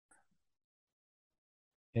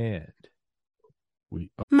And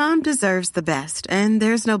we Mom deserves the best, and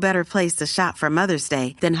there's no better place to shop for Mother's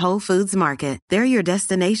Day than Whole Foods Market. They're your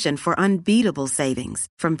destination for unbeatable savings,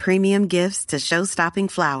 from premium gifts to show-stopping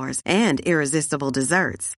flowers and irresistible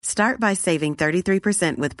desserts. Start by saving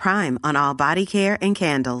 33% with Prime on all body care and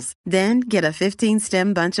candles. Then get a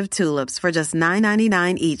 15-stem bunch of tulips for just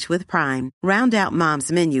 $9.99 each with Prime. Round out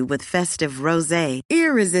Mom's menu with festive rosé,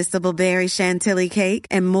 irresistible berry chantilly cake,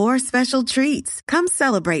 and more special treats. Come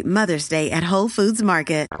celebrate Mother's Day at Whole Foods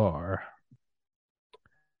Market. are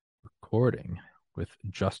recording with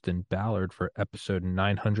Justin Ballard for episode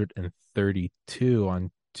 932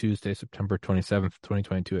 on Tuesday, September 27th,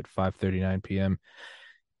 2022 at 5:39 p.m.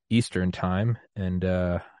 Eastern time. And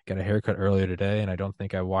got a haircut earlier today, and I don't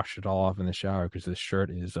think I washed it all off in the shower because this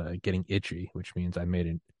shirt is getting itchy, which means I made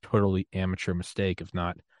a totally amateur mistake of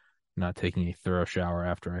not taking a thorough shower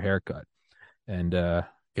after a haircut. And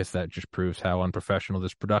guess that just proves how unprofessional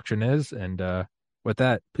this production is. And with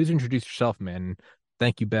that, please introduce yourself, man.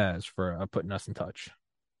 Thank you, Baz, for putting us in touch.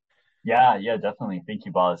 Yeah, definitely. Thank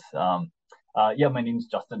you, Boz. Yeah, my name is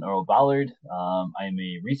Justin Earl Ballard. I'm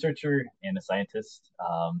a researcher and a scientist.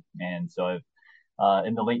 And so I've,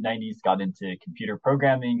 in the late 90s, got into computer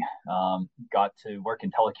programming, got to work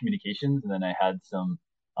in telecommunications, and then I had some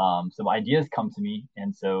ideas come to me.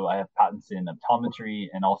 And so I have patents in optometry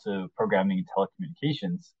and also programming and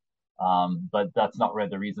telecommunications. But that's not really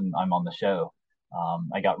the reason I'm on the show.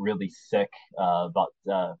 I got really sick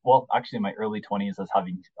actually in my early 20s, I was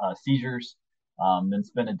having seizures. Then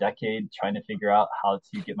spent a decade trying to figure out how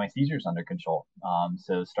to get my seizures under control.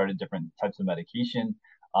 So started different types of medication.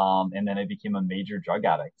 And then I became a major drug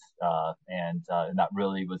addict. And that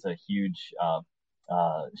really was a huge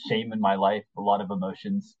shame in my life, a lot of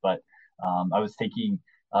emotions. But I was taking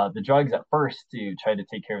the drugs at first to try to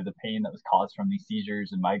take care of the pain that was caused from these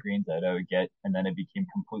seizures and migraines that I would get. And then I became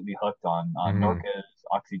completely hooked on Mm-hmm. Norcos,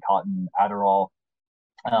 Oxycontin, Adderall.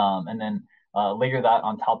 And then later that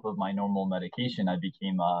on top of my normal medication, I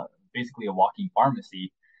became basically a walking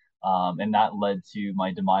pharmacy. And that led to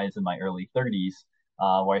my demise in my early 30s,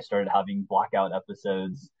 where I started having blackout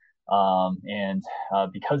episodes. And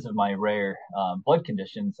because of my rare blood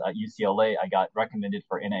conditions at UCLA, I got recommended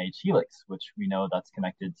for NIH Helix, which we know that's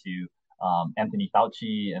connected to Anthony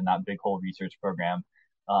Fauci and that big whole research program.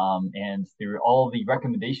 And through all the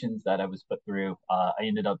recommendations that I was put through, I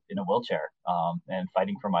ended up in a wheelchair and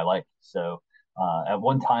fighting for my life. So at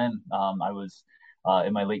one time, I was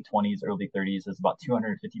in my late 20s, early 30s, is about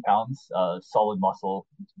 250 pounds, solid muscle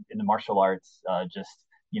in the martial arts, just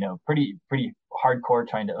pretty hardcore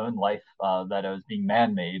trying to own life that I was being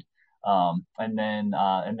man-made. And then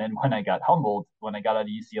when I got humbled, when I got out of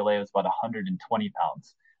UCLA, I was about 120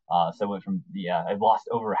 pounds. So I went from I've lost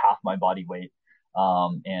over half my body weight,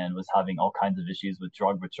 and was having all kinds of issues with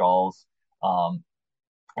drug withdrawals.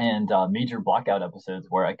 And major blackout episodes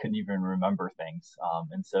where I couldn't even remember things.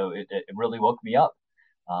 And so it really woke me up.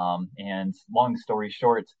 And long story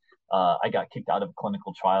short, I got kicked out of a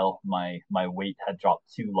clinical trial. My weight had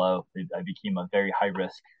dropped too low. I became a very high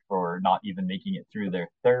risk for not even making it through their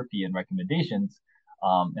therapy and recommendations.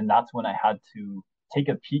 And that's when I had to take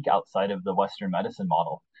a peek outside of the Western medicine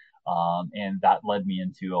model. And that led me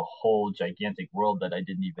into a whole gigantic world that I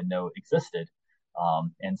didn't even know existed.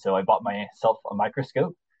 And so I bought myself a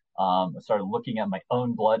microscope. I started looking at my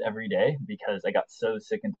own blood every day because I got so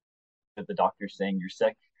sick and of the doctors saying you're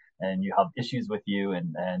sick and you have issues with you.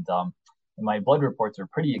 And my blood reports are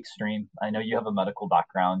pretty extreme. I know you have a medical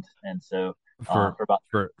background. And so For for about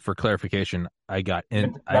for clarification, I got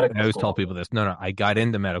in. I medical always tell school, people this. No, I got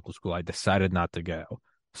into medical school. I decided not to go.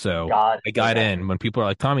 So got I it. got Okay. in. When people are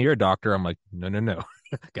like, "Tommy, you're a doctor," I'm like, "No, no, no."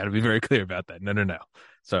 Got to be very clear about that. No, no, no.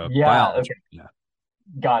 So Yeah. biology. Okay. Yeah.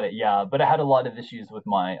 Got it. Yeah. But I had a lot of issues with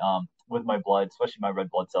my blood, especially my red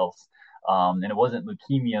blood cells. And it wasn't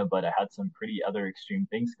leukemia, but I had some pretty other extreme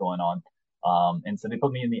things going on. And so they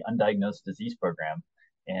put me in the undiagnosed disease program.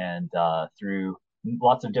 And through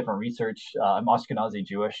lots of different research, I'm Ashkenazi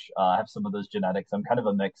Jewish. I have some of those genetics. I'm kind of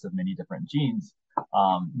a mix of many different genes.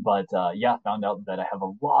 But yeah, found out that I have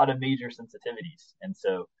a lot of major sensitivities. And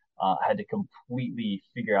so I had to completely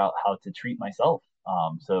figure out how to treat myself.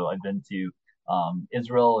 So I've been to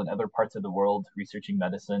Israel and other parts of the world researching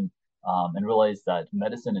medicine, and realized that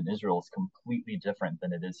medicine in Israel is completely different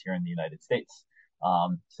than it is here in the United States.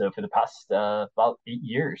 So for the past about 8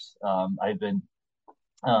 years, I've been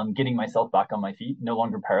getting myself back on my feet, no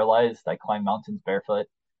longer paralyzed. I climb mountains barefoot,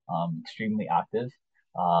 extremely active,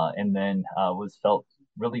 and then was felt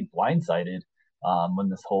really blindsided when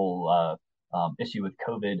this whole issue with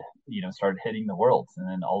COVID, started hitting the world. And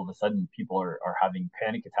then all of a sudden, people are having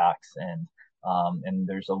panic attacks and and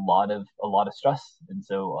there's a lot of stress. And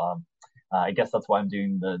so I guess that's why I'm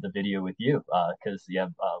doing the video with you, because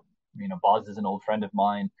Boz is an old friend of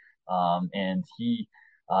mine, and he.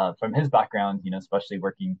 From his background, especially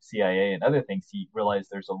working CIA and other things, he realized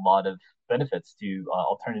there's a lot of benefits to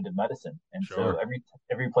alternative medicine. And so Sure.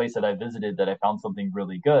 every place that I visited that I found something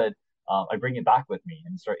really good, I bring it back with me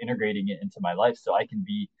and start integrating it into my life so I can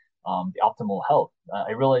be the optimal health.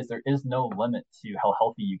 I realize there is no limit to how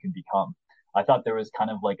healthy you can become. I thought there was kind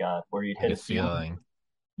of like a where you'd Like hit a a ceiling. ceiling.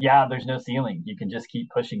 Yeah, there's no ceiling. You can just keep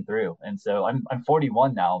pushing through. And so I'm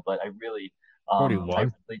 41 now, but I 41.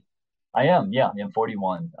 really I am, yeah, I'm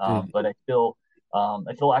 41. Dude, But I feel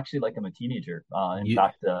actually like I'm a teenager. In you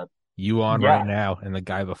fact, you on yeah, right now, and the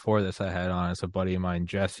guy before this I had on is a buddy of mine,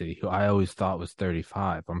 Jesse, who I always thought was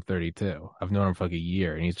 35. I'm 32. I've known him for like a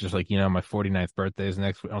year, and he's just like, my 49th birthday is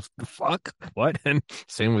next week. I was like, fuck, what? And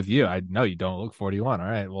same with you. I know you don't look 41. All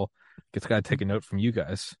right, well, just gotta take a note from you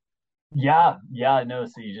guys. yeah, no.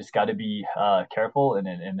 So you just got to be careful, and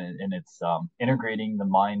it's integrating the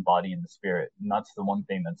mind, body, and the spirit. And that's the one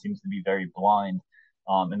thing that seems to be very blind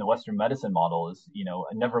in the Western medicine model. Is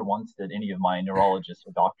I never once did any of my neurologists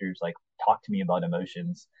or doctors like talk to me about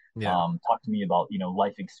emotions, Yeah. talk to me about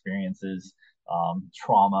life experiences,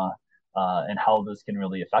 trauma, and how those can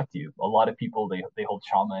really affect you. A lot of people they hold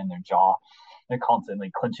trauma in their jaw. They're constantly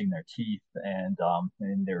clenching their teeth, and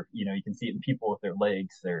they're you can see it in people with their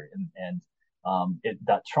legs there, and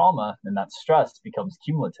that trauma and that stress becomes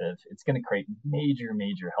cumulative. It's going to create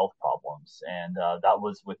major health problems, and that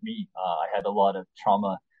was with me. I had a lot of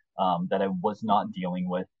trauma that I was not dealing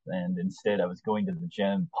with, and instead I was going to the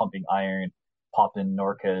gym, pumping iron, popping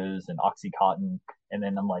Norcos and OxyContin, and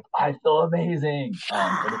then I'm like, I feel amazing.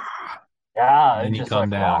 But it's And yeah, then it's you just come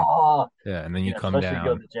like down. wow, Yeah, and then you come especially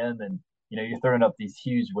go to down. the gym and you're throwing up these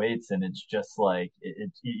huge weights and it's just like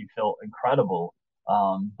you feel incredible.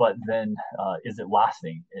 But then is it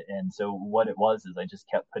lasting? And so what it was is I just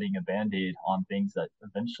kept putting a band-aid on things that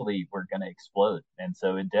eventually were going to explode. And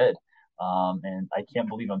so it did. And I can't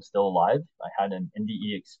believe I'm still alive. I had an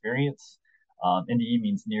NDE experience. NDE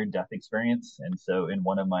means near death experience. And so in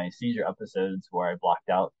one of my seizure episodes where I blacked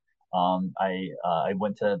out, I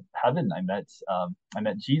went to heaven. I met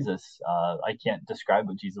Jesus. I can't describe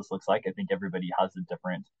what Jesus looks like. I think everybody has a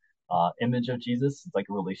different image of Jesus. It's like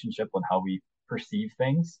a relationship on how we perceive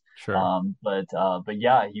things. Sure. But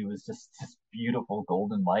yeah, he was just this beautiful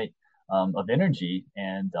golden light of energy,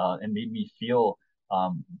 and made me feel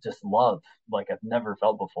just love like I've never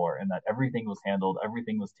felt before, and that everything was handled,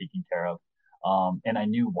 everything was taken care of. And I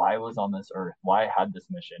knew why I was on this earth, why I had this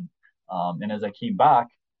mission. And as I came back,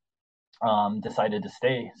 decided to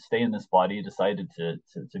stay in this body, decided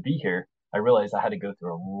to be here, I realized I had to go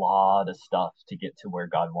through a lot of stuff to get to where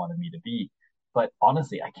God wanted me to be. But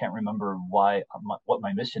honestly, I can't remember what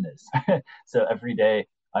my mission is. So every day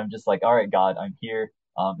I'm just like, all right, God, I'm here.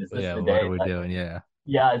 Is this Yeah, the what are day we that, doing? Yeah.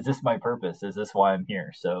 yeah, is this my purpose? Is this why I'm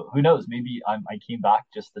here? So who knows? Maybe I came back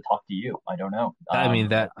just to talk to you. I don't know. I mean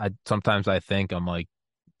that I sometimes I think I'm like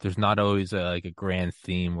there's not always like a grand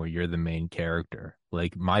theme where you're the main character.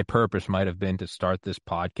 Like my purpose might have been to start this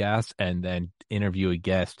podcast and then interview a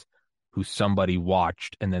guest who somebody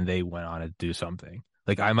watched and then they went on to do something.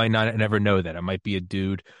 Like I might not never know that. I might be a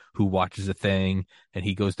dude who watches a thing and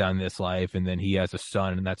he goes down this life and then he has a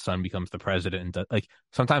son and that son becomes the president and like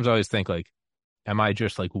sometimes I always think like am I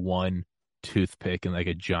just like one toothpick in like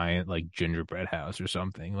a giant like gingerbread house or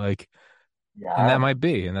something? Like and that Yeah, might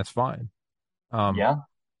be and that's fine. Um yeah.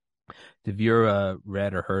 have you ever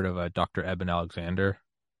read or heard of Dr. Eben Alexander?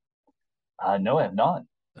 No, I have not.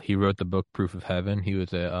 He wrote the book Proof of Heaven. He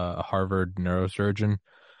was a Harvard neurosurgeon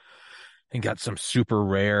and got some super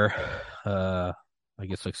rare, uh, I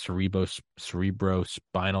guess like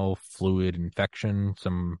cerebrospinal fluid infection,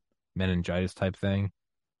 some meningitis type thing,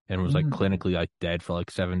 and was like Mm, clinically like dead for like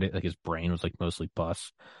 7 days. Like his brain was like mostly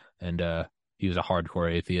pus, and he was a hardcore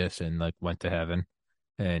atheist and like went to heaven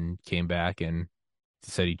and came back and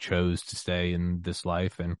said he chose to stay in this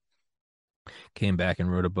life and came back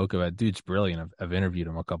and wrote a book about it. Dude's brilliant. I've interviewed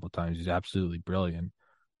him a couple of times. He's absolutely brilliant.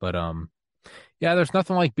 But yeah, there's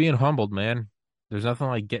nothing like being humbled, man. There's nothing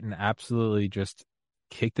like getting absolutely just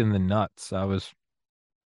kicked in the nuts. I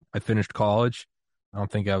finished college. I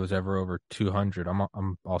don't think I was ever over 200.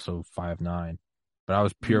 I'm also 5'9", but I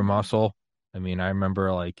was pure mm, muscle. I mean, I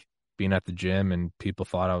remember like being at the gym and people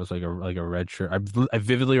thought I was like a red shirt. I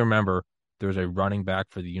vividly remember there was a running back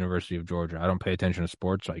for the University of Georgia. I don't pay attention to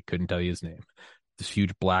sports, so I couldn't tell you his name. This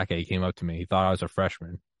huge black guy came up to me. He thought I was a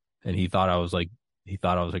freshman, and he thought I was like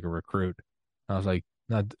a recruit. I was like,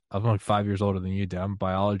 not, I'm like 5 years older than you, dude. I'm a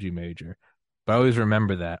biology major. But I always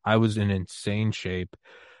remember that. I was in insane shape,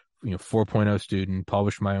 4.0 student,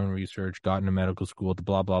 published my own research, got into medical school, the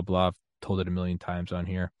blah, blah, blah. I've told it a million times on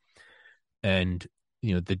here. And,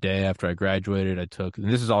 the day after I graduated, and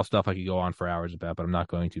this is all stuff I could go on for hours about, but I'm not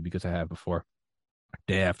going to because I have before.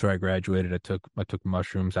 Day after I graduated, I took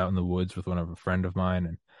mushrooms out in the woods with a friend of mine,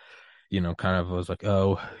 and kind of was like,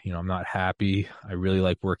 oh, I'm not happy. I really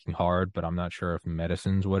like working hard, but I'm not sure if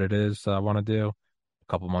medicine's what it is I want to do.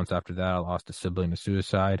 A couple months after that, I lost a sibling to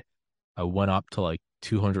suicide. I went up to like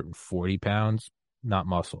 240 pounds, not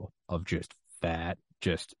muscle, of just fat,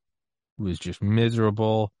 just was just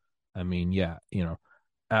miserable. I mean, yeah,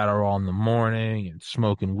 Adderall in the morning and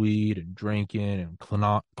smoking weed and drinking and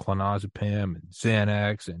clonazepam and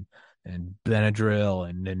Xanax and Benadryl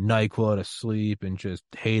and NyQuil to sleep and just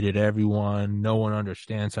hated everyone. No one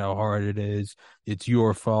understands how hard it is. It's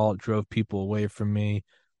your fault. Drove people away from me.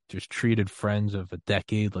 Just treated friends of a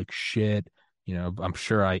decade like shit. I'm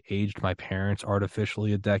sure I aged my parents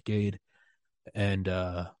artificially a decade and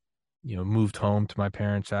moved home to my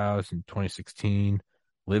parents' house in 2016,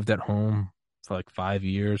 lived at home for like 5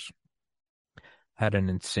 years, had an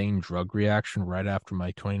insane drug reaction right after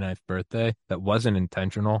my 29th birthday that wasn't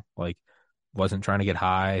intentional. Like, wasn't trying to get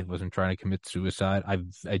high, wasn't trying to commit suicide.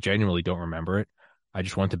 I genuinely don't remember it. I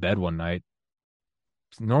just went to bed one night.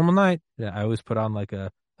 It's a normal night. Yeah, I always put on like an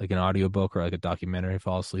audiobook or like a documentary,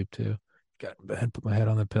 fall asleep to. Got in bed, put my head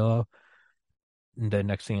on the pillow. And then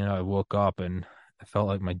next thing you know, I woke up and I felt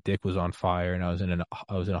like my dick was on fire and I was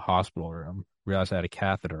in a hospital room. Realized I had a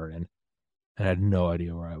catheter in and I had no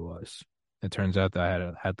idea where I was. It turns out that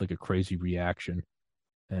I had like a crazy reaction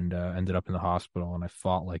and ended up in the hospital and I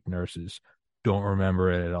fought like nurses. Don't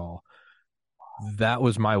remember it at all. That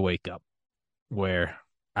was my wake up where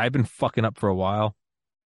I've been fucking up for a while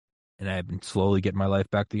and I had been slowly getting my life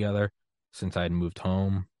back together since I had moved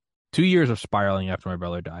home. 2 years of spiraling after my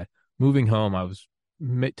brother died. Moving home, I was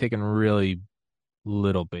taking really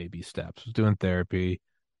little baby steps. Was doing therapy,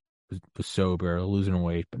 was sober, losing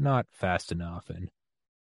weight, but not fast enough. And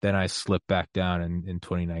then I slipped back down in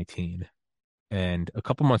 2019. And a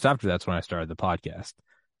couple months after that's when I started the podcast.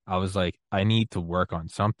 I was like, I need to work on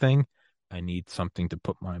something. I need something to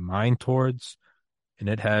put my mind towards. And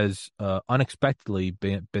it has unexpectedly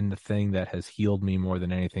been the thing that has healed me more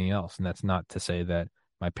than anything else. And that's not to say that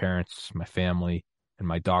my parents, my family, and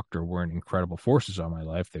my doctor weren't incredible forces on my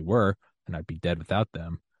life. They were, and I'd be dead without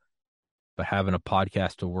them. But having a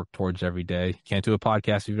podcast to work towards every day, can't do a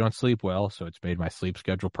podcast if you don't sleep well. So it's made my sleep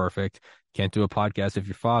schedule perfect. Can't do a podcast if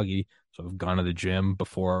you're foggy. So I've gone to the gym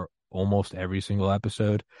before almost every single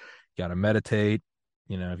episode. Got to meditate.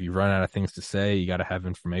 If you run out of things to say, you got to have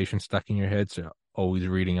information stuck in your head. So always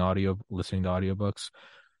reading audio, listening to audiobooks.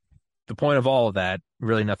 The point of all of that,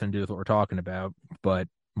 really nothing to do with what we're talking about, but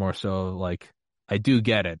more so like I do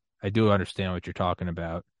get it. I do understand what you're talking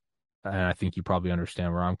about. And I think you probably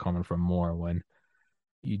understand where I'm coming from more when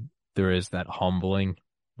you there is that humbling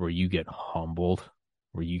where you get humbled,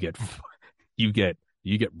 where you get you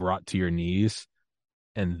get brought to your knees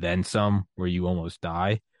and then some where you almost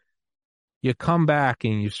die. You come back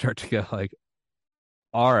and you start to go like,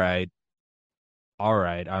 all right, all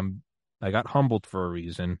right, I got humbled for a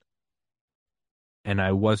reason and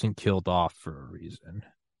I wasn't killed off for a reason.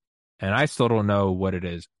 And I still don't know what it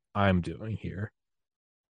is I'm doing here.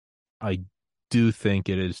 I do think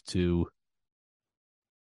it is to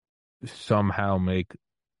somehow make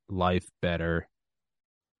life better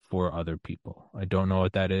for other people. I don't know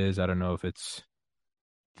what that is. I don't know if it's,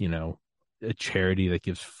 you know, a charity that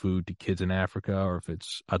gives food to kids in Africa or if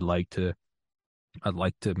it's I'd like to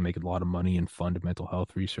make a lot of money and fund mental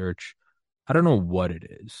health research. I don't know what it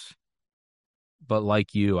is. But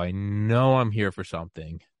like you, I know I'm here for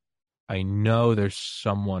something. I know there's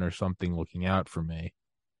someone or something looking out for me.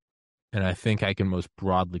 And I think I can most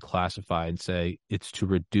broadly classify and say it's to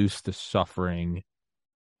reduce the suffering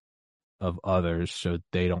of others so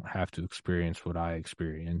they don't have to experience what I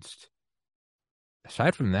experienced.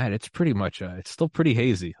 Aside from that, it's pretty much, it's still pretty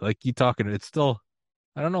hazy. Like you talking, it's still,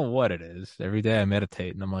 I don't know what it is. Every day I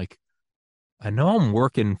meditate and I'm like, I know I'm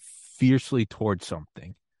working fiercely towards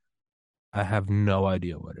something. I have no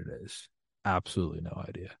idea what it is. Absolutely no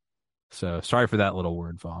idea. So sorry for that little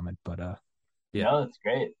word vomit, but yeah. No, that's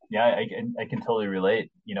great. Yeah, I can totally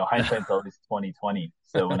relate. Hindsight's always 2020.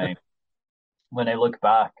 So when I look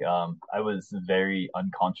back, I was a very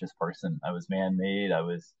unconscious person. I was man-made. I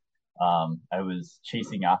was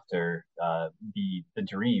chasing after the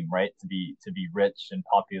dream, right? To be rich and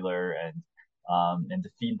popular and to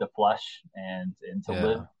feed the flesh and to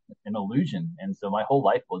live Yeah. an illusion. And so my whole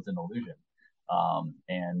life was an illusion.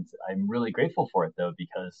 And I'm really grateful for it though,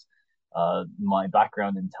 because my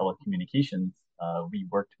background in telecommunications, we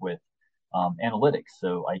worked with analytics,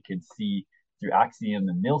 so I could see through Axiom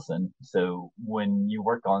and Nielsen. So when you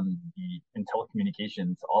work on the in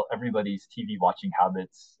telecommunications, everybody's TV watching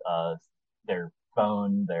habits, their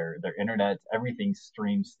phone, their internet, everything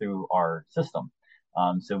streams through our system.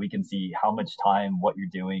 So we can see how much time, what you're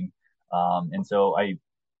doing. And so I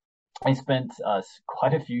spent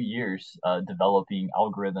quite a few years developing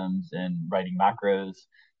algorithms and writing macros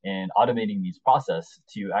and automating these processes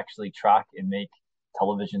to actually track and make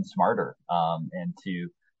television smarter, and to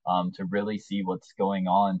really see what's going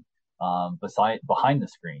on behind the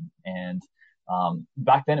screen. And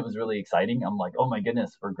back then it was really exciting. I'm like, oh my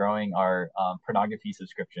goodness, we're growing our pornography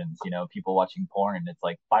subscriptions. You know, people watching porn. It's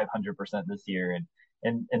like 500% this year,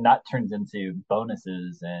 and that turns into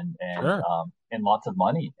bonuses Sure. and lots of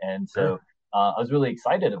money. And Sure. so I was really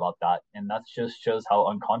excited about that, and that just shows how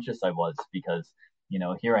unconscious I was, because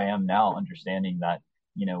here I am now understanding that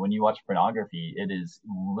when you watch pornography, it is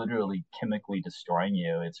literally chemically destroying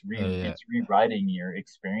you. Yeah. It's rewriting your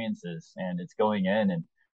experiences, and it's going in and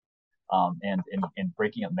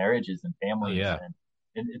breaking up marriages and Oh families, yeah.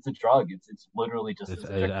 and it's a drug. It's literally just It's as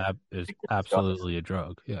it addictive ab- is as drugs. absolutely a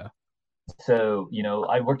drug. Yeah. So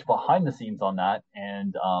I worked behind the scenes on that,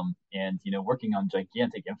 and working on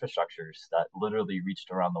gigantic infrastructures that literally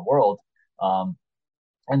reached around the world. um,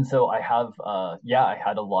 and so I have I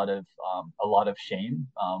had a lot of shame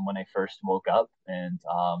when I first woke up, and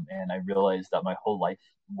I realized that my whole life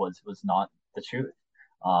was not the truth.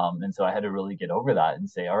 And so I had to really get over that and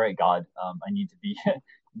say, all right, God, I need to be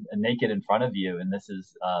naked in front of you, and this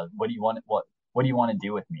is what do you want to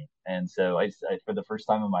do with me? And so for the first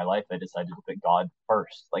time in my life, I decided to put God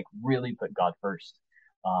first, like really put God first.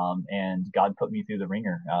 And God put me through the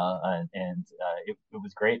ringer, it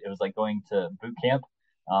was great. It was like going to boot camp,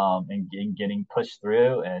 and getting pushed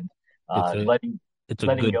through, and It's uh, a letting it's a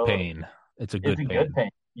letting good go. pain. It's a It's good a good pain. pain.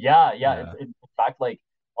 Yeah, yeah. Yeah. In fact, like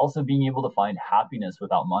also being able to find happiness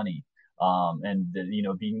without money, and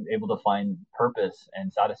being able to find purpose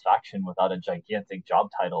and satisfaction without a gigantic job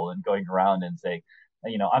title and going around and say,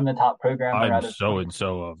 I'm the top programmer I'm out of so 20. and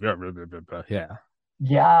so of yeah, blah, blah, blah, blah. Yeah.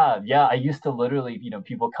 Yeah, yeah. I used to literally,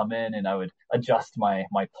 people come in and I would adjust my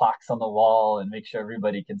plaques on the wall and make sure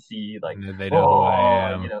everybody can see, like, And they know who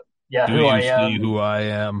I oh, am. yeah, Do who I you see am. who I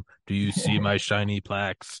am? Do you see my shiny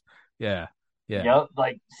plaques? Yeah. Yeah. Yep,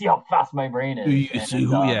 like see how fast my brain Do is. you see And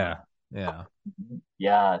who? Yeah. Yeah.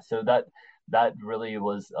 yeah, so that really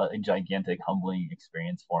was a gigantic humbling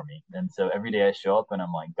experience for me. And so every day I show up and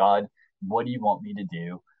I'm like, God, what do you want me to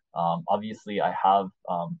do? Obviously I have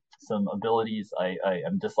some abilities. I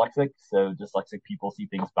am dyslexic, so dyslexic people see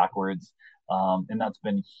things backwards. And that's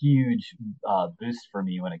been huge boost for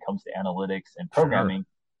me when it comes to analytics and Sure. programming,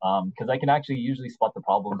 because I can actually usually spot the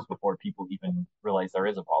problems before people even realize there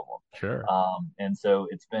is a problem. Sure. And so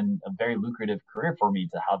it's been a very lucrative career for me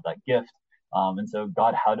to have that gift. And so,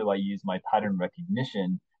 God, how do I use my pattern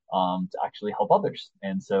recognition to actually help others?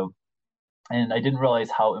 And I didn't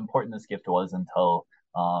realize how important this gift was until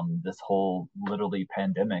this whole literally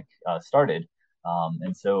pandemic started.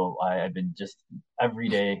 And so I've been just every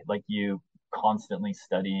day, like you, constantly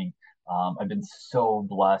studying. I've been so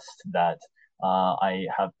blessed that I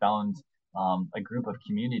have found a group of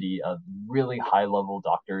community of really high level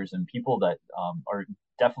doctors and people that are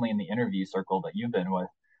definitely in the interview circle that you've been with,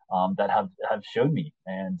 that have showed me.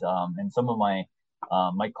 And some of my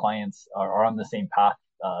clients are on the same path,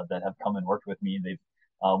 that have come and worked with me. They've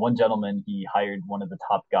One gentleman, he hired one of the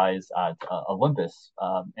top guys at Olympus,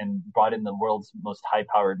 and brought in the world's most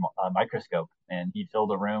high-powered microscope, and he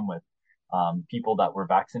filled a room with people that were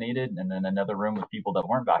vaccinated, and then another room with people that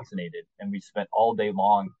weren't vaccinated. And we spent all day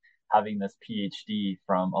long having this PhD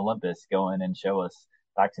from Olympus go in and show us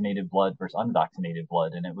vaccinated blood versus unvaccinated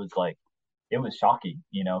blood, and it was shocking,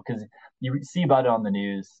 because you see about it on the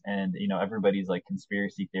news, and everybody's like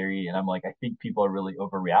conspiracy theory, and I'm like, I think people are really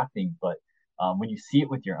overreacting, but when you see it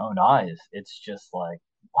with your own eyes, it's just like,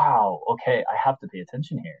 wow, okay, I have to pay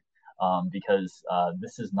attention here, because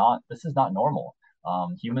this is not normal.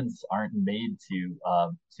 Humans aren't made to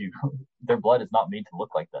their blood is not made to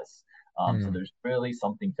look like this. So Hmm. there's really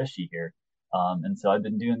something fishy here. And so I've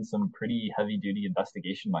been doing some pretty heavy duty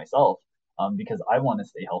investigation myself, because I want to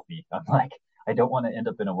stay healthy. I'm like, I don't want to end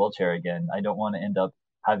up in a wheelchair again. I don't want to end up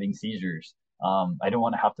having seizures. I don't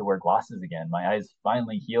want to have to wear glasses again. My eyes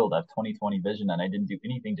finally healed. I have 20/20 vision, and I didn't do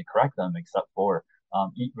anything to correct them except for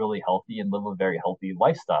eat really healthy and live a very healthy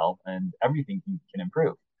lifestyle, and everything can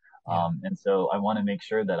improve. Yeah. And so I want to make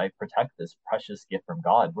sure that I protect this precious gift from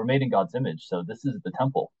God. We're made in God's image, so this is the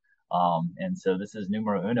temple. And so this is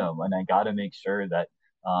numero uno, and I got to make sure that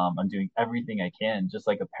I'm doing everything I can, just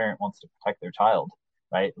like a parent wants to protect their child,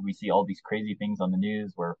 right? We see all these crazy things on the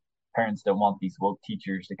news where parents don't want these woke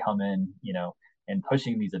teachers to come in, and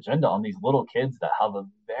pushing these agenda on these little kids that have a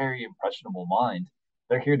very impressionable mind.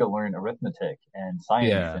 They're here to learn arithmetic and science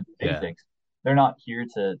Yeah, and yeah, basics. They're not here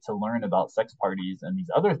to learn about sex parties and these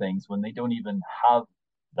other things when they don't even have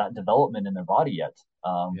that development in their body yet.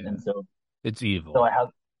 yeah. And so It's so evil. I have,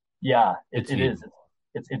 yeah, It's it is. evil.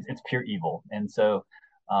 It's pure evil. And so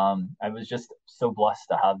I was just so blessed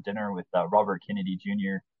to have dinner with Robert Kennedy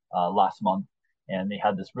Jr. Last month, and they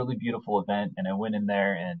had this really beautiful event. And I went in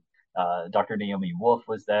there, and Dr. Naomi Wolf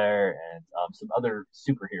was there, and some other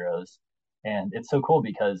superheroes. And it's so cool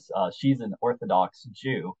because she's an Orthodox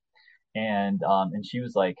Jew, and she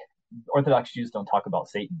was like, Orthodox Jews don't talk about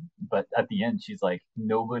Satan, but at the end she's like,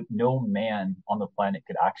 no man on the planet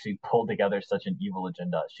could actually pull together such an evil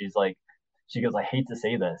agenda. She goes, I hate to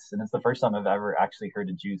say this, and it's the first time I've ever actually heard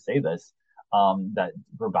a Jew say this, that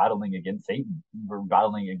we're battling against Satan, we're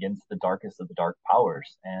battling against the darkest of the dark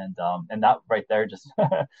powers, and that right there just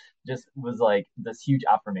just was like this huge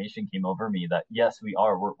affirmation came over me that yes,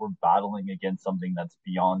 we're battling against something that's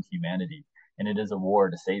beyond humanity, and it is a war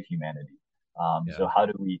to save humanity. Yeah. So how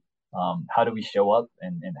do we show up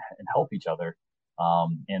and help each other?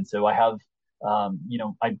 And so I have,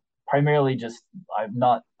 I primarily just I'm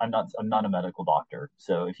not a medical doctor.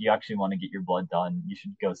 So if you actually want to get your blood done, you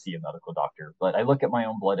should go see a medical doctor. But I look at my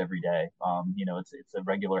own blood every day. It's a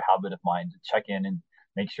regular habit of mine to check in and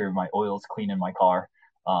make sure my oil's clean in my car,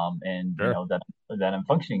 and Sure. that I'm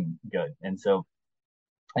functioning good. And so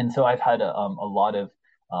I've had a lot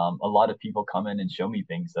of people come in and show me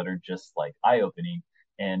things that are just like eye opening.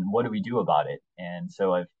 And what do we do about it? And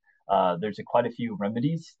so there's quite a few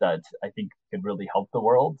remedies that I think could really help the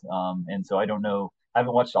world. And so I don't know. I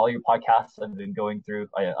haven't watched all your podcasts I've been going through,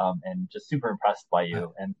 and just super impressed by I,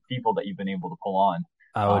 you and people that you've been able to pull on.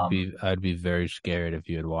 Um, I'd be very scared if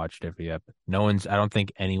you had watched every episode. I don't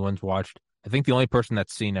think anyone's watched. I think the only person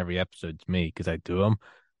that's seen every episode is me because I do them.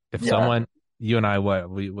 If yeah, someone, you and I,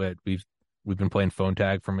 we've been playing phone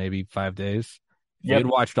tag for maybe 5 days. If you had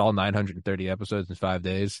yep. watched all 930 episodes in 5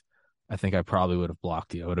 days, I think I probably would have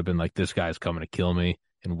blocked you. I would have been like, this guy's coming to kill me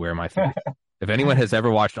and wear my face. If anyone has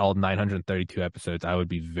ever watched all 932 episodes, I would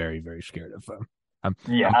be very, very scared of them.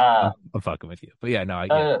 Yeah. I'm fucking with you. But yeah, no,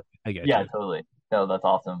 Uh, I get yeah, you. totally. No, that's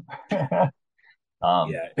awesome. Yeah.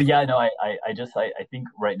 But yeah, no, I think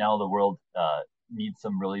right now the world needs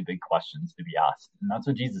some really big questions to be asked, and that's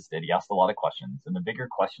what Jesus did. He asked a lot of questions, and the bigger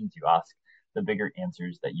questions you ask, the bigger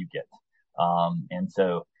answers that you get. And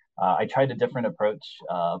so I tried a different approach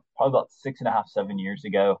probably about 6.5, 7 years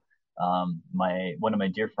ago. My one of my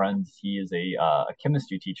dear friends, he is a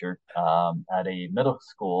chemistry teacher at a middle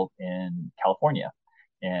school in California,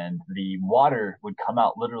 and the water would come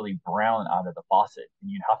out literally brown out of the faucet,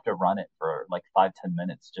 and you'd have to run it for like 5, 10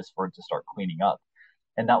 minutes just for it to start cleaning up.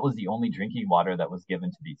 And that was the only drinking water that was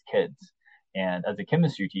given to these kids. And as a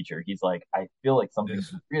chemistry teacher, he's like, I feel like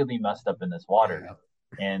something's This, really messed up in this water. yeah.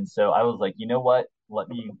 And so I was like, you know what? Let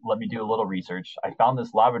me do a little research. I found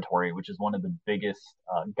this laboratory, which is one of the biggest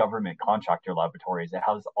government contractor laboratories. It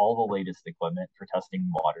has all the latest equipment for testing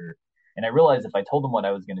water. And I realized if I told them what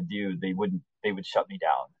I was going to do, they would shut me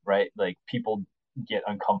down, right? Like people get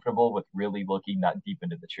uncomfortable with really looking that deep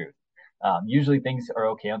into the truth. Usually things are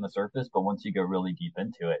okay on the surface, but once you go really deep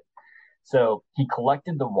into it. So he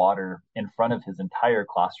collected the water in front of his entire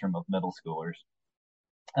classroom of middle schoolers,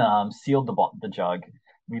 sealed the jug.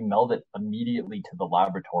 We mailed it immediately to the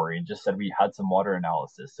laboratory and just said we had some water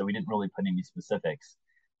analysis. So we didn't really put any specifics.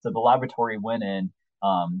 So the laboratory went in,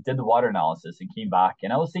 did the water analysis and came back.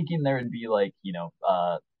 And I was thinking there would be like,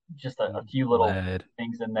 just a few little Lead.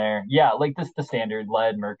 things in there. Yeah, like the standard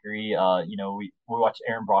lead, mercury. We watched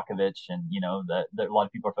Aaron Brockovich, and a lot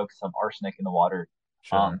of people are focused on arsenic in the water.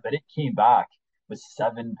 Sure. But it came back with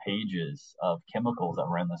 7 pages of chemicals that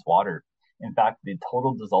were in this water. In fact, the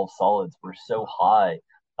total dissolved solids were so high,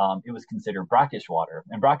 it was considered brackish water.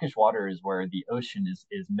 And brackish water is where the ocean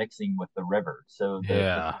is mixing with the river. So the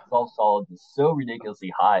Yeah. dissolved solids is so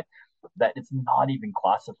ridiculously high that it's not even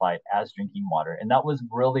classified as drinking water. And that was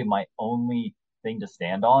really my only thing to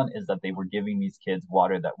stand on, is that they were giving these kids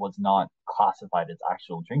water that was not classified as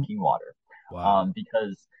actual drinking water. Wow.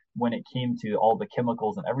 Because when it came to all the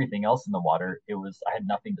chemicals and everything else in the water, I had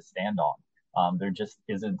nothing to stand on. There just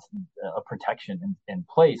isn't a protection in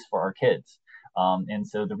place for our kids. And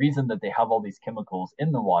so the reason that they have all these chemicals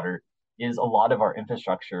in the water is a lot of our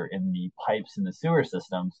infrastructure in the pipes and the sewer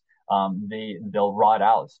systems, they'll rot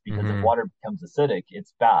out because if Hmm. water becomes acidic,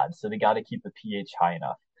 it's bad. So they got to keep the pH high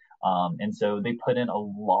enough. And so they put in a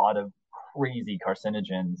lot of crazy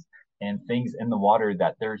carcinogens and things in the water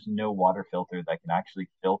that there's no water filter that can actually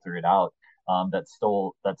filter it out. That's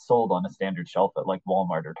sold on a standard shelf at like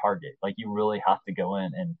Walmart or Target. Like you really have to go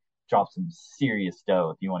in and drop some serious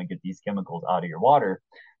dough if you want to get these chemicals out of your water.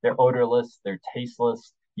 They're odorless, they're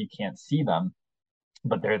tasteless, you can't see them,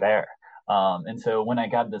 but they're there. And so when I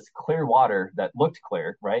got this clear water that looked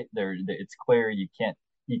clear, right there, it's clear. You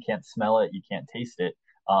can't smell it, you can't taste it.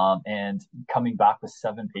 And coming back with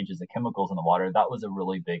 7 pages of chemicals in the water, that was a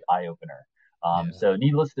really big eye opener. Yeah. So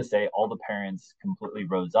needless to say, all the parents completely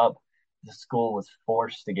rose up. The school was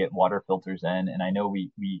forced to get water filters in, and I know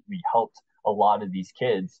we helped a lot of these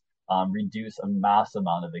kids reduce a mass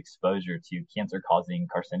amount of exposure to cancer-causing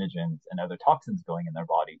carcinogens and other toxins going in their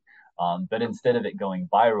body. But instead of it going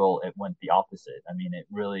viral, it went the opposite. I mean, it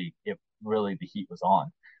really, the heat was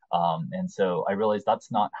on. And so I realized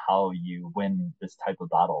that's not how you win this type of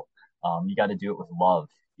battle. You got to do it with love.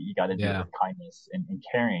 You got to do it Yeah. with kindness and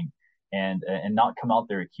caring, and not come out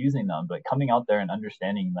there accusing them, but coming out there and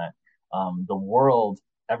understanding that the world,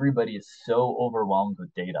 everybody is so overwhelmed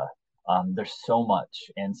with data. There's so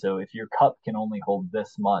much, and so if your cup can only hold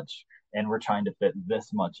this much, and we're trying to fit this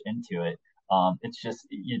much into it, it's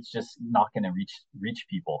just not going to reach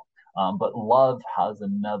people. But love has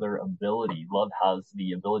another ability. Love has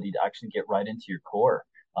the ability to actually get right into your core.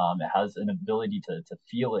 It has an ability to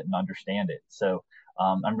feel it and understand it. So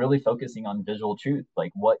I'm really focusing on visual truth.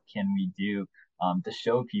 Like, what can we do to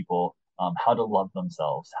show people how to love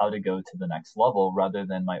themselves, how to go to the next level, rather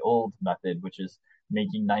than my old method, which is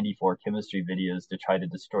making 94 chemistry videos to try to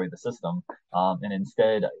destroy the system. And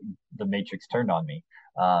instead, the matrix turned on me.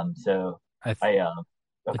 So I I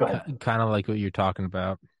oh, go ahead. kind of like what you're talking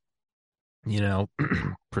about, you know,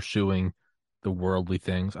 pursuing the worldly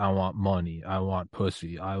things. I want money, I want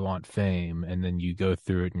pussy, I want fame, and then you go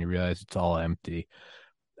through it and you realize it's all empty.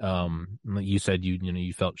 Like you said,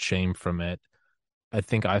 you felt shame from it. I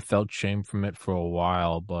think I felt shame from it for a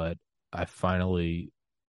while, but I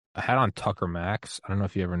had on Tucker Max. I don't know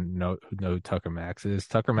if you ever know who Tucker Max is.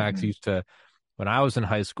 Tucker Max Mhm. used to, when I was in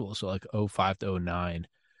high school, so like '05 to '09,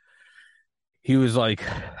 he was like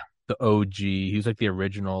the OG. He was like the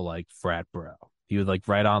original like frat bro. He would like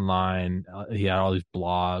write online. He had all these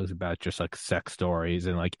blogs about just like sex stories,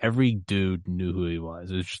 and like every dude knew who he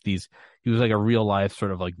was. It was just these. He was like a real life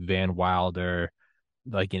sort of like Van Wilder,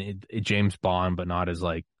 like in James Bond, but not as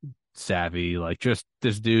like savvy. Like just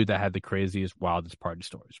this dude that had the craziest, wildest party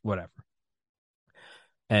stories, whatever.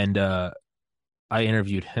 And I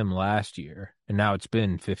interviewed him last year, and now it's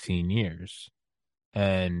been 15 years.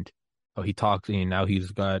 And oh, he talks. Now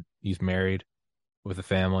he's married with a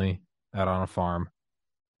family out on a farm,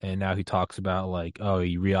 and now he talks about like, oh,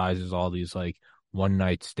 he realizes all these like one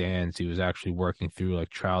night stands. He was actually working through like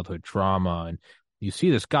childhood trauma, and you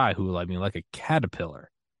see this guy who, I mean, like a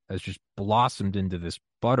caterpillar has just blossomed into this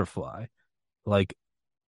butterfly, like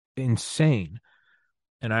insane.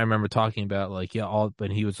 And I remember talking about like, yeah,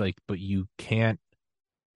 but he was like, but you can't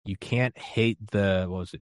hate the, what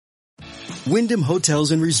was it? Wyndham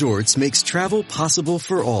Hotels and Resorts makes travel possible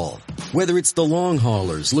for all. Whether it's the long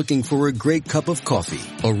haulers looking for a great cup of coffee,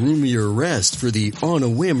 a roomier rest for the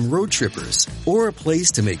on-a-whim road trippers, or a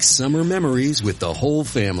place to make summer memories with the whole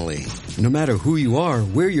family. No matter who you are,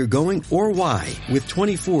 where you're going, or why, with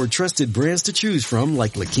 24 trusted brands to choose from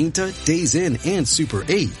like La Quinta, Days Inn, and Super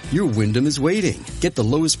 8, your Wyndham is waiting. Get the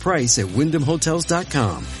lowest price at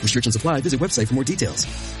WyndhamHotels.com. Restrictions apply. Visit website for more details.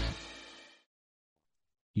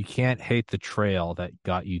 You can't hate the trail that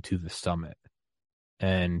got you to the summit.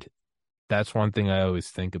 And that's one thing I always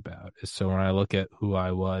think about is, so when I look at who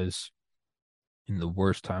I was in the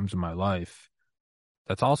worst times of my life,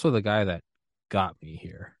 that's also the guy that got me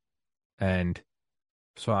here. And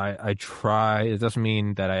so I try, it doesn't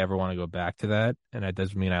mean that I ever want to go back to that. And it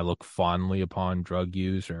doesn't mean I look fondly upon drug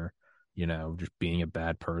use or, just being a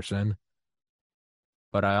bad person.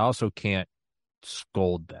 But I also can't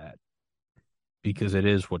scold that because it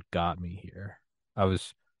is what got me here.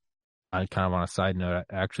 I kind of, on a side note,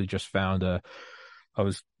 I actually just found I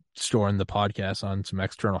was storing the podcast on some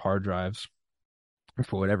external hard drives. And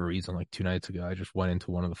for whatever reason, like 2 nights ago, I just went into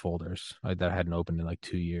one of the folders that I hadn't opened in like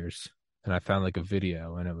 2 years. And I found like a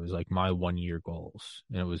video, and it was like my 1 year goals.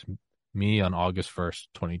 And it was me on August 1st,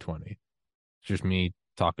 2020. It's just me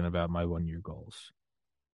talking about my 1 year goals.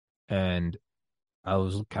 And I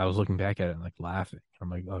was looking back at it and like laughing. I'm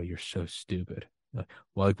like, oh, you're so stupid.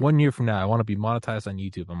 Well, like 1 year from now, I want to be monetized on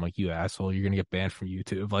YouTube. I'm like, you asshole, you're gonna get banned from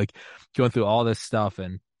YouTube. Like going through all this stuff,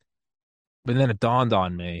 but then it dawned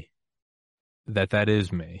on me that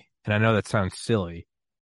is me. And I know that sounds silly,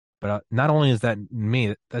 but not only is that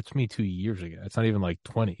me, that's me 2 years ago. It's not even like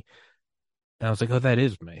 20. And I was like, oh, that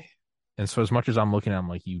is me. And so as much as I'm looking at him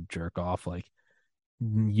like, you jerk off, like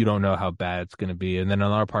you don't know how bad it's gonna be. And then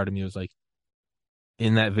another part of me was like,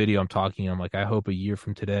 in that video I'm like, I hope a year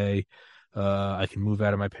from today, I can move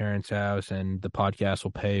out of my parents' house and the podcast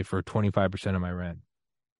will pay for 25% of my rent.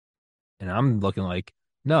 And I'm looking like,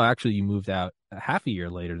 no, actually you moved out half a year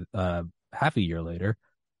later,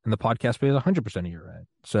 and the podcast pays 100% of your rent.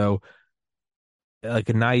 So like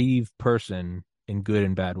a naive person in good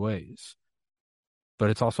and bad ways. But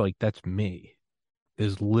it's also like, that's me.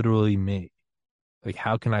 Is literally me. Like,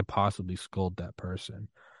 how can I possibly scold that person?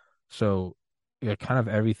 So, yeah, kind of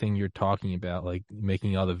everything you're talking about, like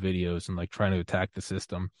making all the videos and like trying to attack the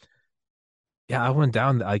system. Yeah, I went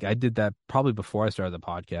down, like, I did that probably before I started the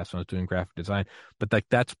podcast when I was doing graphic design, but like,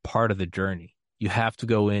 that's part of the journey. You have to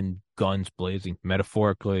go in guns blazing,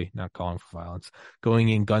 metaphorically, not calling for violence, going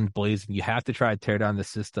in guns blazing. You have to try to tear down the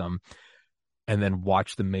system and then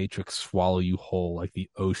watch the Matrix swallow you whole, like the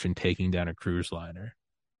ocean taking down a cruise liner.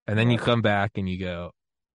 And then you Right. come back and you go,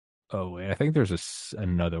 oh wait, I think there's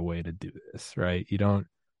another way to do this, right? You don't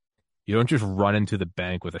just run into the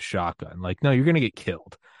bank with a shotgun. Like, no, you're gonna get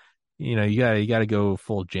killed. You gotta go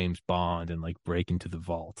full James Bond and like break into the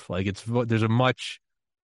vault. Like there's a much,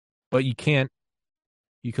 but you can't.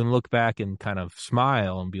 You can look back and kind of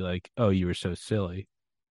smile and be like, oh, you were so silly.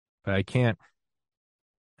 But I can't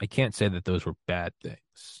say that those were bad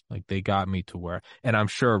things. Like they got me to where, and I'm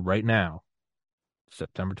sure right now,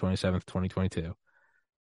 September 27th, 2022,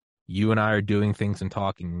 you and I are doing things and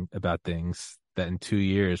talking about things that in 2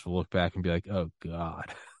 years we'll look back and be like, oh God,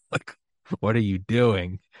 like, what are you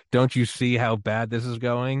doing? Don't you see how bad this is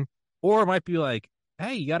going? Or it might be like,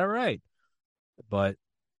 hey, you got it right. But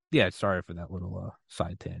yeah, sorry for that little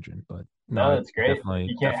side tangent, but no, No, I it's great. definitely,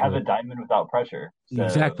 You can't have a definitely, diamond without pressure. So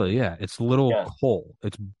exactly. Yeah, it's little yeah, coal.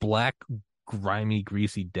 It's black, grimy,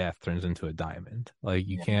 greasy death turns into a diamond. Like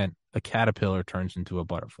you yeah, can't, a caterpillar turns into a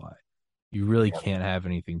butterfly. You really yeah, can't have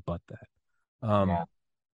anything but that. Um, yeah.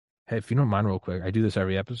 Hey, if you don't mind, real quick, I do this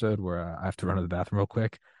every episode where I have to run to the bathroom real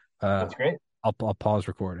quick. Uh, That's great. I'll pause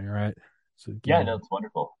recording. All right. So give Yeah, me. no, it's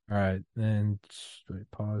wonderful. All right, and wait,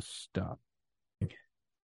 pause, stop.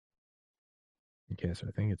 Okay, so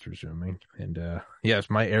I think it's resuming. And yes,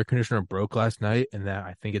 my air conditioner broke last night, and that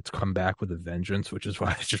I think it's come back with a vengeance, which is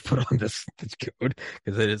why I just put on this code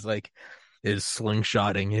because it is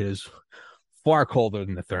slingshotting. It is far colder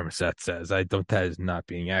than the thermostat says. I don't That is not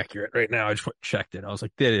being accurate right now. I just checked it. I was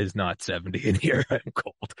like, that is not 70 in here. I'm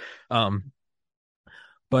cold. Um,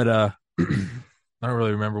 but I don't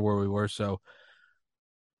really remember where we were. So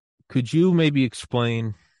could you maybe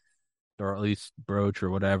explain, or at least broach or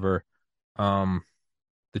whatever, um,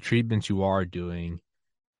 the treatments you are doing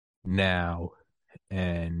now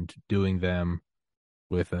and doing them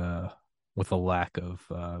with a lack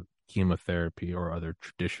of chemotherapy or other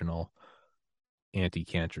traditional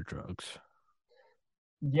anti-cancer drugs?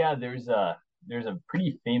 Yeah, there's a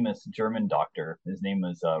pretty famous German doctor. His name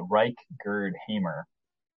was Reich Gerd Hamer,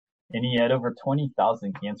 and he had over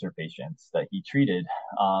 20,000 cancer patients that he treated.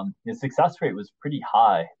 His success rate was pretty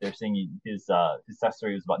high. They're saying his success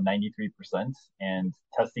rate was about 93%, and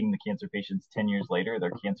testing the cancer patients 10 years later,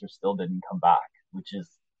 their cancer still didn't come back, which is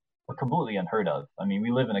completely unheard of. I mean,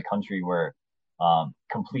 we live in a country where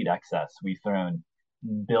complete excess. We've thrown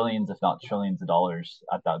billions, if not trillions, of dollars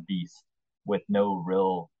at that beast with no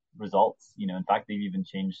real results. In fact, they've even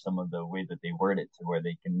changed some of the way that they word it to where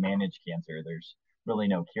they can manage cancer. There's really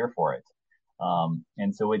no cure for it.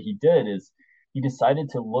 And so what he did is he decided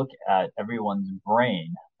to look at everyone's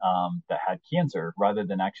brain that had cancer rather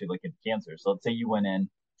than actually look at cancer. So let's say you went in,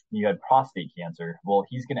 you had prostate cancer. Well,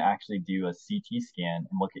 he's going to actually do a CT scan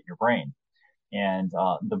and look at your brain. And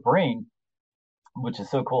the brain, which is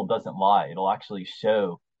so cool, doesn't lie. It'll actually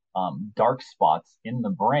show dark spots in the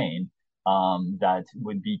brain that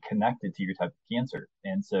would be connected to your type of cancer.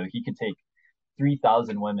 And so he could take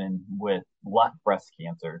 3,000 women with left breast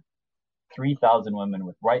cancer, 3,000 women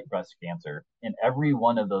with right breast cancer, and every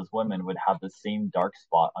one of those women would have the same dark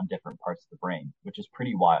spot on different parts of the brain, which is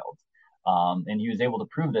pretty wild. And he was able to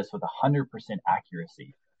prove this with 100%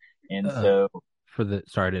 accuracy. And Uh, so,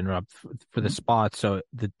 sorry to interrupt, for the mhm, spots, so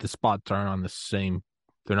the spots aren't on the same,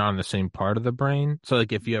 they're not on the same part of the brain. So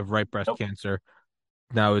like if you have right breast nope. cancer,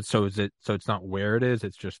 now it's not where it is,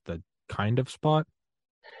 it's just the kind of spot.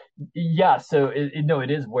 Yeah, so no,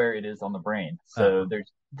 it is where it is on the brain. So Oh,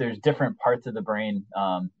 there's different parts of the brain,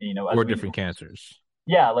 as or we different cancers.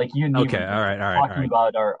 yeah, like you and me Okay, were all just right, all right, all talking right.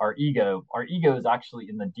 about our ego. Our ego is actually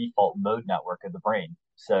in the default mode network of the brain.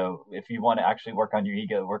 So if you want to actually work on your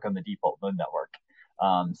ego, work on the default mode network.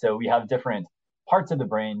 So we have different parts of the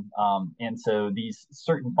brain, and so these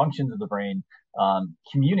certain functions of the brain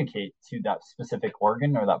communicate to that specific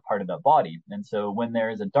organ or that part of that body. And so when there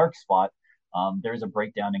is a dark spot, there's a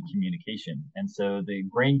breakdown in communication. And so the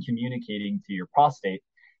brain communicating to your prostate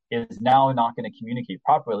is now not going to communicate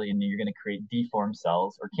properly, and you're going to create deformed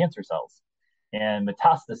cells or cancer cells. And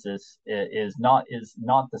metastasis is not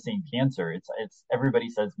the same cancer. It's everybody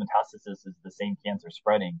says metastasis is the same cancer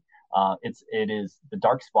spreading. It is the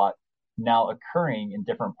dark spot now occurring in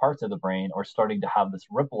different parts of the brain or starting to have this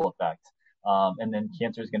ripple effect. And then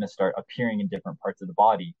cancer is going to start appearing in different parts of the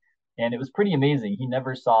body. And it was pretty amazing. He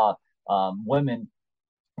never saw women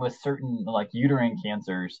with certain like uterine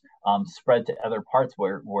cancers spread to other parts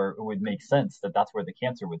where it would make sense that that's where the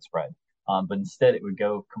cancer would spread. But instead, it would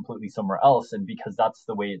go completely somewhere else, and because that's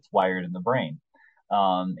the way it's wired in the brain.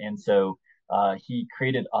 And so he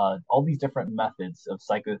created all these different methods of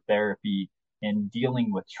psychotherapy in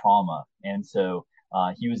dealing with trauma. And so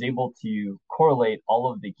he was able to correlate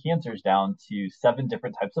all of the cancers down to 7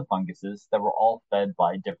 different types of funguses that were all fed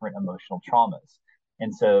by different emotional traumas.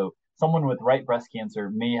 And so someone with right breast cancer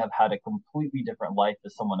may have had a completely different life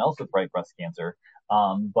as someone else with right breast cancer,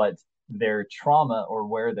 but their trauma or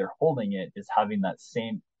where they're holding it is having that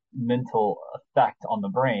same mental effect on the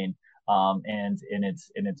brain, and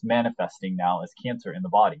it's manifesting now as cancer in the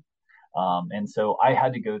body. And so I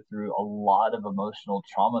had to go through a lot of emotional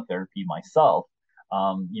trauma therapy myself.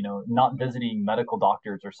 Not visiting medical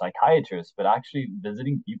doctors or psychiatrists, but actually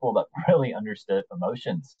visiting people that really understood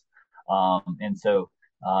emotions. And so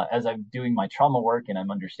as I'm doing my trauma work and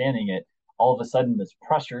I'm understanding it, all of a sudden this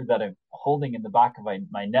pressure that I'm holding in the back of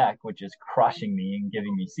my neck, which is crushing me and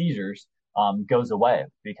giving me seizures, goes away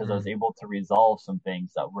because I was Mm. able to resolve some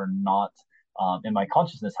things that were not in my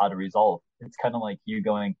consciousness how to resolve. It's kind of like you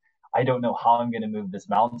going, I don't know how I'm going to move this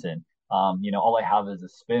mountain. All I have is a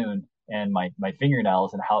spoon and my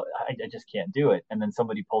fingernails, and how I just can't do it. And then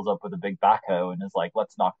somebody pulls up with a big backhoe and is like,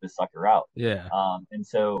 let's knock this sucker out. Yeah. And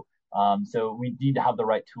so we need to have the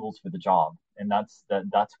right tools for the job, and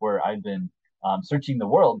that's where I've been searching the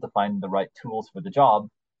world to find the right tools for the job.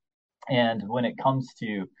 And when it comes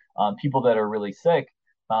to people that are really sick,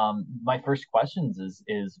 my first questions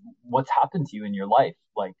is what's happened to you in your life?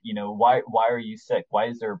 Like, why are you sick? Why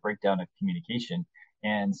is there a breakdown of communication?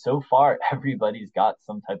 And so far, everybody's got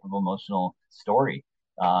some type of emotional story,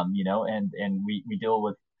 and we deal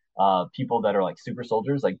with people that are like super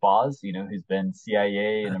soldiers, like Boz, who's been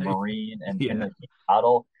CIA and a Marine and in Yeah. the heat of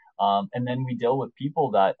battle. And then we deal with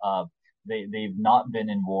people that they've not been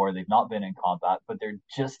in war, they've not been in combat, but they're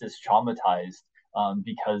just as traumatized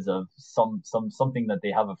because of something that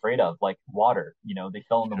they have afraid of, like water. They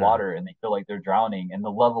fell in the Sure. water and they feel like they're drowning, and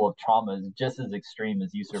the level of trauma is just as extreme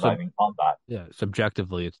as you Sub surviving combat. yeah,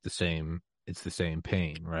 subjectively it's the same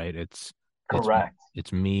pain, right? It's Correct.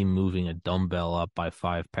 it's me moving a dumbbell up by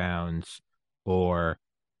 5 pounds or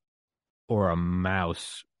a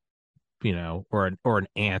mouse, or an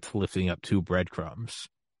ant lifting up 2 breadcrumbs.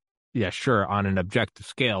 Yeah, sure, on an objective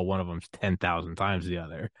scale, one of them's 10,000 times the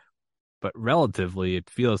other, but relatively it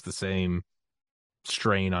feels the same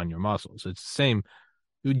strain on your muscles. It's the same.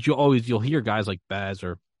 You'll hear guys like Baz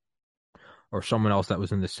or someone else that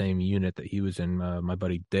was in the same unit that he was in, my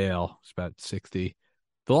buddy Dale, who's about 60.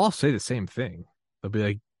 They'll all say the same thing. They'll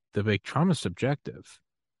be like, trauma's subjective.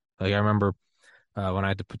 Like I remember when I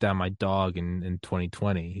had to put down my dog in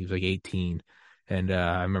 2020. He was like 18. And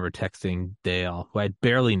I remember texting Dale, who I'd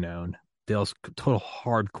barely known. Dale's total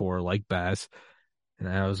hardcore like Bass. And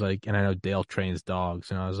I was like, and I know Dale trains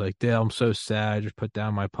dogs. And I was like, Dale, I'm so sad. I just put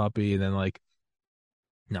down my puppy. And then like,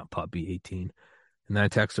 not puppy, 18. And then I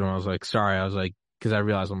texted him. I was like, sorry. I was like, because I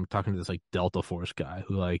realized I'm talking to this like Delta Force guy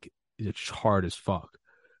who like, it's hard as fuck.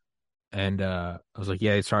 And I was like,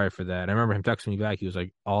 yeah, sorry for that. And I remember him texting me back.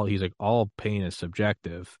 All pain is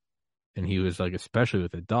subjective. And he was like, especially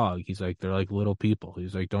with a dog, he's like, they're like little people.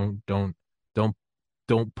 He's like, don't,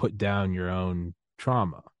 don't put down your own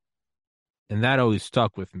trauma. And that always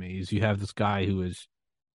stuck with me is you have this guy who has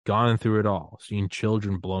gone through it all, seen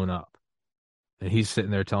children blown up. And he's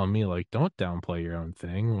sitting there telling me like, don't downplay your own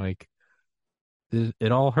thing. Like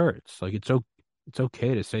it all hurts. Like it's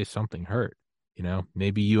okay to say something hurt.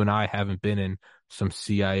 Maybe you and I haven't been in some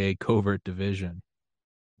CIA covert division,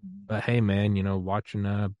 but hey, man, watching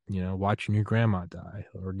your grandma die,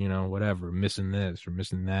 or whatever, missing this or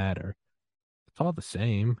missing that, or it's all the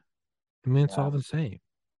same. I mean, it's Yeah. all the same.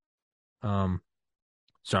 Um,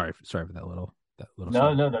 sorry for that little No,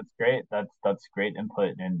 side. no, that's great. That's great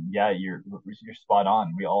input. And yeah, you're spot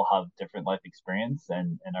on. We all have different life experience,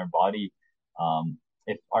 and our body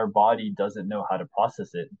if our body doesn't know how to process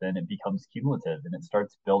it, then it becomes cumulative and it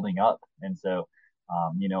starts building up. And so,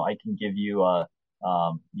 I can give you a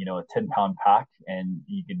 10-pound pack and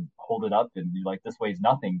you can hold it up and be like, this weighs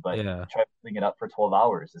nothing, but Yeah. try putting it up for 12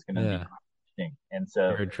 hours. It's going to be Yeah. crushing. And so,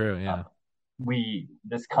 Very true. uh, Yeah.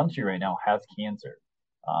 this country right now has cancer.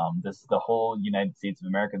 The whole United States of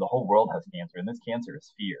America, the whole world has cancer, and this cancer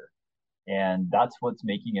is fear. And that's what's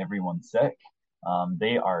making everyone sick.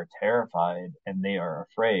 They are terrified and they are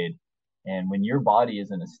afraid. And when your body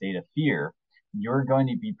is in a state of fear, you're going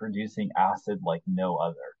to be producing acid like no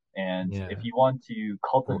other. And if Yeah. you want to Or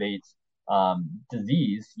cultivate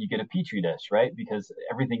disease, you get a petri dish, right? Because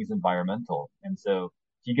everything is environmental. And so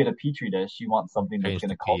if you get a petri dish, you want something that's change going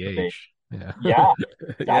the to cultivate. pH. Yeah. Yeah,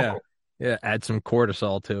 Yeah. exactly. Yeah. Add some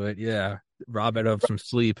cortisol to it. Yeah. Rob it of some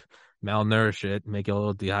sleep, malnourish it, make it a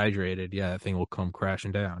little dehydrated. Yeah, that thing will come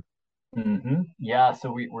crashing down. Yeah,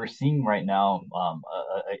 so we're seeing right now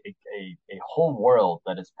a whole world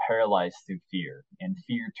that is paralyzed through fear, and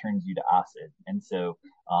fear turns you to acid. And so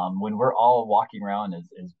when we're all walking around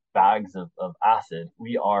as bags of acid,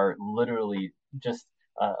 we are literally just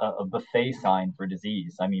a buffet sign for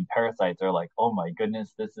disease. I mean, parasites are like, oh my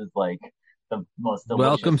goodness, this is like the most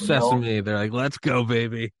Welcome, delicious meal. Sesame. They're like, let's go,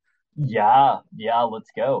 baby. Yeah,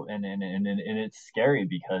 let's go. And it's scary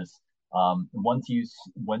because once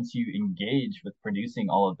you engage with producing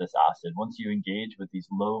all of this acid, once you engage with these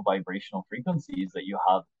low vibrational frequencies that you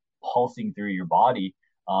have pulsing through your body,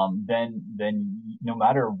 then no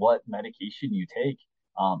matter what medication you take,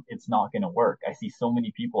 it's not going to work. I see so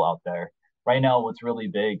many people out there right now. What's really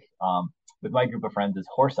big with my group of friends is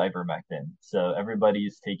horse ivermectin. So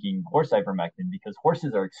everybody's taking horse ivermectin because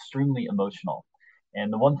horses are extremely emotional.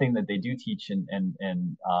 And the one thing that they do teach in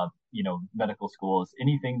medical school is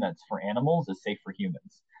anything that's for animals is safe for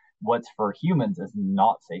humans. What's for humans is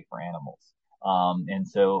not safe for animals. And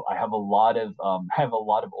so I have a lot of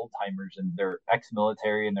old timers and they're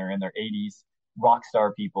ex-military and they're in their 80s, rock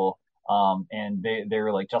star people. And they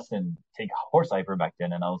were like, Justin, take horse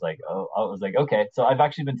ivermectin, and I was like, okay. So I've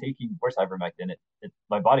actually been taking horse ivermectin.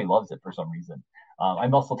 My body loves it for some reason. I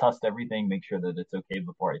muscle test everything, make sure that it's okay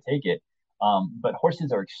before I take it. But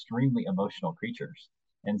horses are extremely emotional creatures.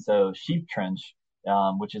 And so sheep trench,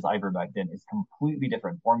 which is ivermectin, is completely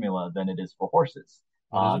different formula than it is for horses.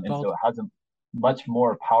 What is it And so called? it has a much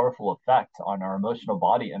more powerful effect on our emotional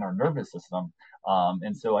body and our nervous system.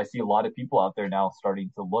 And so I see a lot of people out there now starting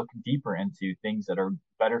to look deeper into things that are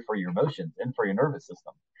better for your emotions and for your nervous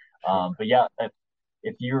system. Sure. But yeah,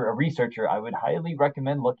 if you're a researcher, I would highly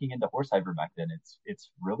recommend looking into horse ivermectin.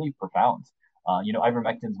 It's really profound.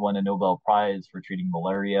 Ivermectin's won a Nobel Prize for treating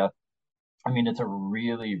malaria. I mean, it's a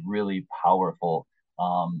really, really powerful,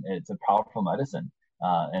 it's a powerful medicine.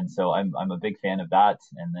 And so I'm a big fan of that.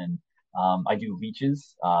 And then I do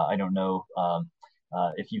leeches. I don't know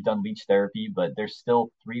if you've done leech therapy, but there's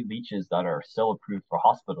still 3 leeches that are still approved for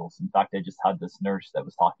hospitals. In fact, I just had this nurse that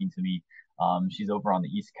was talking to me. She's over on the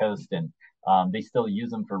East Coast, and they still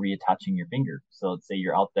use them for reattaching your finger. So let's say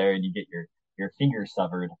you're out there and you get your finger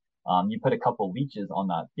severed. You put a couple leeches on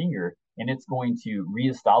that finger, and it's going to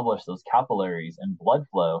reestablish those capillaries and blood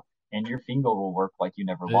flow, and your finger will work like you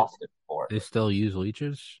never They, lost it before. they still use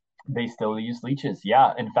leeches, They still use leeches.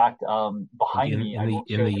 Yeah. In fact, like behind me, in I the will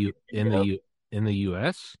show you a video. in the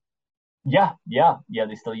U.S. Yeah.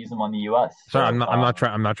 They still use them on the U.S. Sorry, So, I'm not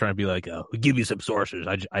trying to be like, oh, give you some sources.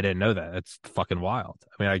 I didn't know that. That's fucking wild.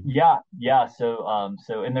 I mean, yeah.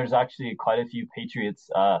 And there's actually quite a few patriots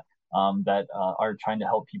that are trying to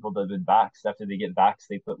help people that have been vaxxed. After they get vaxxed,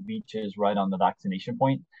 they put leeches right on the vaccination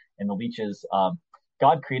point, and the leeches,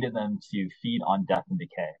 God created them to feed on death and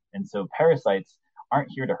decay, and so parasites aren't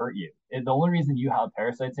here to hurt you. The only reason you have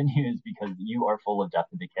parasites in you is because you are full of death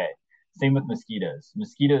and decay. Same with mosquitoes.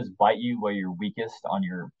 Mosquitoes bite you where you're weakest on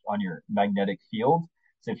your magnetic field.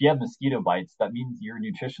 So if you have mosquito bites, that means you're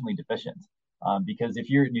nutritionally deficient. Because if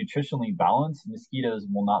you're nutritionally balanced, mosquitoes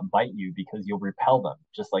will not bite you because you'll repel them,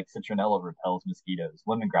 just like citronella repels mosquitoes,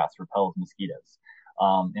 lemongrass repels mosquitoes.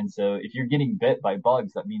 And so if you're getting bit by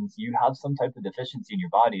bugs, that means you have some type of deficiency in your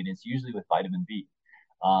body, and it's usually with vitamin B.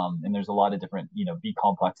 And there's a lot of different, B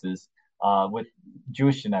complexes with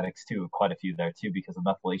Jewish genetics too, quite a few there too, because of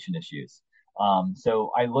methylation issues.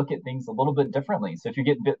 So I look at things a little bit differently. So if you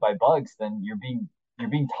get bit by bugs, then you're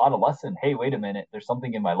being taught a lesson. Hey, wait a minute, there's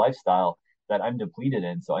something in my lifestyle that I'm depleted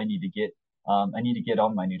in, so I need to get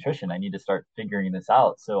on my nutrition. I need to start figuring this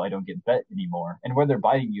out so I don't get bit anymore. And where they're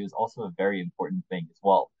biting you is also a very important thing as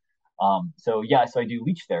well. So I do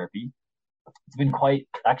leech therapy. It's been quite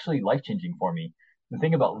actually life changing for me. The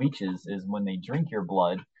thing about leeches is when they drink your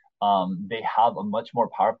blood, they have a much more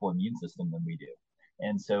powerful immune system than we do.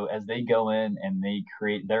 And so as they go in and they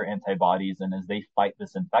create their antibodies, and as they fight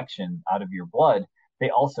this infection out of your blood, they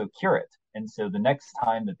also cure it. And so the next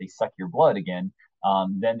time that they suck your blood again,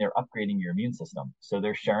 then they're upgrading your immune system. So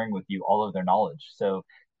they're sharing with you all of their knowledge. So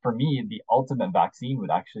for me, the ultimate vaccine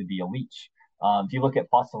would actually be a leech. If you look at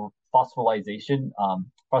fossilization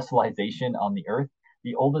on the Earth,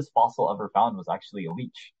 the oldest fossil ever found was actually a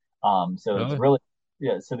leech. So it's Really? really,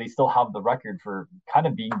 yeah. So they still have the record for kind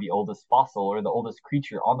of being the oldest fossil or the oldest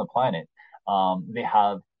creature on the planet. They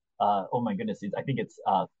have, oh my goodness, I think it's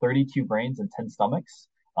 32 brains and 10 stomachs.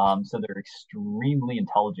 So they're extremely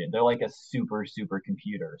intelligent. They're like a super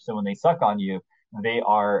computer. So when they suck on you,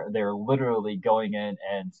 they're literally going in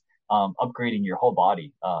and upgrading your whole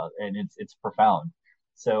body, and it's profound.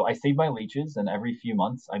 So I save my leeches, and every few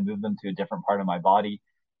months I move them to a different part of my body.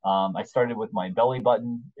 I started with my belly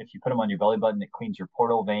button. If you put them on your belly button, it cleans your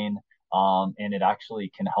portal vein, and it actually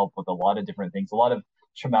can help with a lot of different things. A lot of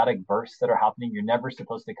traumatic births that are happening. You're never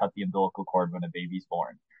supposed to cut the umbilical cord when a baby's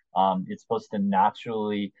born. It's supposed to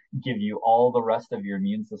naturally give you all the rest of your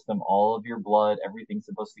immune system, all of your blood, everything's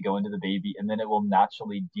supposed to go into the baby, and then it will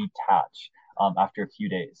naturally detach after a few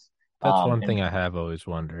days. That's one And thing I have always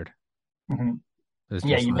wondered. Mhm. It's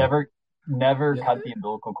Yeah, just you like, never cut the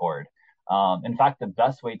umbilical cord. In fact, the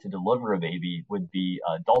best way to deliver a baby would be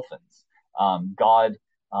dolphins. God,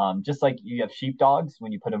 just like you have sheepdogs,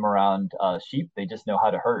 when you put them around sheep, they just know how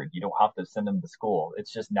to herd. You don't have to send them to school.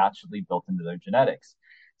 It's just naturally built into their genetics.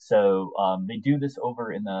 So they do this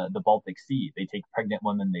over in the Baltic Sea. They take pregnant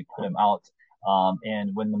women, they put them out.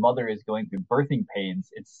 And when the mother is going through birthing pains,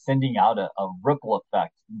 it's sending out a ripple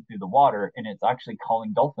effect through the water, and it's actually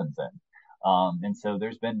calling dolphins in. And so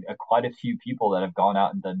there's been quite a few people that have gone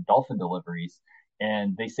out and done dolphin deliveries,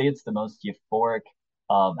 and they say it's the most euphoric,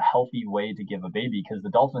 healthy way to give a baby because the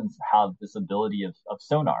dolphins have this ability of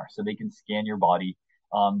sonar, so they can scan your body,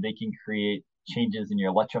 they can create changes in your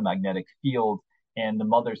electromagnetic field, and the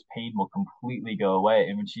mother's pain will completely go away.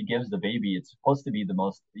 And when she gives the baby, it's supposed to be the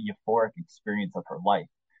most euphoric experience of her life,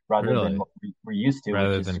 rather than really, what we're used to, which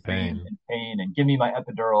rather is than scream pain. and pain and give me my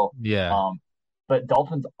epidural. Yeah. Um, but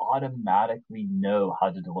dolphins automatically know how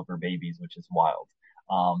to deliver babies, which is wild.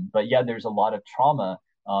 But yeah, there's a lot of trauma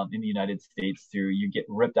in the United States through you get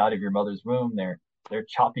ripped out of your mother's womb. They're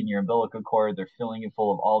chopping your umbilical cord. They're filling it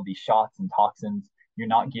full of all these shots and toxins. You're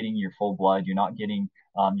not getting your full blood. You're not getting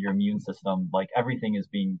your immune system. Like everything is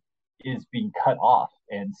being cut off,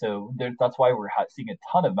 and so that's why we're seeing a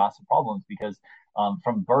ton of massive problems because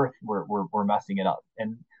from birth we're messing it up.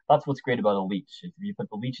 And that's what's great about a leech. If you put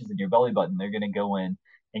the leeches in your belly button, they're going to go in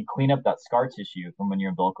and clean up that scar tissue from when your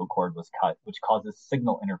umbilical cord was cut, which causes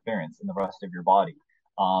signal interference in the rest of your body.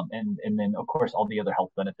 And then of course all the other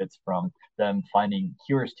health benefits from them finding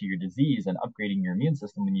cures to your disease and upgrading your immune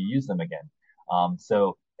system when you use them again.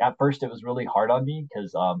 So at first it was really hard on me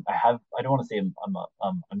because I don't want to say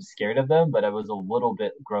I'm scared of them, but I was a little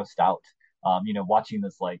bit grossed out. Watching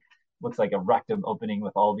this like looks like a rectum opening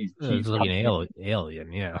with all these It's teeth like an coming in.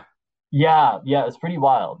 alien. Yeah. Yeah, it's pretty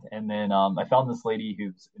wild. And then I found this lady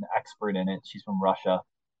who's an expert in it. She's from Russia.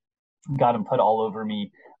 Got him put all over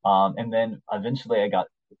me. And then eventually I got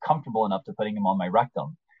comfortable enough to putting him on my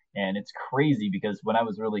rectum. And it's crazy because when I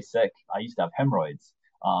was really sick, I used to have hemorrhoids.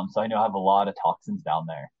 So I know I have a lot of toxins down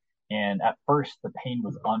there. And at first, the pain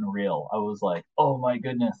was unreal. I was like, oh my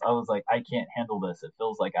goodness. I was like, I can't handle this. It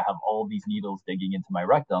feels like I have all these needles digging into my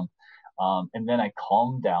rectum. And then I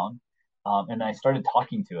calmed down, and I started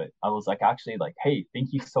talking to it. I was like, actually, like, hey,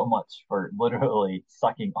 thank you so much for literally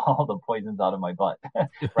sucking all the poisons out of my butt,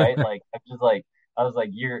 right? Like, I was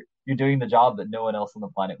like, you're doing the job that no one else on the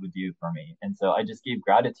planet would do for me. And so I just gave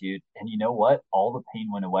gratitude, and you know what? All the pain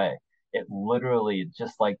went away. It literally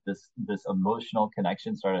just like this emotional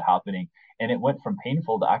connection started happening, and it went from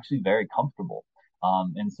painful to actually very comfortable.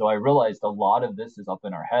 And so I realized a lot of this is up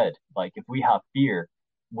in our head. Like if we have fear,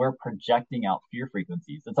 we're projecting out fear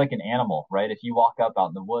frequencies. It's like an animal, right? If you walk up out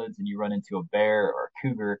in the woods and you run into a bear or a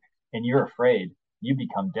cougar and you're afraid, you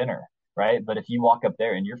become dinner, right? But if you walk up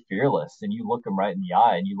there and you're fearless and you look them right in the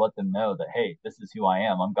eye and you let them know that, hey, this is who I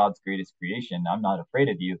am. I'm God's greatest creation. I'm not afraid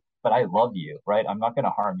of you, but I love you, right? I'm not going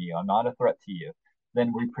to harm you. I'm not a threat to you.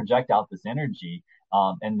 Then we project out this energy,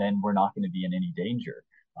 and then we're not going to be in any danger.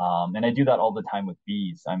 And I do that all the time with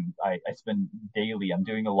bees. I spend daily, I'm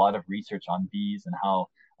doing a lot of research on bees and how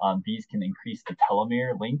bees can increase the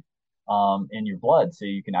telomere length in your blood so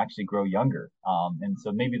you can actually grow younger. And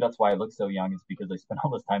so maybe that's why I look so young is because I spend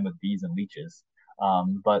all this time with bees and leeches.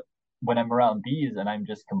 But when I'm around bees and I'm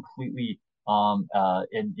just completely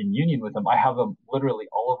in union with them, I have them literally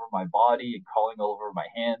all over my body and crawling all over my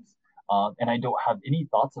hands. and I don't have any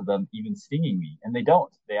thoughts of them even stinging me, and they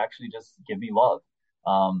don't. They actually just give me love.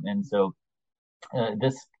 And so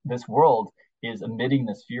this world is emitting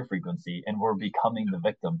this fear frequency, and we're becoming the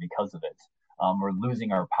victim because of it. We're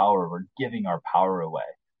losing our power. We're giving our power away.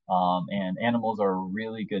 And animals are a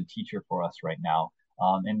really good teacher for us right now.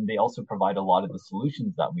 And they also provide a lot of the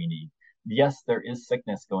solutions that we need. Yes, there is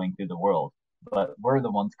sickness going through the world, but we're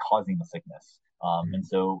the ones causing the sickness. And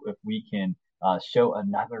so if we can show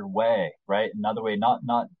another way, right? Another way,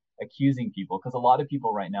 not accusing people, because a lot of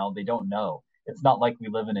people right now, they don't know. It's not like we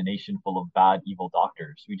live in a nation full of bad, evil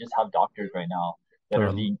doctors. We just have doctors right now that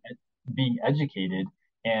are being educated,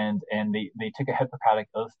 and they took a Hippocratic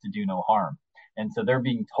oath to do no harm. And so they're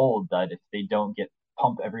being told that if they don't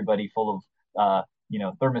pump everybody full of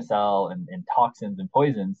thermocell and toxins and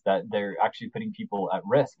poisons, that they're actually putting people at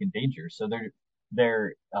risk and danger. So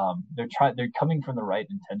they're coming from the right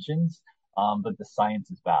intentions, but the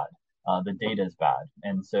science is bad. The data is bad,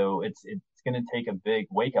 and so it's going to take a big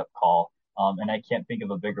wake up call. And I can't think of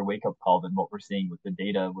a bigger wake up call than what we're seeing with the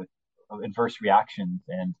data, with adverse reactions,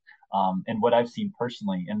 and what I've seen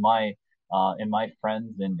personally in my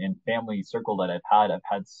friends and family circle that I've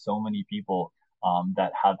had so many people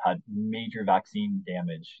that have had major vaccine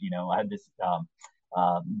damage. I had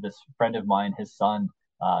this friend of mine, his son,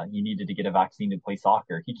 he needed to get a vaccine to play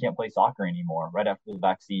soccer. He can't play soccer anymore. Right after the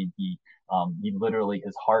vaccine, he literally,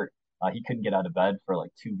 his heart, he couldn't get out of bed for like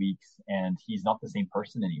 2 weeks, and he's not the same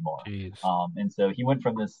person anymore. And so he went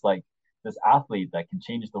from this athlete that can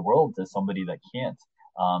change the world to somebody that can't.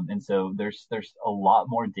 And so there's a lot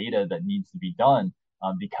more data that needs to be done,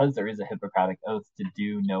 because there is a Hippocratic oath to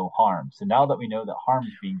do no harm. So now that we know that harm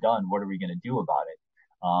is being done, what are we going to do about it?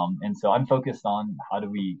 And so I'm focused on how do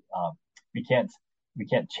we can't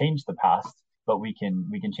change the past, but we can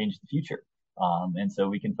change the future. And so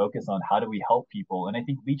we can focus on how do we help people. And I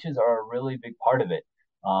think leeches are a really big part of it.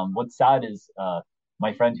 What's sad is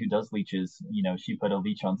my friend who does leeches, she put a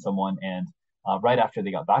leech on someone, and right after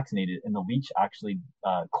they got vaccinated, and the leech actually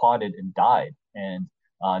clotted and died, and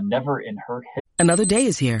never in her history. Another day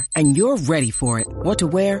is here, and you're ready for it. What to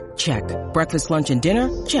wear? Check. Breakfast, lunch, and dinner?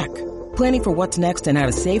 Check. Planning for what's next and how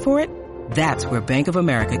to save for it? That's where Bank of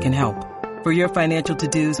America can help. For your financial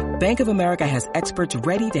to-dos, Bank of America has experts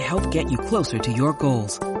ready to help get you closer to your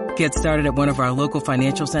goals. Get started at one of our local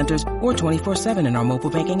financial centers or 24/7 in our mobile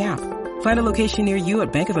banking app. Find a location near you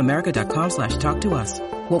at bankofamerica.com/talktous.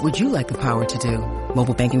 What would you like the power to do?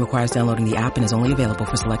 Mobile banking requires downloading the app and is only available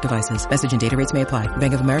for select devices. Message and data rates may apply.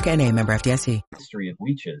 Bank of America N.A., member FDIC. History of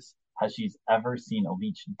leeches, has she ever seen a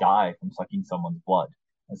leech die from sucking someone's blood?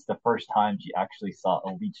 It's the first time she actually saw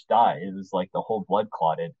a leech die. It was like the whole blood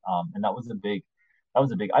clotted, and that was a big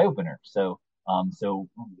eye opener. So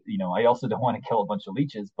I also don't want to kill a bunch of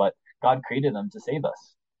leeches, but God created them to save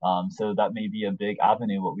us. So that may be a big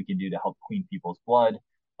avenue what we can do to help clean people's blood.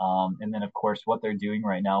 And then of course what they're doing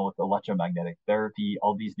right now with electromagnetic therapy,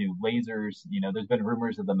 all these new lasers. There's been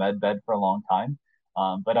rumors of the med bed for a long time.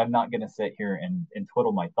 But I'm not going to sit here and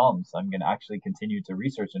twiddle my thumbs. I'm going to actually continue to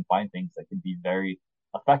research and find things that could be very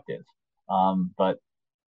effective. But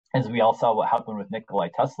as we all saw what happened with Nikola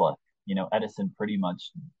Tesla, Edison pretty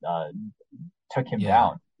much took him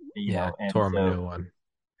down. And tore him a new one.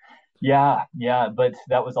 Yeah, but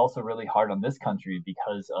that was also really hard on this country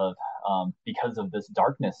because of this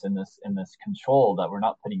darkness and this control, that we're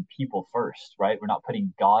not putting people first, right? We're not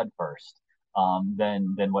putting God first.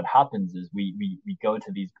 Then what happens is we go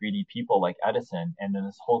to these greedy people like Edison, and then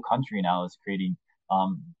this whole country now is creating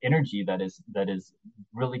energy that is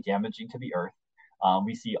really damaging to the earth.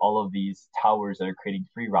 We see all of these towers that are creating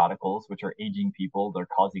free radicals, which are aging people. They're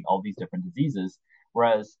causing all these different diseases.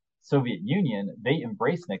 Whereas Soviet Union, they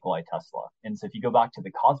embraced Nikola Tesla. And so if you go back to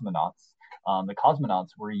the cosmonauts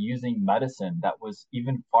were using medicine that was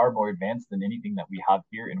even far more advanced than anything that we have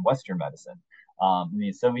here in Western medicine. In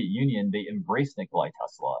the Soviet Union, they embraced Nikola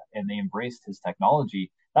Tesla and they embraced his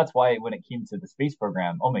technology. That's why when it came to the space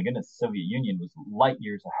program, oh my goodness, the Soviet Union was light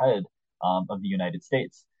years ahead of the United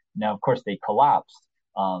States. Now, of course, they collapsed,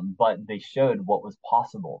 but they showed what was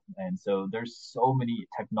possible. And so there's so many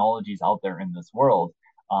technologies out there in this world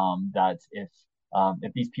that if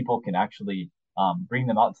these people can actually bring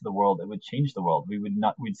them out to the world, it would change the world.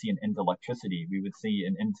 We'd see an end to electricity. We would see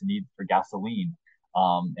an end to need for gasoline.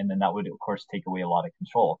 And then that would, of course, take away a lot of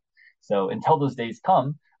control. So until those days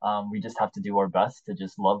come, we just have to do our best to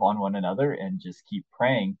just love on one another and just keep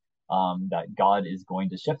praying that God is going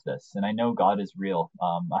to shift this. And I know God is real.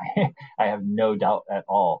 I have no doubt at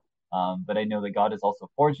all. But I know that God is also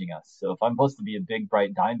forging us. So if I'm supposed to be a big,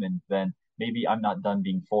 bright diamond, then maybe I'm not done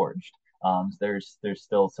being forged. There's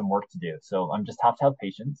still some work to do. So I'm just have to have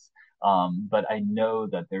patience. But I know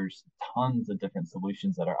that there's tons of different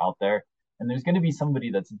solutions that are out there. And there's going to be somebody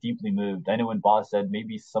that's deeply moved. I know when Boss said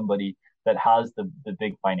maybe somebody that has the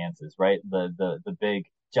big finances, right? The big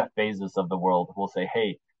Jeff Bezos of the world will say,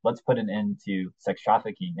 hey, let's put an end to sex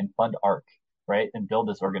trafficking and fund ARC, right? And build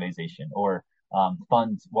this organization or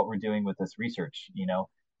fund what we're doing with this research.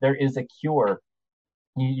 There is a cure.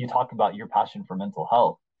 You talk about your passion for mental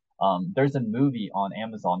health. There's a movie on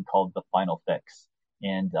Amazon called The Final Fix,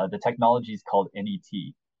 and the technology is called NET.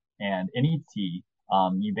 And NET,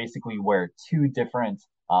 you basically wear two different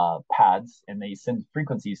pads, and they send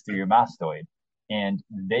frequencies through your mastoid, and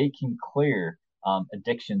they can clear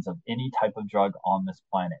addictions of any type of drug on this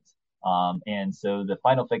planet. And so the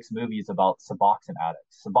Final Fix movie is about Suboxone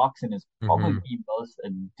addicts. Suboxone is probably the most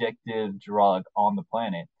addictive drug on the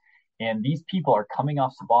planet. And these people are coming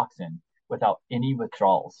off Suboxone without any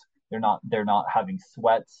withdrawals. They're not having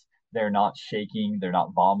sweats, they're not shaking, they're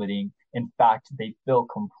not vomiting. In fact, they feel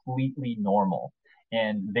completely normal.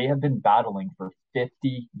 And they have been battling for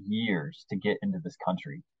 50 years to get into this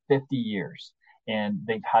country. 50 years. And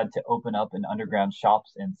they've had to open up in underground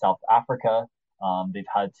shops in South Africa. They've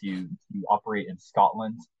had to operate in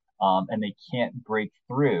Scotland, and they can't break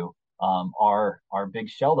through our big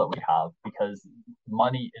shell that we have because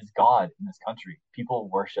money is God in this country. People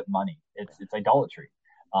worship money. It's idolatry,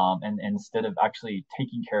 and instead of actually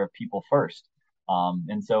taking care of people first.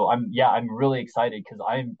 And so I'm really excited because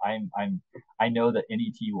I know that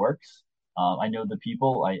NET works. I know the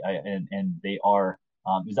people. And they are.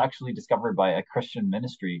 It was actually discovered by a Christian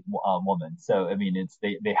ministry woman. So I mean,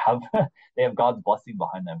 they have they have God's blessing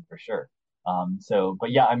behind them for sure. But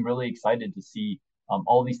yeah, I'm really excited to see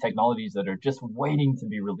all these technologies that are just waiting to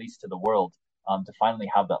be released to the world to finally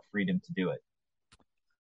have that freedom to do it.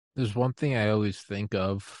 There's one thing I always think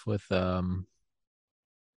of with kind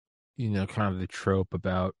of the trope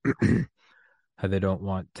about how they don't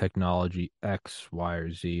want technology X, Y,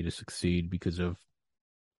 or Z to succeed because of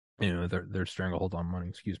their stranglehold on money.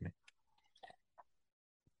 Excuse me.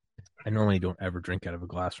 I normally don't ever drink out of a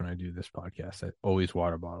glass when I do this podcast. I always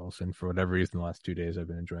water bottles, and for whatever reason, the last 2 days I've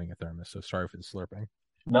been enjoying a thermos. So sorry for the slurping.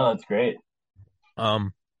 No, that's great.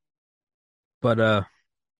 Um, but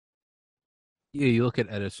yeah, you look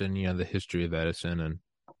at Edison, the history of Edison, and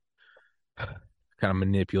kind of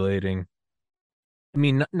manipulating. I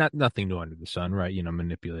mean, not nothing new under the sun, right?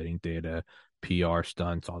 Manipulating data, PR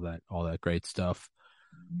stunts, all that great stuff.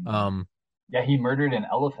 Yeah, he murdered an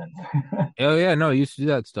elephant. Oh yeah, no, he used to do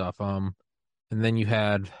that stuff. And then you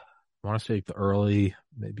had, I want to say the early,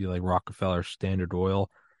 maybe like Rockefeller Standard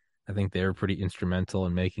Oil. I think they were pretty instrumental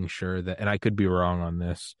in making sure that, and I could be wrong on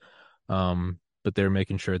this, but they're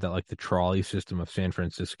making sure that like the trolley system of San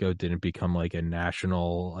Francisco didn't become like a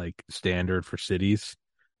national like standard for cities,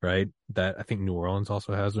 right? That I think New Orleans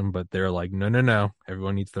also has them, but they're like, no,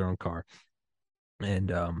 everyone needs their own car.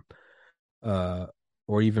 And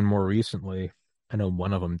or even more recently, I know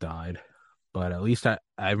one of them died, but at least I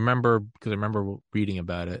remember because I remember reading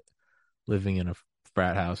about it, living in a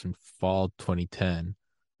frat house in fall 2010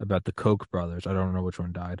 about the Koch brothers. I don't know which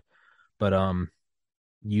one died, but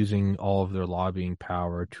using all of their lobbying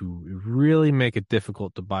power to really make it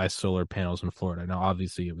difficult to buy solar panels in Florida. Now,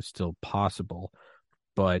 obviously, it was still possible,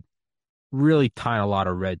 but really tying a lot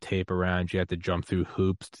of red tape around. You had to jump through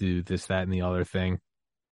hoops to do this, that, and the other thing.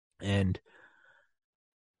 And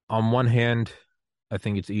on one hand, I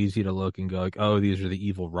think it's easy to look and go like, oh, these are the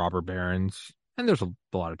evil robber barons. And there's a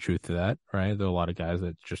lot of truth to that, right? There are a lot of guys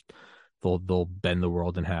that just they'll bend the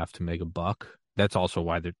world in half to make a buck. That's also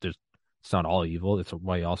why there's it's not all evil. It's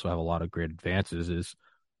why you also have a lot of great advances is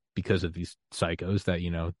because of these psychos that,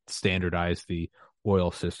 standardize the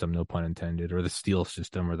oil system, no pun intended, or the steel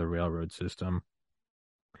system or the railroad system.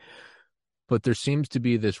 But there seems to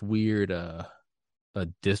be this weird a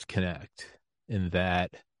disconnect in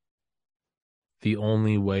that the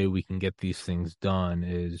only way we can get these things done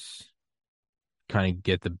is kind of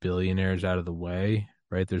get the billionaires out of the way,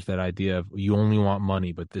 right? There's that idea of you only want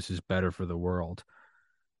money, but this is better for the world.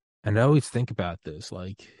 And I always think about this,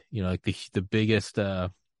 like, like the biggest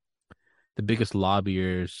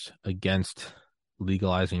lobbyers against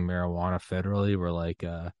legalizing marijuana federally were like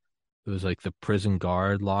it was like the prison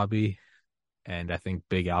guard lobby and I think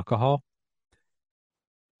big alcohol.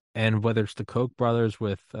 And whether it's the Koch brothers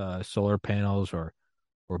with solar panels or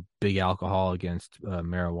big alcohol against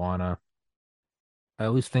marijuana, I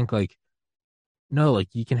always think like, no, like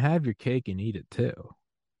you can have your cake and eat it too.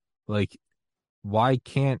 Like, why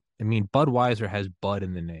can't, I mean, Budweiser has Bud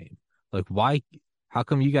in the name. Like, how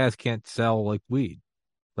come you guys can't sell like weed?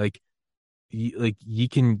 Like, you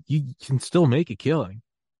can still make a killing.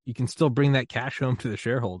 You can still bring that cash home to the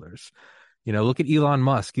shareholders. Look at Elon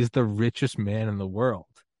Musk. He's the richest man in the world.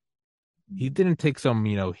 He didn't take some,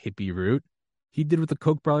 hippie route. He did what the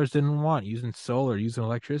Koch brothers didn't want, using solar, using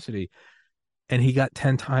electricity. And he got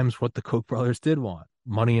 10 times what the Koch brothers did want,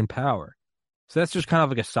 money and power. So that's just kind of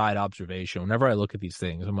like a side observation. Whenever I look at these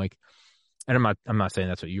things, I'm like, and I'm not saying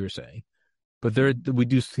that's what you were saying, but we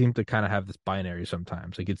do seem to kind of have this binary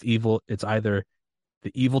sometimes. Like it's evil. It's either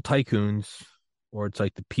the evil tycoons or it's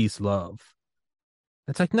like the peace love.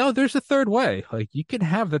 It's like, no, there's a third way. Like you can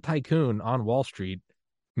have the tycoon on Wall Street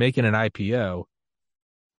making an IPO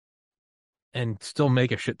and still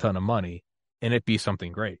make a shit ton of money and it be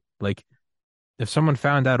something great. Like if someone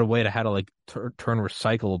found out a way to how to like turn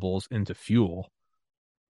recyclables into fuel,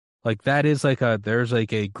 like that is like there's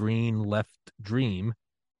like a green left dream,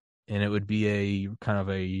 and it would be a kind of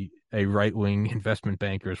a right-wing investment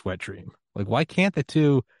banker's wet dream. Like why can't the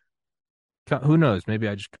two? Who knows? Maybe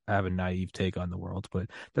I just have a naive take on the world, but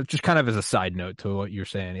that's just kind of as a side note to what you're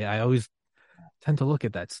saying. Yeah, I always tend to look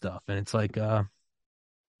at that stuff, and it's like,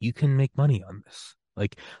 you can make money on this.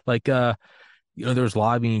 Like, there was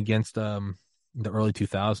lobbying against in the early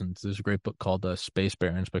 2000s. There's a great book called Space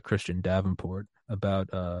Barons by Christian Davenport about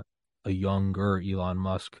a younger Elon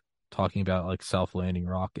Musk talking about like self-landing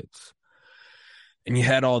rockets. And you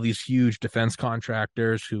had all these huge defense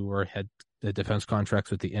contractors who had the defense contracts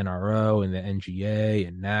with the NRO and the NGA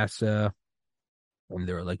and NASA. And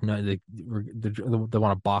they were like, no, they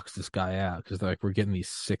want to box this guy out because they're like, we're getting these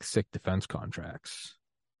sick defense contracts.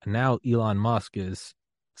 And now Elon Musk it's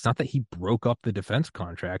not that he broke up the defense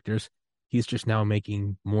contractors. He's just now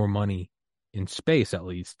making more money in space, at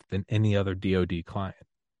least, than any other DoD client.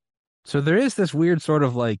 So there is this weird sort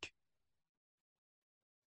of like,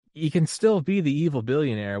 you can still be the evil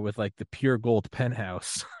billionaire with like the pure gold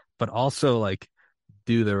penthouse, but also like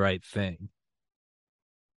do the right thing.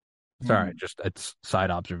 Sorry, just a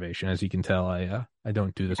side observation. As you can tell, I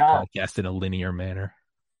don't do this podcast in a linear manner.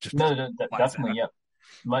 Just definitely, yeah.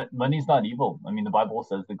 Money's not evil. I mean, the Bible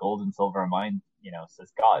says the gold and silver are mine.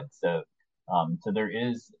 Says God. So there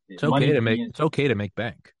is. It's okay to make. It's okay to make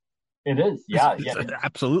bank. It is, yeah. It's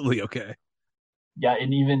absolutely okay. Yeah,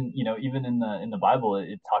 and even in the Bible,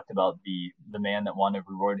 it talked about the man that wanted to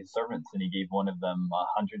reward his servants, and he gave one of them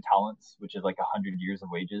 100 talents, which is like 100 years of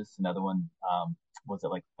wages. Another one, was it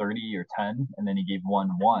like 30 or 10? And then he gave one,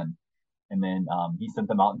 and then he sent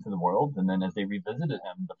them out into the world. And then as they revisited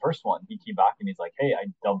him, the first one, he came back and he's like, "Hey, I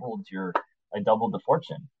doubled the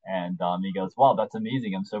fortune." And he goes, "Wow, that's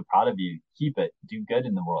amazing! I'm so proud of you. Keep it. Do good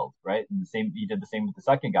in the world, right?" And he did the same with the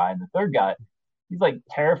second guy, and the third guy, he's like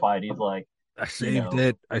terrified. He's like, I saved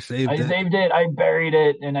it. I saved it. I buried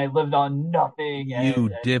it, and I lived on nothing.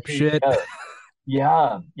 You dipshit.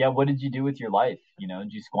 Yeah. What did you do with your life?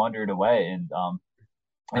 Did you squander it away?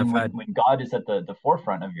 And when God is at the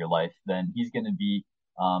forefront of your life, then he's going to be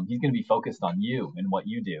focused on you and what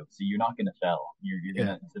you do. So you're not going to fail. You're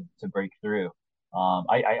going to break through.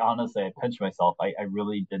 I honestly, I pinch myself. I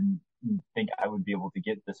really didn't think I would be able to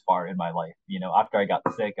get this far in my life. After I got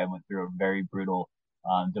sick, I went through a very brutal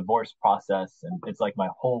divorce process, and it's like my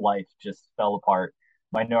whole life just fell apart.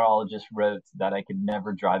 My neurologist wrote that I could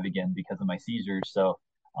never drive again because of my seizures. So,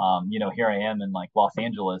 here I am in like Los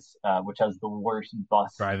Angeles, which has the worst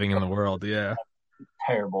bus driving in the world. Yeah, it's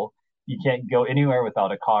terrible. You can't go anywhere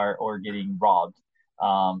without a car or getting robbed.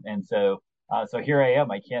 And so here I am.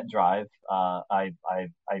 I can't drive. I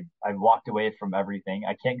walked away from everything.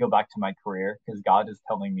 I can't go back to my career because God is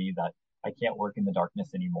telling me that I can't work in the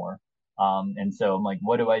darkness anymore. And so I'm like,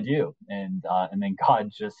 what do I do? And then God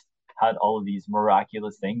just had all of these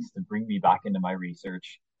miraculous things to bring me back into my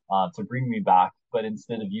research, to bring me back. But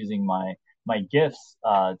instead of using my gifts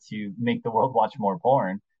to make the world watch more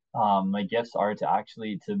porn, my gifts are to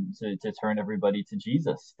actually to turn everybody to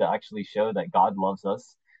Jesus, to actually show that God loves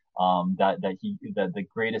us, that the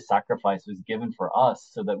greatest sacrifice was given for us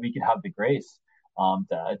so that we could have the grace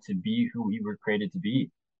to be who we were created to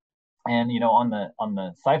be. And on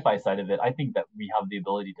the sci-fi side of it, I think that we have the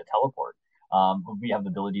ability to teleport. We have the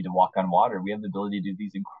ability to walk on water. We have the ability to do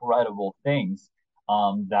these incredible things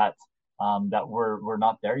that we're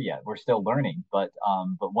not there yet. We're still learning, but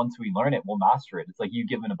once we learn it, we'll master it. It's like you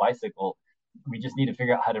given a bicycle. We just need to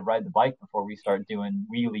figure out how to ride the bike before we start doing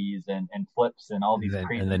wheelies and flips and all these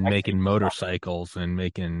crazy. And then making motorcycles and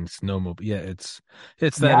making snowmobile. Yeah, it's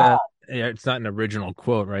that. It's not an original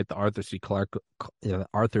quote, right? The Arthur C. Clarke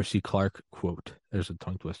quote. There's a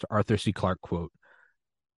tongue twister. Arthur C. Clarke quote.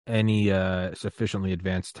 Any sufficiently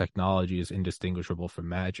advanced technology is indistinguishable from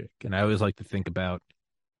magic. And I always like to think about,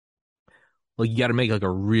 like, you got to make like a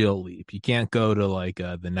real leap. You can't go to like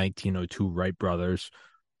the 1902 Wright brothers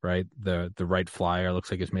right? The right flyer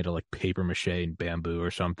looks like it's made of like paper mache and bamboo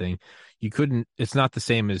or something. It's not the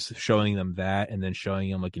same as showing them that and then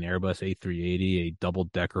showing them like an Airbus A380, a double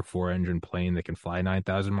decker 4-engine plane that can fly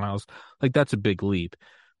 9,000 miles. Like that's a big leap,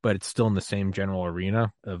 but it's still in the same general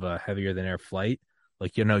arena of a heavier than air flight.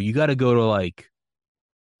 Like, you got to go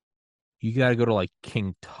to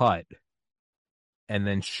King Tut and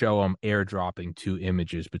then show them airdropping 2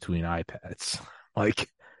 images between iPads. Like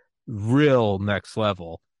real next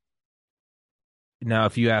level. Now,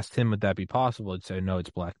 if you asked him, would that be possible? He'd say, no, it's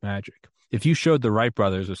black magic. If you showed the Wright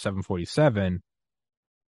brothers a 747,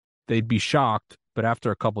 they'd be shocked. But after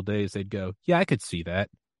a couple days, they'd go, yeah, I could see that.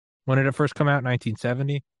 When did it first come out?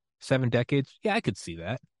 1970? 7 decades? Yeah, I could see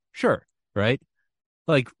that. Sure. Right?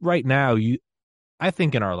 Like right now, I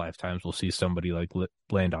think in our lifetimes, we'll see somebody like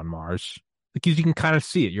land on Mars. Like you can kind of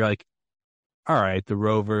see it. You're like, all right, the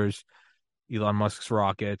rovers, Elon Musk's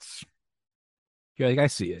rockets. You're like, I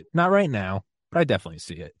see it. Not right now, but I definitely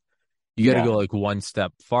see it. You got to Yeah. go like one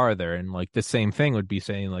step farther. And like the same thing would be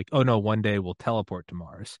saying like, oh no, one day we'll teleport to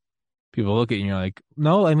Mars. People look at you and you're like,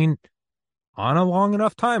 no, I mean, on a long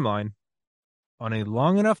enough timeline, I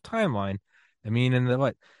mean, in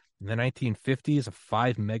the 1950s, a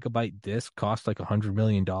 5 megabyte disk cost like $100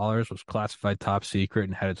 million, was classified top secret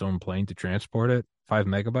and had its own plane to transport it. 5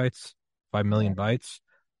 megabytes, 5 million bytes.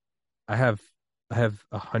 I have, I have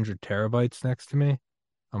 100 terabytes next to me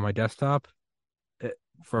on my desktop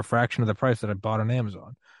for a fraction of the price that I bought on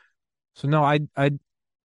Amazon. So no, and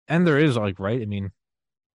there is like, right? I mean,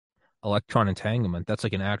 electron entanglement, that's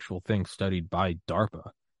like an actual thing studied by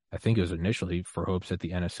DARPA. I think it was initially for hopes that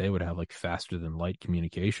the NSA would have like faster than light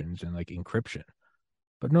communications and like encryption.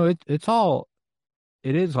 But no, it is all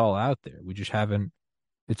out there. We just haven't,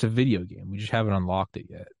 it's a video game. We just haven't unlocked it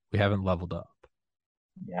yet. We haven't leveled up.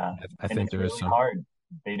 Yeah. I And think it's there is really some, hard.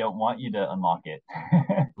 They don't want you to unlock it.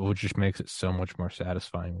 which just makes it so much more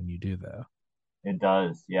satisfying when you do that. It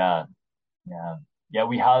does. Yeah. Yeah. Yeah.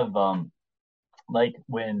 We have, like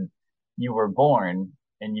when you were born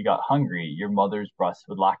and you got hungry, your mother's breast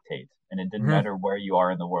would lactate, and it didn't Hmm. matter where you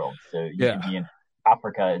are in the world. So you could Yeah. be in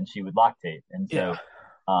Africa and she would lactate. And Yeah.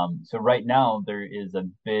 so right now there's a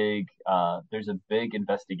big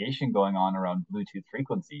investigation going on around Bluetooth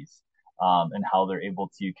frequencies, and how they're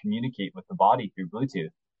able to communicate with the body through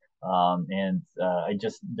Bluetooth.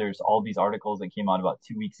 There's all these articles that came out about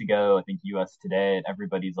 2 weeks ago, I think US Today, and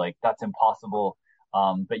everybody's like, that's impossible.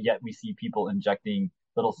 But yet we see people injecting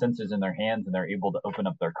little sensors in their hands and they're able to open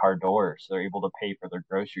up their car doors. So they're able to pay for their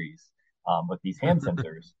groceries, with these hand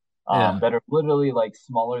sensors, Yeah. that are literally like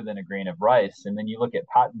smaller than a grain of rice. And then you look at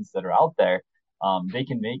patents that are out there. They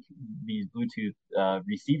can make these Bluetooth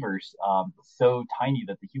receivers, so tiny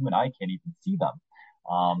that the human eye can't even see them.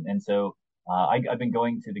 I've been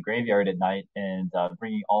going to the graveyard at night and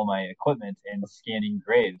bringing all my equipment and scanning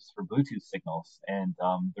graves for Bluetooth signals, and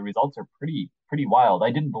the results are pretty wild.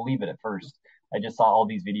 I didn't believe it at first. I just saw all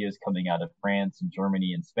these videos coming out of France and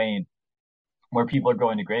Germany and Spain, where people are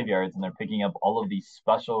going to graveyards and they're picking up all of these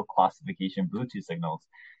special classification Bluetooth signals.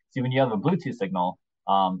 See, when you have a Bluetooth signal,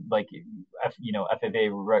 like FAA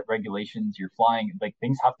regulations, you're flying, like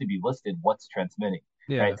things have to be listed what's transmitting,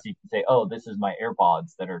 right? Yeah. So you can say, oh, this is my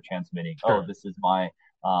AirPods that are transmitting. Oh, Sure. this is my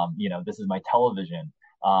television.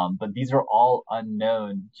 But these are all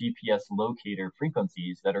unknown GPS locator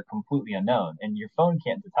frequencies that are completely unknown, and your phone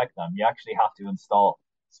can't detect them. You actually have to install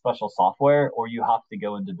special software, or you have to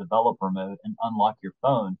go into developer mode and unlock your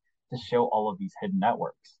phone to show all of these hidden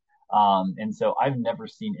networks. And so I've never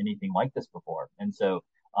seen anything like this before.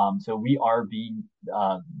 So we are being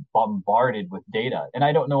bombarded with data, and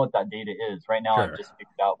I don't know what that data is. Right now, I've Sure. just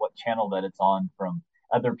figured out what channel that it's on from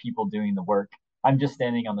other people doing the work. I'm just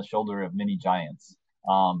standing on the shoulder of many giants,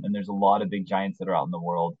 and there's a lot of big giants that are out in the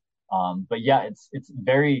world. But yeah, it's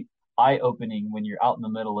very eye opening when you're out in the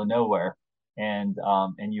middle of nowhere, and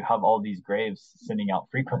you have all these graves sending out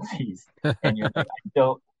frequencies, and you're like,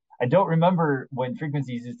 I don't remember when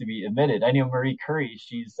frequencies used to be emitted. I know Marie Curie,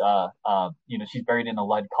 she's buried in a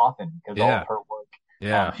lead coffin because all of Yeah. her work,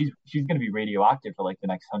 Yeah. she's going to be radioactive for like the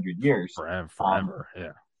next 100 years. Forever. Um, Forever.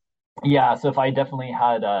 Yeah. yeah, so if I definitely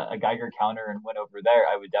had a Geiger counter and went over there,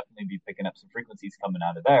 I would definitely be picking up some frequencies coming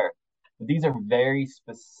out of there. But these are very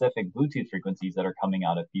specific Bluetooth frequencies that are coming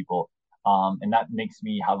out of people. And that makes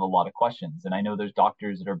me have a lot of questions. And I know there's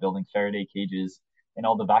doctors that are building Faraday cages, and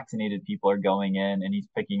all the vaccinated people are going in, and he's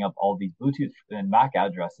picking up all these Bluetooth and MAC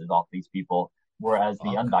addresses off these people, whereas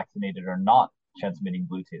the Fuck. unvaccinated are not transmitting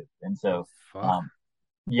Bluetooth. And The so, fuck. um,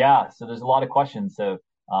 yeah, so there's a lot of questions.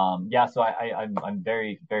 I'm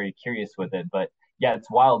very, very curious with it. But yeah, it's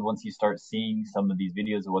wild once you start seeing some of these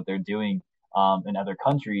videos of what they're doing. in other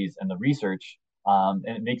countries and the research. And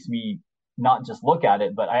it makes me not just look at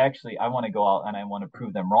it, but I want to go out and I want to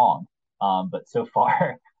prove them wrong. But so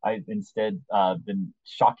far, I've instead been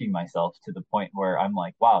shocking myself to the point where I'm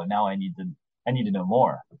like, wow, now I need to know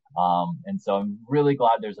more. And so I'm really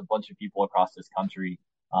glad there's a bunch of people across this country.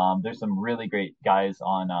 There's some really great guys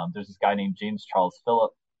on. There's this guy named James Charles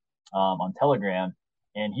Phillip on Telegram,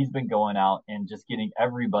 and he's been going out and just getting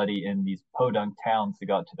everybody in these podunk towns to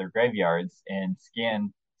go out to their graveyards and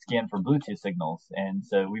scan for Bluetooth signals. And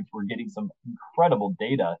so we're getting some incredible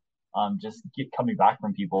data, just coming back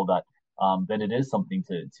from people that that it is something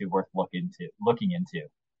to worth looking into.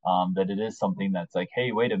 That it is something that's like,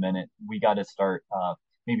 hey, wait a minute, we got to start.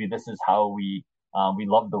 Maybe this is how we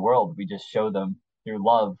love the world. We just show them through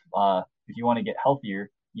love. If you want to get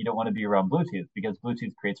healthier, you don't want to be around Bluetooth because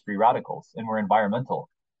Bluetooth creates free radicals, and we're environmental,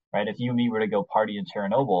 right? If you and me were to go party in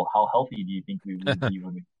Chernobyl, how healthy do you think we would be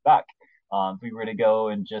when we get back? If we were to go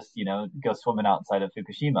and just go swimming outside of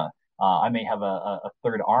Fukushima, I may have a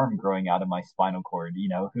third arm growing out of my spinal cord.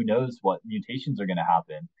 Who knows what mutations are going to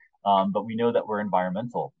happen? But we know that we're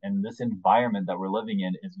environmental, and this environment that we're living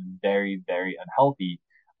in is very, very unhealthy.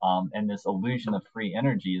 And this illusion of free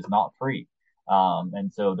energy is not free.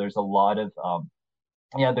 And so there's a lot of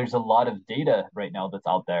data right now that's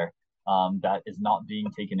out there that is not being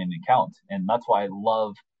taken into account. And that's why I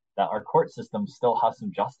love that our court system still has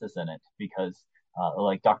some justice in it, because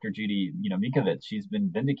like Dr. Judy, Mikovits, she's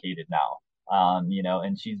been vindicated now. And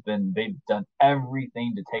they've done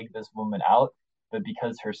everything to take this woman out, but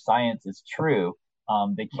because her science is true,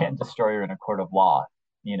 they can't destroy her in a court of law.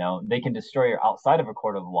 They can destroy her outside of a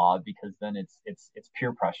court of law, because then it's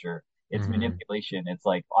peer pressure. It's manipulation. It's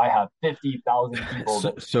like, I have 50,000 people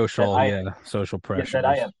social pressure that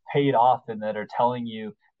I have paid off and that are telling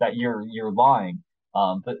you that you're lying.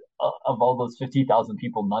 But of all those 50,000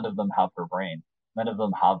 people, none of them have her brain. None of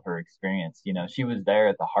them have her experience. She was there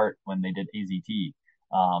at the heart when they did AZT.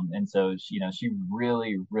 And so she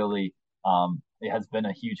really, really it has been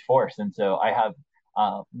a huge force. And so I have,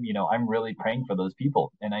 I'm really praying for those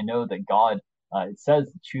people. And I know that God, it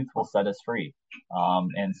says the truth will set us free.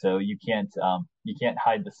 And so you can't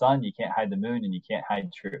hide the sun, you can't hide the moon, and you can't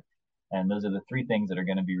hide truth. And those are the three things that are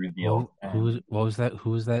going to be revealed. Who was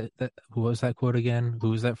that quote again? Who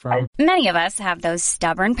was that from? Many of us have those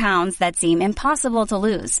stubborn pounds that seem impossible to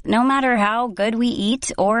lose, no matter how good we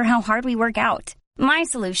eat or how hard we work out. My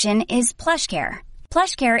solution is PlushCare.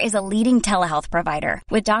 PlushCare is a leading telehealth provider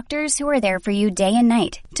with doctors who are there for you day and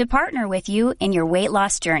night to partner with you in your weight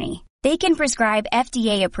loss journey. They can prescribe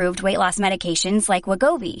FDA-approved weight loss medications like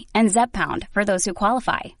Wegovy and Zepbound for those who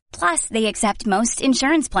qualify. Plus, they accept most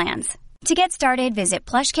insurance plans. To get started, visit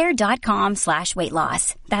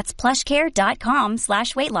plushcare.com/weightloss. That's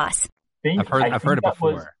plushcare.com/weightloss. I've heard it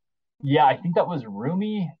before. I think that was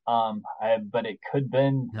Rumi. But it could have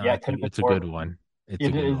been. No, it could have been. It's a good one.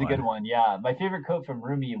 It is a good one. Yeah, my favorite quote from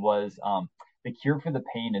Rumi was, "The cure for the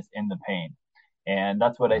pain is in the pain." And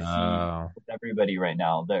that's what I see with everybody right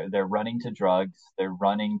now. They're running to drugs. They're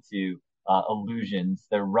running to illusions.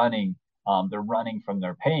 They're running from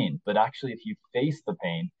their pain. But actually, if you face the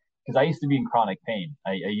pain, because I used to be in chronic pain.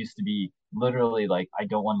 I used to be literally like, I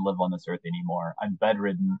don't want to live on this earth anymore. I'm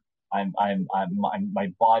bedridden. My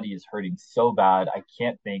body is hurting so bad. I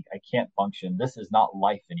can't think. I can't function. This is not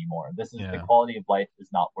life anymore. The quality of life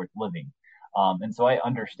is not worth living. And so I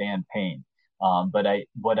understand pain. But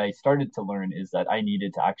what I started to learn is that I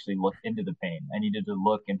needed to actually look into the pain. I needed to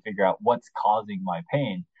look and figure out what's causing my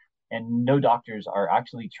pain. And no doctors are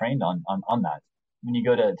actually trained on that. When you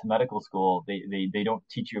go to medical school, they don't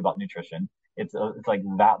teach you about nutrition. It's like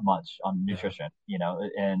that much on nutrition,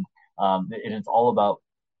 and it's all about,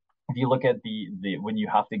 if you look at the when you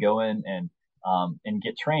have to go in and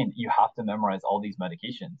get trained, you have to memorize all these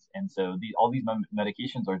medications. And so all these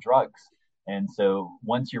medications are drugs. And so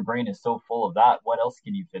once your brain is so full of that, what else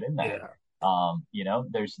can you fit in there?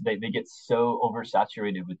 They get so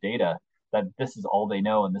oversaturated with data that this is all they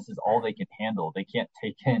know and this is all they can handle. They can't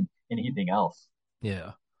take in anything else.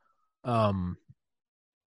 Yeah. What was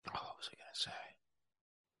I gonna say?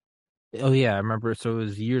 Oh yeah, I remember. So it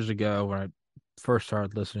was years ago when I first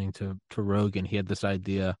started listening to Rogan. He had this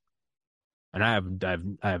idea, and I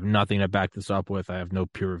have nothing to back this up with. I have no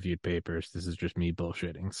peer-reviewed papers. This is just me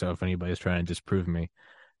bullshitting. So if anybody's trying to disprove me,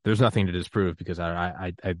 there's nothing to disprove because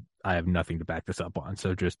I have nothing to back this up on.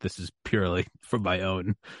 So just this is purely from my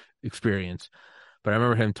own experience. But I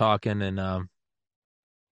remember him talking, and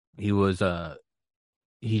he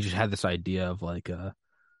just had this idea of like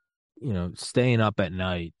staying up at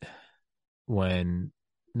night when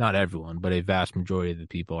not everyone, but a vast majority of the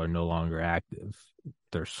people are no longer active.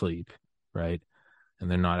 They're asleep. right? And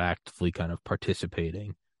they're not actively kind of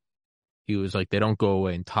participating. He was like, they don't go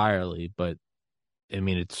away entirely, but I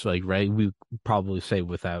mean, it's like, right, we probably say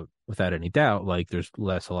without any doubt, like there's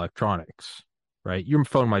less electronics, right? Your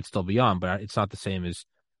phone might still be on, but it's not the same as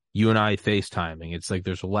you and I FaceTiming. It's like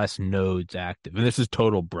there's less nodes active. And this is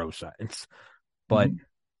total bro science. But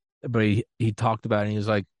Mhm. he talked about it, and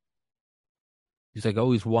he's like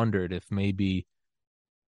always wondered if maybe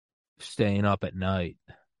staying up at night,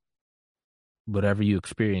 whatever you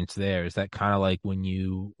experience there, is that kind of like when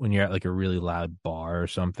you're at like a really loud bar or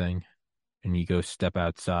something and you go step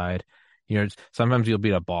outside. Sometimes you'll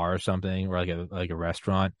be at a bar or something, or like a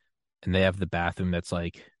restaurant, and they have the bathroom that's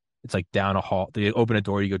like it's like down a hall. They open a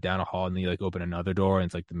door, you go down a hall, and then you like open another door, and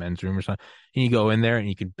it's like the men's room or something. And you go in there, and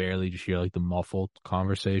you can barely just hear like the muffled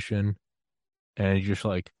conversation, and you're just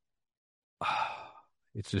like,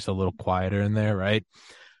 it's just a little quieter in there, right?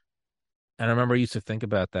 And I remember I used to think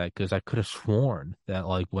about that because I could have sworn that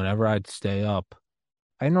like whenever I'd stay up,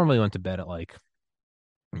 I normally went to bed at like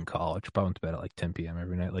in college. Probably went to bed at like 10 p.m.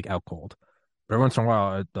 every night, like out cold. But every once in a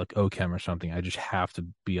while, like OChem or something, I just have to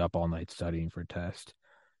be up all night studying for a test.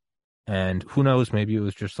 And who knows, maybe it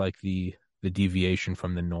was just like the deviation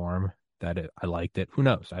from the norm I liked it. Who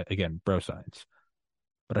knows? Again, bro science.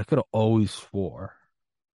 But I could have always swore,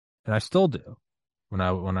 and I still do,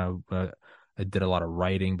 I did a lot of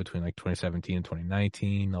writing between like 2017 and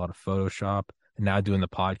 2019, a lot of Photoshop, and now doing the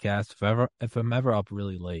podcast. If I'm ever up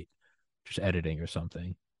really late, just editing or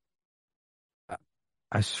something, I,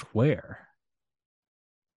 I swear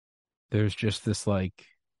there's just this like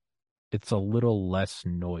it's a little less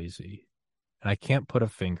noisy. And I can't put a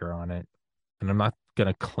finger on it. And I'm not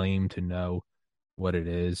gonna claim to know what it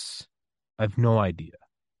is. I have no idea.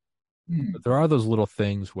 But Hmm. there are those little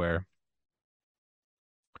things where,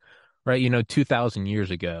 right, 2000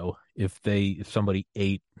 years ago, if somebody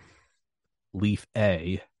ate leaf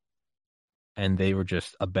A and they were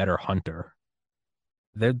just a better hunter,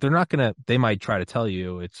 they're not gonna they might try to tell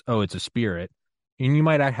you it's a spirit. And you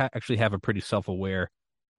might actually have a pretty self-aware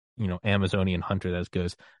Amazonian hunter that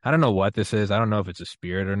goes, I don't know what this is. I don't know if it's a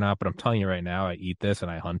spirit or not, but I'm telling you right now, I eat this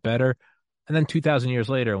and I hunt better. And then 2000 years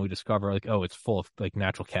later, and we discover like, oh, it's full of like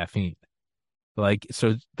natural caffeine. Like,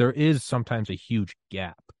 so there is sometimes a huge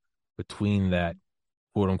gap between that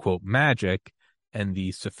quote unquote magic and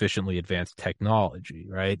the sufficiently advanced technology,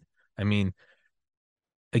 right? I mean,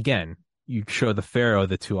 again, you show the Pharaoh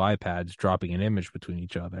the two iPads dropping an image between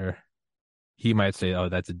each other. He might say, oh,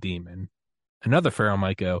 that's a demon. Another Pharaoh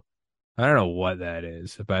might go, I don't know what that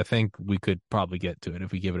is, but I think we could probably get to it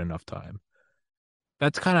if we give it enough time.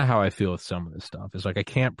 That's kind of how I feel with some of this stuff. It's like I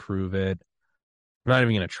can't prove it. I'm not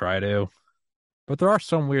even gonna try to. But there are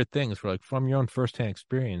some weird things where, like, from your own firsthand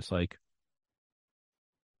experience, like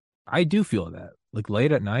I do feel that. Like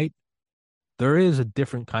late at night, there is a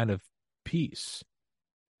different kind of peace.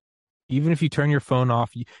 Even if you turn your phone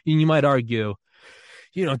off, you might argue,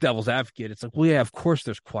 devil's advocate. It's like, well, yeah, of course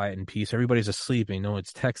there's quiet and peace. Everybody's asleep and no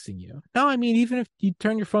one's texting you. No, I mean, even if you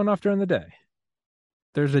turn your phone off during the day,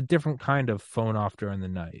 there's a different kind of phone off during the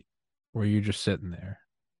night where you're just sitting there.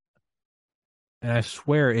 And I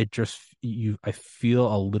swear I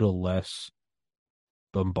feel a little less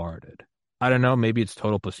bombarded. I don't know, maybe it's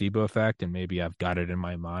total placebo effect and maybe I've got it in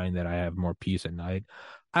my mind that I have more peace at night.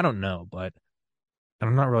 I don't know, but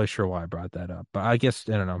I'm not really sure why I brought that up. But I guess,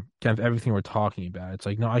 I don't know, kind of everything we're talking about, it's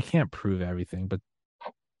like, no, I can't prove everything, but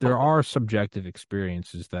there are subjective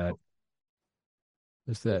experiences that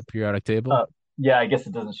is that periodic table. Uh, yeah, I guess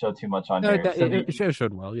it doesn't show too much on No, here. So it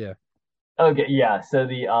showed well, yeah. okay, yeah. So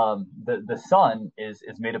the sun is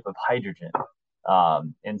made up of hydrogen,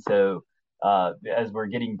 and so as we're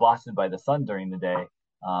getting blasted by the sun during the day,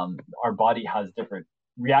 our body has different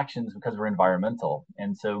reactions because we're environmental,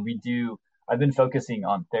 and so we do. I've been focusing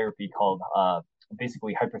on therapy called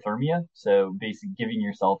basically hyperthermia. So basically giving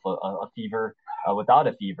yourself a fever without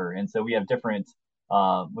a fever, and so we have different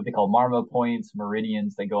what they call marmo points,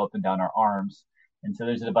 meridians that go up and down our arms, and so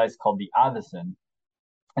there's a device called the avicen,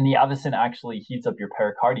 and the avicen actually heats up your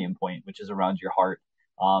pericardium point, which is around your heart,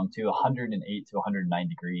 to 108 to 109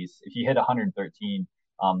 degrees. If you hit 113,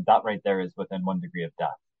 that right there is within 1 degree of death.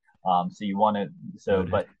 So you want to,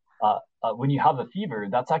 Noted. but when you have a fever,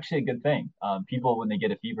 that's actually a good thing. People, when they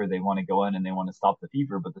get a fever, they want to go in and they want to stop the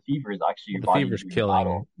fever, but the fever is actually Well, your the body fever's doing a battle.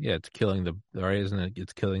 killing, yeah, it's killing right, isn't it?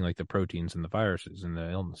 It's killing like the proteins and the viruses and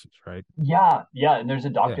the illnesses, right? Yeah, yeah, and there's a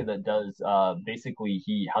Yeah. doctor that does basically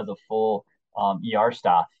he has a full ER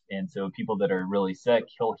staff, and so people that are really sick,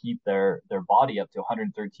 he'll heat their body up to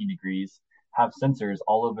 113 degrees, have sensors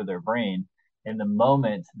all over their brain, and the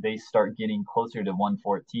moment they start getting closer to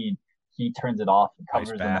 114, he turns it off and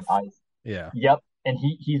Ice covers them with bath. ice. Yeah. Yep. And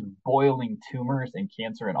he's boiling tumors and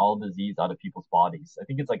cancer and all disease out of people's bodies. I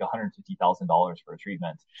think it's like $150,000 for a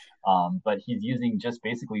treatment. But he's using just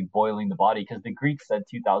basically boiling the body because the Greeks said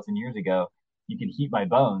 2,000 years ago, you can heat my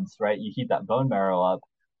bones, right? You heat that bone marrow up,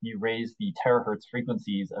 you raise the terahertz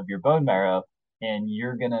frequencies of your bone marrow, and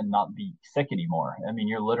you're gonna not be sick anymore. I mean,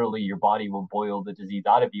 you're literally your body will boil the disease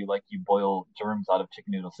out of you like you boil germs out of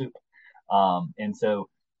chicken noodle soup. And so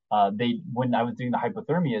they when I was doing the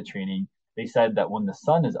hypothermia training, they said that when the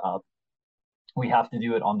sun is up, we have to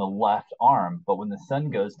do it on the left arm. But when the sun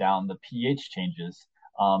goes down, the pH changes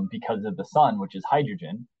because of the sun, which is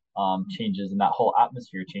hydrogen, changes, and that whole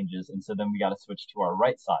atmosphere changes. And so then we got to switch to our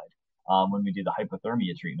right side when we do the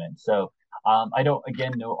hypothermia treatment. So I don't,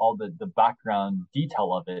 again, know all the background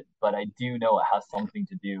detail of it, but I do know it has something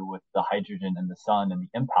to do with the hydrogen and the sun and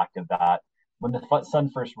the impact of that. When the sun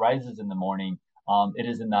first rises in the morning, it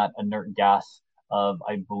is in that inert gas of,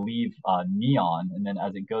 I believe, neon. And then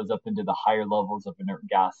as it goes up into the higher levels of inert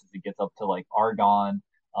gases, it gets up to like argon.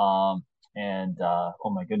 And oh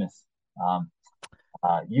my goodness.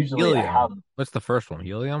 Usually I have, Helium. What's the first one?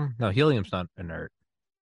 Helium? No, helium's not inert.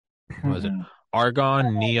 What was it? hmm,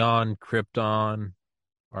 Argon, neon, krypton.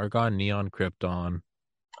 Argon, neon, krypton.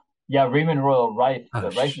 yeah, Raymond Royal Rife, Oh, the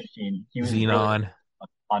Rife machine, he was really xenon.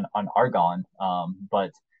 on argon.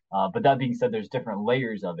 But that being said, there's different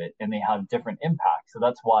layers of it, and they have different impacts. So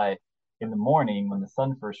that's why in the morning when the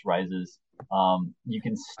sun first rises, you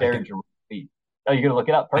can I stare got directly. Oh, you're gonna look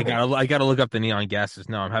it up. Perfect. I gotta look up the neon gases.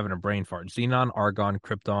 No, I'm having a brain fart. Xenon, argon,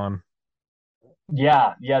 krypton.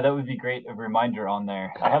 Yeah, yeah, that would be great. A reminder on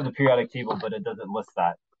there. I have the periodic table, but it doesn't list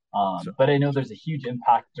that. So But I know there's a huge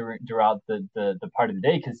impact throughout the part of the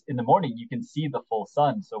day because in the morning you can see the full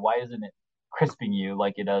sun. So why isn't it crisping you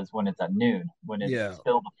like it does when it's at noon, when it's yeah,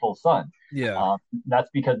 still the full sun? yeah. Um, that's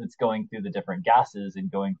because it's going through the different gases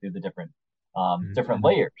and going through the And, different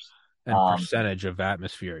layers. Um, percentage of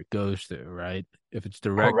atmosphere it goes through, right? If it's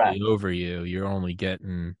directly Correct. over you, you're only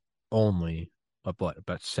getting only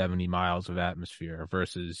about 70 miles of atmosphere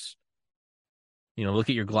versus, look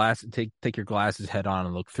at your glass, take your glasses head on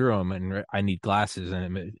and look through them. And I need glasses,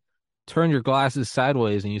 and turn your glasses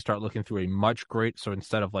sideways, and you start looking through a much great. So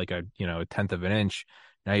instead of like a tenth of an inch,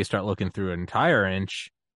 now you start looking through an entire inch.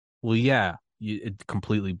 Well, yeah, it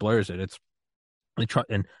completely blurs it.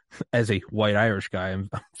 And as a white Irish guy, I'm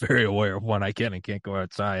very aware of when I can and can't go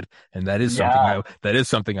outside, and Yeah, that is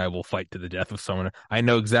something I will fight to the death with someone. I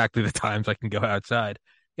know exactly the times I can go outside.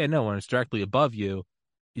 Yeah, no, when it's directly above you,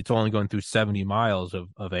 it's only going through 70 miles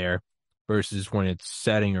of air, versus when it's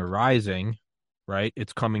setting or rising, right?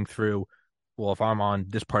 It's coming through. Well, if I'm on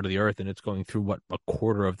this part of the earth and it's going through what, a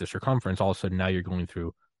quarter of the circumference, all of a sudden now you're going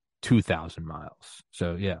through 2,000 miles.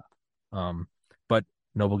 So yeah, but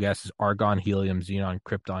noble gases: argon, helium, xenon,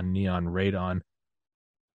 krypton, neon, radon,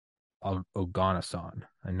 oganesson.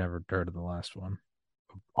 I never heard of the last one.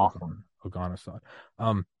 awesome. Oganesson.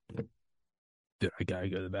 Dude, I gotta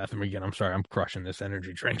go to the bathroom again. I'm sorry, I'm crushing this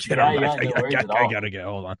energy drink. Yeah, yeah, no worries at I all. gotta get.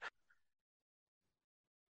 Hold on.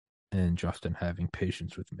 And Justin having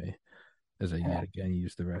patience with me as I yet again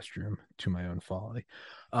use the restroom to my own folly.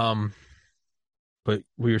 Um, but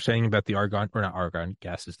we were saying about the argon, or not argon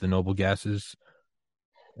gases, the noble gases,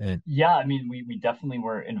 and Yeah, I mean, we definitely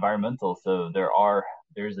were environmental, so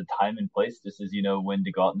there's a time and place, just as you know when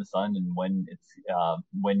to go out in the sun and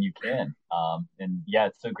when you can. And yeah,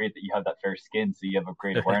 it's so great that you have that fair skin, so you have a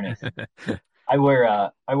great awareness. I wear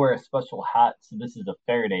a special hat, so this is a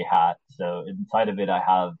Faraday hat. So inside of it, I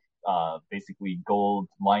have basically gold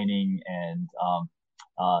lining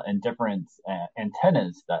and different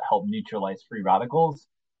antennas that help neutralize free radicals.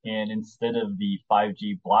 And instead of the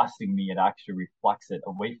 5G blasting me, it actually reflects it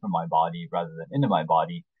away from my body rather than into my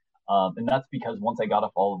body. And that's because once I got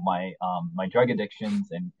off all of my drug addictions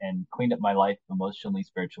and cleaned up my life emotionally,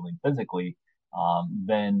 spiritually, and physically,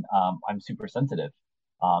 then I'm super sensitive.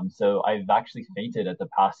 So I've actually fainted at the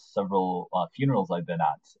past several funerals I've been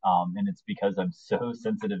at, and it's because I'm so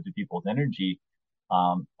sensitive to people's energy.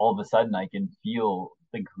 All of a sudden, I can feel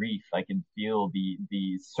the grief, I can feel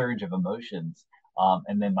the surge of emotions,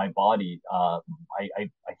 and then my body, I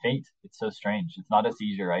faint. It's so strange. It's not a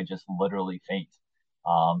seizure. I just literally faint.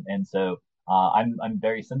 And so I'm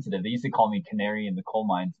very sensitive. They used to call me canary in the coal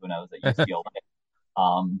mines when I was at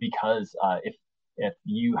UCLA, because if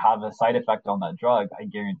you have a side effect on that drug, I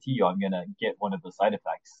guarantee you I'm gonna get one of the side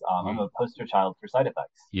effects. I'm you, a poster child for side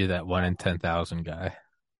effects. you're that 1 in 10,000 guy.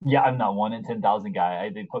 Yeah, I'm not 1 in 10,000 guy.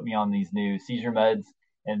 They put me on these new seizure meds,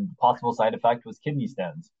 and the possible side effect was kidney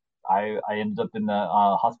stones. I ended up in the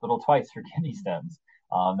hospital twice for kidney stones.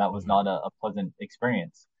 That was not a pleasant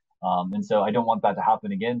experience. And so I don't want that to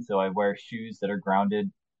happen again. So I wear shoes that are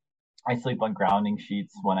grounded. I sleep on grounding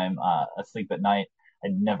sheets when I'm asleep at night. I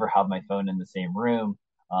never have my phone in the same room.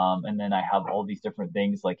 And then I have all these different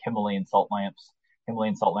things like Himalayan salt lamps.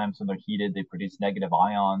 Himalayan salt lamps, when they're heated, they produce negative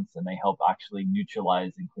ions and they help actually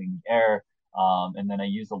neutralize and clean the air. And then I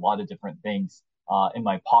use a lot of different things in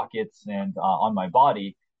my pockets and on my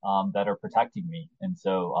body that are protecting me. And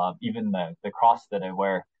so even the cross that I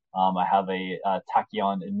wear, I have a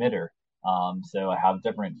tachyon emitter. So I have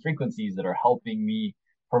different frequencies that are helping me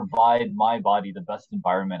provide my body the best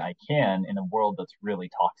environment I can in a world that's really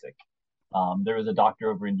toxic. There was a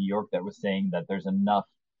doctor over in New York that was saying that there's enough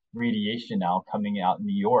radiation now coming out in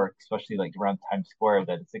New York, especially like around Times Square,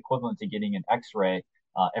 that it's equivalent to getting an X-ray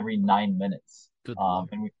every 9 minutes. Good Lord.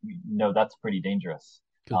 And we know that's pretty dangerous.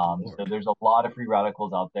 Good Lord. So there's a lot of free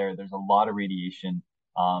radicals out there. There's a lot of radiation.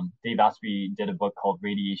 Dave Asprey did a book called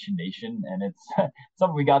Radiation Nation, and it's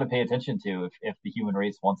something we got to pay attention to if the human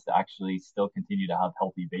race wants to actually still continue to have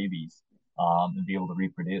healthy babies and be able to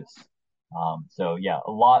reproduce. So yeah,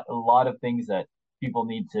 a lot of things that people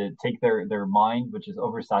need to take their mind, which is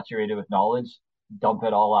oversaturated with knowledge, dump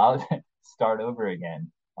it all out, start over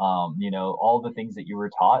again. All the things that you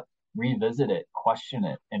were taught, revisit it, question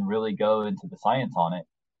it, and really go into the science on it.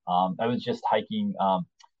 I was just hiking.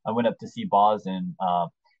 I went up to see Boz and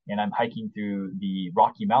I'm hiking through the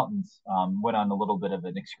Rocky Mountains. Went on a little bit of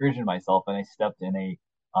an excursion myself, and I stepped in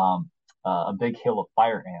a big hill of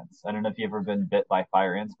fire ants. I don't know if you've ever been bit by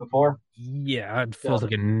fire ants before. Yeah, it feels So,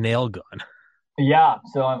 like a nail gun. yeah,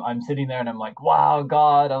 so I'm sitting there and I'm like, wow,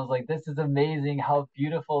 God, I was like, this is amazing how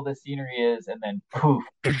beautiful the scenery is. And then poof,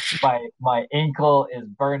 my ankle is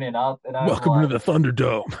burning up, and I'm Welcome to like, the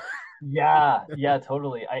Thunderdome. yeah, yeah,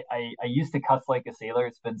 totally. I used to cuss like a sailor.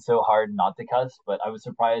 It's been so hard not to cuss, but I was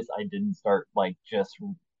surprised I didn't start like just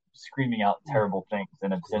screaming out terrible things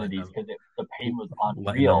and Letting obscenities them, because the pain was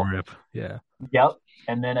letting them unreal. rip. Yeah. Yep.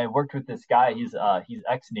 And then I worked with this guy. He's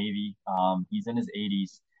ex-Navy. He's in his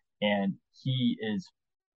 80s, and he is.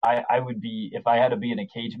 I would be, if I had to be in a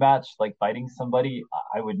cage match, like fighting somebody,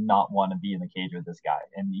 I would not want to be in the cage with this guy.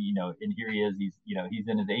 And and here he is. He's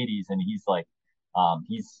in his 80s, and he's like,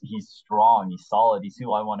 he's strong. He's solid. He's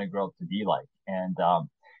who I want to grow up to be like. And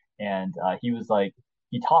he was like,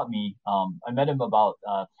 he taught me. I met him about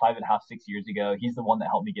 5.5, 6 years ago. He's the one that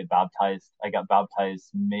helped me get baptized. I got baptized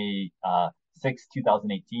May 6,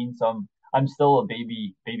 2018. So I'm still a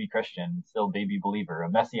baby Christian, still a baby believer, a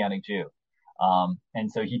Messianic Jew.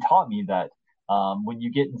 And so he taught me that when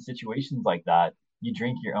you get in situations like that, you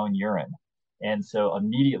drink your own urine. And so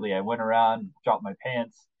immediately I went around, dropped my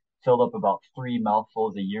pants, filled up about 3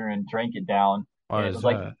 mouthfuls of urine, drank it down. Why And it is was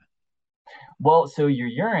like, that? well, so your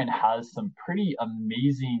urine has some pretty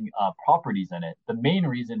amazing properties in it. The main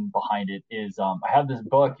reason behind it is I have this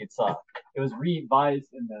book. It was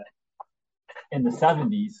revised in the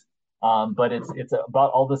 70s, but it's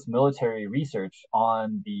about all this military research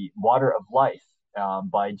on the water of life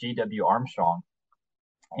by J.W. Armstrong.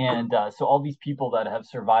 And so all these people that have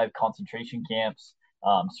survived concentration camps,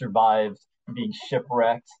 survived being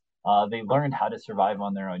shipwrecked, they learned how to survive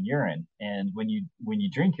on their own urine. And when you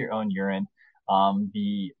drink your own urine,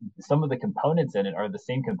 the some of the components in it are the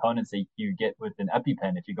same components that you get with an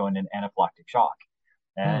EpiPen if you go into an anaphylactic shock.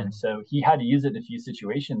 And Hmm. so he had to use it in a few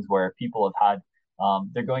situations where people have had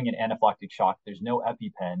they're going in anaphylactic shock. There's no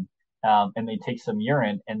EpiPen, and they take some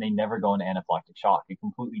urine and they never go into anaphylactic shock. It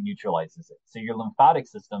completely neutralizes it. So your lymphatic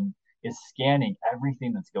system is scanning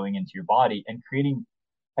everything that's going into your body and creating,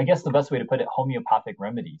 I guess the best way to put it, homeopathic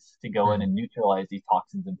remedies to go in Hmm. and neutralize these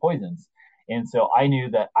toxins and poisons. And so I knew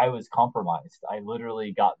that I was compromised. I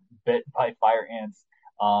literally got bit by fire ants,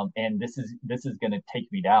 and this is going to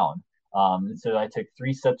take me down. And so I took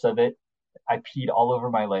 3 sips of it. I peed all over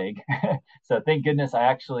my leg. So thank goodness I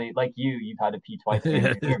actually, like you've had to pee twice during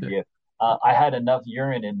your interview. I had enough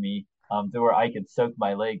urine in me to where I could soak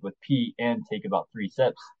my leg with pee and take about 3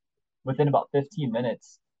 sips. Within about 15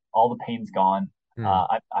 minutes, all the pain's gone. Hmm.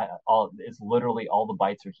 It's literally all the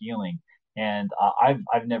bites are healing, and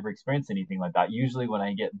I've never experienced anything like that. Usually when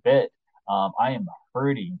I get bit, I am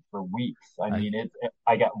hurting for weeks. I I mean,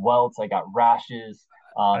 I got welts, I got rashes.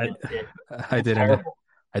 I I It's did an terrible.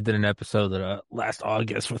 I did an episode that last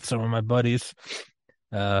August with some of my buddies.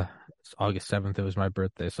 It's August 7th. It was my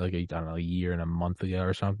birthday, so like I don't know, a year and a month ago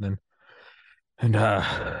or something. And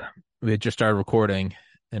we had just started recording,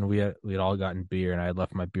 and we had all gotten beer, and I had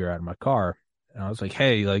left my beer out in my car, and I was like,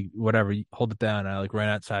 "Hey, like whatever, hold it down." And I like ran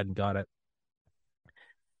outside and got it,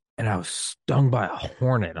 and I was stung by a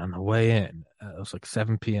hornet on the way in. It was like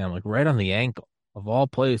 7 p.m., like right on the ankle of all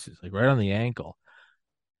places, like right on the ankle.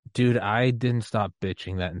 Dude, I didn't stop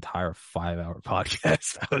bitching that entire 5 hour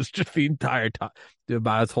podcast. I was just the entire time. Dude,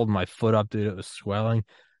 I was holding my foot up, dude. It was swelling.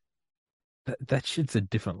 That shit's a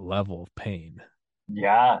different level of pain.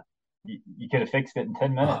 Yeah, you could have fixed it in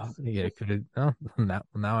 10 Oh, minutes. yeah, Just could have. Oh,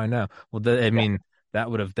 now I know. Well, I yeah, mean, that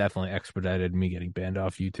would have definitely expedited me getting banned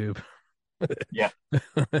off YouTube. yeah,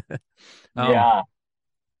 Um, yeah.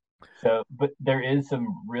 So, but there is some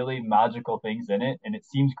really magical things in it, and it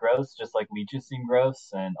seems gross, just like leeches seem gross,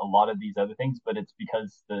 and a lot of these other things. But it's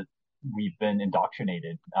because we've been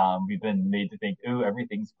indoctrinated. We've been made to think, "Ooh,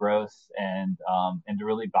 everything's gross," and to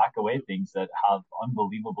really back away things that have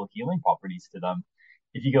unbelievable healing properties to them.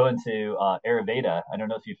 If you go into Ayurveda, I don't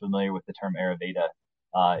know if you're familiar with the term Ayurveda.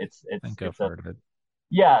 It's I it's think I've it's a heard of it.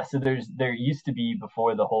 yeah, so there used to be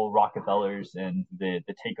before the whole Rockefellers and the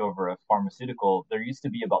takeover of pharmaceutical, there used to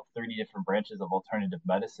be about 30 different branches of alternative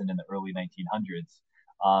medicine in the early 1900s.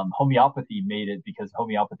 Homeopathy made it because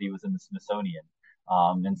homeopathy was in the Smithsonian.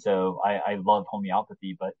 And so I love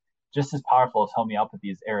homeopathy, but just as powerful as homeopathy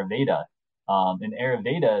is Ayurveda. In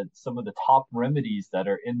Ayurveda, some of the top remedies that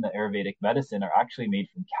are in the Ayurvedic medicine are actually made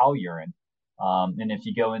from cow urine. And if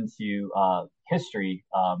you go into history,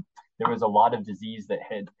 there was a lot of disease that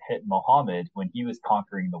had hit Muhammad when he was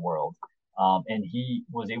conquering the world. And he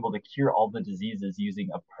was able to cure all the diseases using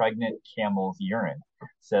a pregnant camel's urine.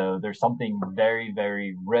 So there's something very,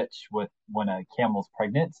 very rich with when a camel's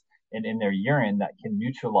pregnant and in their urine that can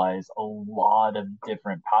neutralize a lot of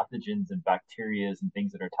different pathogens and bacteria and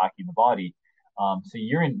things that are attacking the body. So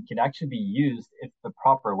urine can actually be used if the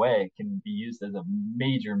proper way. It can be used as a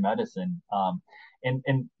major medicine.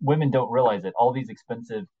 And women don't realize it. All these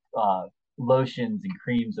expensive uh, lotions and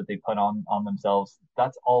creams that they put on themselves,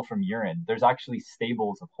 that's all from urine. There's actually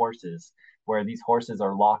stables of horses where these horses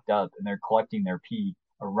are locked up and they're collecting their pee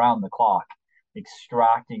around the clock,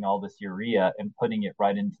 extracting all this urea and putting it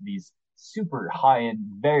right into these super high end,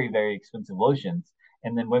 very, very expensive lotions.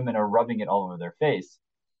 And then women are rubbing it all over their face.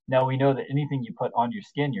 Now we know that anything you put on your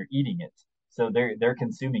skin, you're eating it. So they're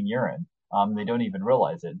consuming urine. They don't even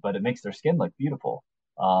realize it, but it makes their skin look beautiful.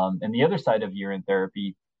 And the other side of urine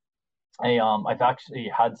therapy, I've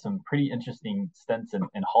actually had some pretty interesting stints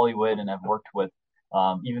in Hollywood, and I've worked with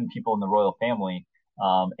even people in the royal family.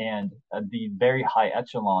 And the very high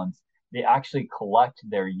echelons, they actually collect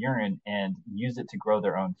their urine and use it to grow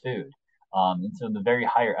their own food. And so in the very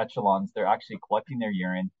higher echelons, they're actually collecting their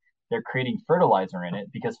urine. They're creating fertilizer in it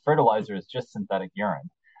because fertilizer is just synthetic urine.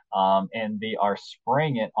 And they are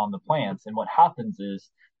spraying it on the plants. And what happens is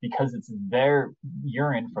because it's their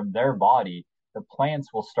urine from their body, the plants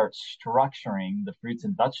will start structuring the fruits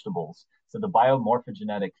and vegetables. So the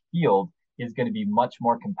biomorphogenetic field is going to be much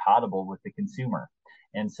more compatible with the consumer.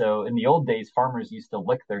 And so in the old days, farmers used to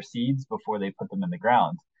lick their seeds before they put them in the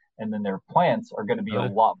ground. And then their plants are going to be a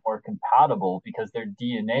Really? lot more compatible because their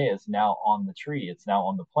DNA is now on the tree, it's now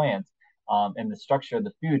on the plant. And the structure of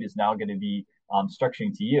the food is now going to be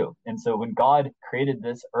structuring to you. And so when God created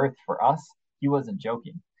this earth for us, he wasn't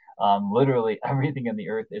joking. Literally everything in the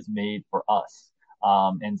earth is made for us.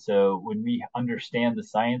 And so when we understand the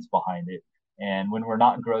science behind it, and when we're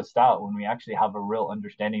not grossed out, when we actually have a real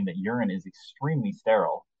understanding that urine is extremely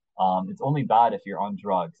sterile, it's only bad if you're on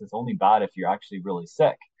drugs. It's only bad if you're actually really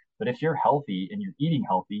sick. But if you're healthy and you're eating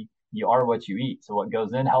healthy, you are what you eat. So what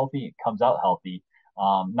goes in healthy, it comes out healthy.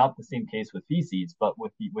 Not the same case with feces, but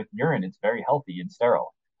with urine, it's very healthy and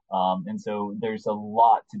sterile. And so there's a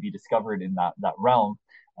lot to be discovered in that realm.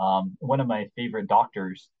 One of my favorite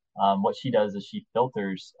doctors, what she does is she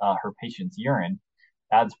filters her patient's urine,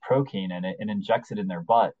 adds procaine in it, and injects it in their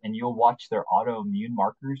butt, and you'll watch their autoimmune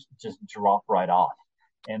markers just drop right off.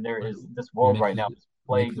 And there is this world right Mixes now it, is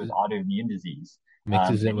plagued with mixes autoimmune disease,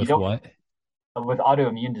 mixes it and you with don't what? with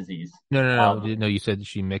autoimmune disease. No, no, Um, no. No, you said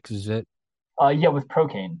she mixes it. yeah, with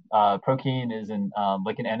procaine. Procaine is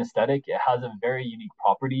like an anesthetic. It has a very unique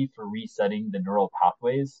property for resetting the neural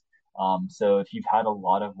pathways. So if you've had a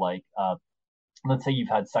lot of let's say you've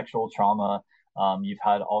had sexual trauma, you've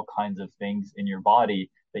had all kinds of things in your body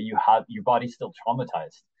that you have, your body's still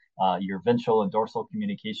traumatized. Your ventral and dorsal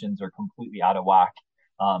communications are completely out of whack.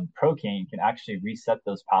 Procaine can actually reset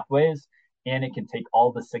those pathways and it can take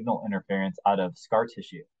all the signal interference out of scar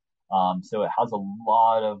tissue. So it has a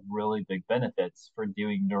lot of really big benefits for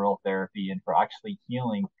doing neural therapy and for actually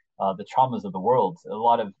healing the traumas of the world. A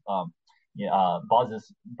lot of yeah, Boz has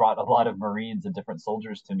brought a lot of Marines and different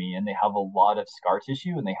soldiers to me, and they have a lot of scar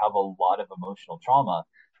tissue and they have a lot of emotional trauma.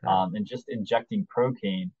 Sure. And just injecting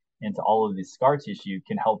procaine into all of this scar tissue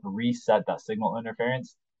can help reset that signal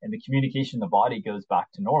interference, and the communication in the body goes back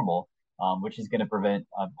to normal. which is going to prevent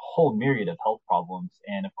a whole myriad of health problems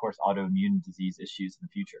and, of course, autoimmune disease issues in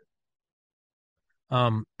the future.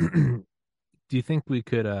 Do you think we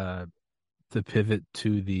could to pivot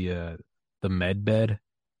to the med bed?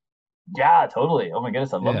 Yeah, totally. Oh my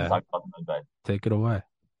goodness, I'd love to Yeah, talk about the med bed. take it away.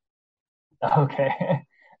 Okay.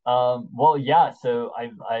 Well, yeah. So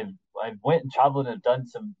I've went and traveled and have done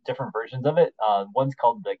some different versions of it. One's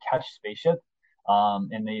called the Kesh spaceship,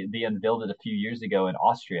 and they unveiled it a few years ago in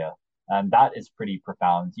Austria, and that is pretty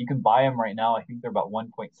profound. You can buy them right now. I think they're about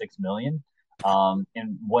 1.6 million.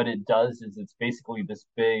 And what it does is it's basically this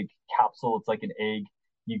big capsule. It's like an egg.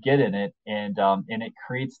 You get in it, and it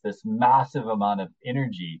creates this massive amount of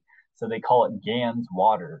energy. So they call it GANS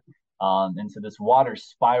water. And so this water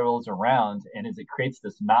spirals around, and as it creates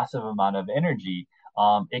this massive amount of energy,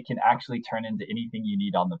 it can actually turn into anything you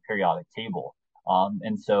need on the periodic table.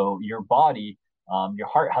 And so your body, your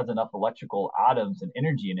heart has enough electrical atoms and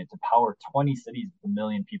energy in it to power 20 cities with 1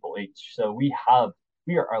 million people each. So we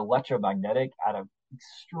are electromagnetic at an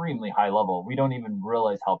extremely high level. We don't even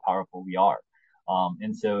realize how powerful we are.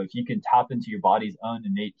 And so if you can tap into your body's own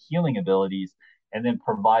innate healing abilities and then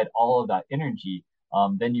provide all of that energy,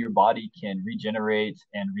 then your body can regenerate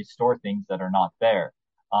and restore things that are not there.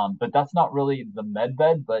 But that's not really the med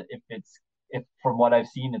bed. But if from what I've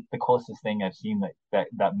seen, it's the closest thing I've seen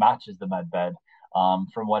that matches the med bed.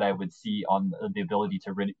 From what I would see on the ability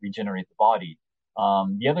to regenerate the body.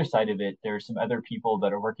 The other side of it, there are some other people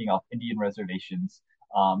that are working off Indian reservations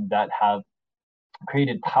that have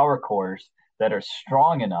created power cores that are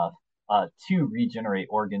strong enough to regenerate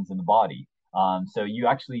organs in the body. So you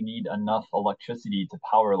actually need enough electricity to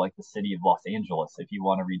power like the city of Los Angeles if you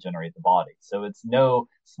want to regenerate the body. So it's no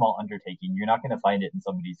small undertaking. You're not going to find it in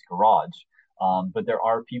somebody's garage. But there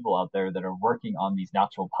are people out there that are working on these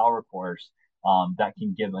natural power cores that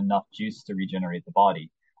can give enough juice to regenerate the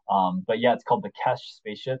body. But yeah, it's called the Kesh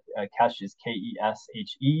spaceship. Kesh is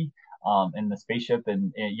Keshe. And the spaceship,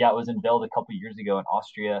 and yeah, it was unveiled a couple years ago in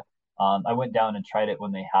Austria. I went down and tried it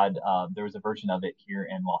when they had there was a version of it here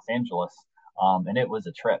in Los Angeles, and it was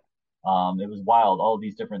a trip. It was wild. All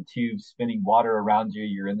these different tubes spinning water around you.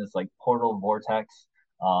 You're in this like portal vortex.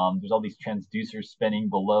 There's all these transducers spinning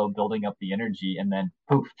below, building up the energy, and then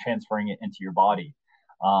poof, transferring it into your body.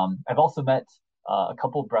 I've also met a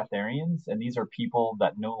couple of breatharians, and these are people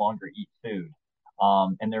that no longer eat food.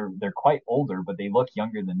 And they're quite older, but they look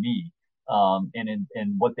younger than me.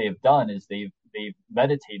 And what they have done is they've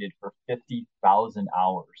meditated for 50,000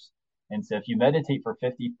 hours. And so if you meditate for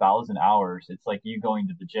 50,000 hours, it's like you going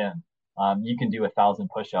to the gym. You can do 1,000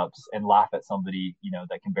 push-ups and laugh at somebody,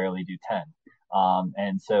 that can barely do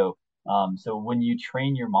 10. So when you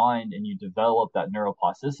train your mind and you develop that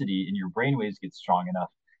neuroplasticity and your brain waves get strong enough,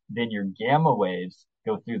 then your gamma waves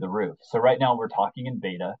go through the roof. So right now we're talking in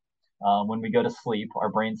beta. When we go to sleep, our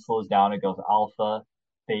brain slows down. It goes alpha,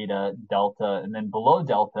 theta, delta, and then below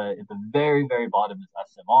delta at the very, very bottom is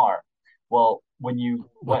SMR. Well,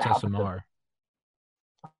 What's SMR?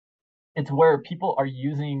 It's where people are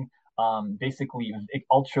using basically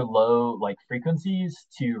ultra low like frequencies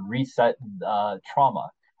to reset trauma.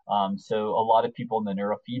 So a lot of people in the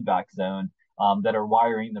neurofeedback zone that are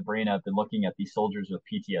wiring the brain up and looking at these soldiers with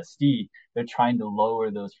PTSD, they're trying to lower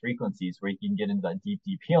those frequencies where you can get into that deep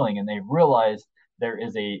healing. And they realize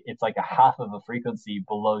it's like a half of a frequency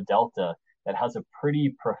below delta that has a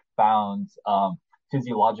pretty profound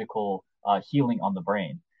physiological healing on the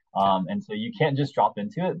brain. And so you can't just drop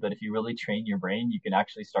into it, but if you really train your brain, you can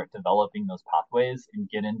actually start developing those pathways and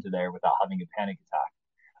get into there without having a panic attack.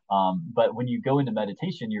 But when you go into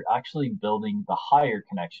meditation, you're actually building the higher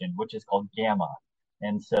connection, which is called gamma.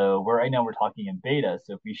 And so right now we're talking in beta.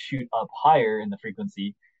 So if we shoot up higher in the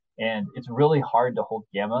frequency, and it's really hard to hold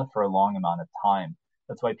gamma for a long amount of time.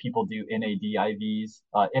 That's why people do NAD IVs,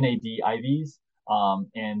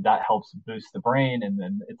 and that helps boost the brain. And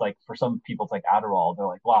then it's like for some people, it's like Adderall. They're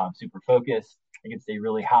like, wow, I'm super focused. I can stay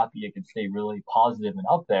really happy. I can stay really positive and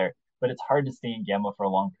up there. But it's hard to stay in gamma for a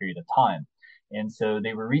long period of time. And so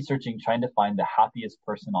they were researching, trying to find the happiest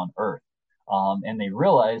person on earth. And they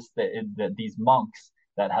realized that these monks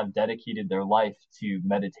that have dedicated their life to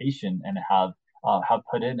meditation and have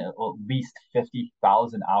put in at least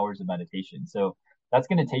 50,000 hours of meditation. So that's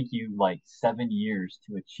going to take you like 7 years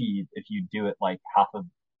to achieve if you do it like half of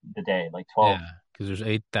the day, like 12. Yeah, because there's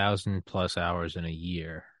 8,000 plus hours in a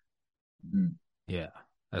year. Mm-hmm. Yeah,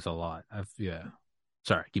 that's a lot. Yeah.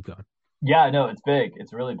 Sorry, keep going. Yeah, no, it's big.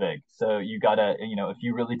 It's really big. So you gotta, if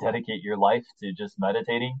you really dedicate your life to just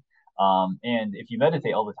meditating, and if you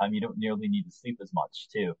meditate all the time, you don't nearly need to sleep as much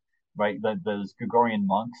too, right? Those Gregorian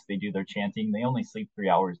monks, they do their chanting. They only sleep 3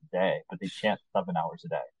 hours a day, but they chant 7 hours a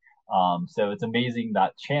day. So it's amazing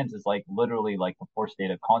that chant is like literally like the fourth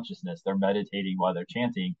state of consciousness. They're meditating while they're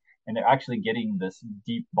chanting, and they're actually getting this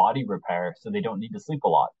deep body repair, so they don't need to sleep a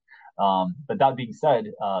lot. But that being said,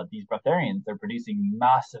 these breatharians, they're producing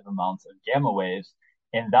massive amounts of gamma waves,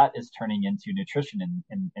 and that is turning into nutrition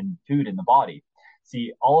and food in the body.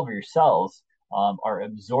 See, all of your cells are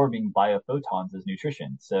absorbing biophotons as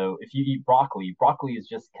nutrition. So if you eat broccoli, broccoli is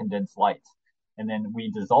just condensed light. And then we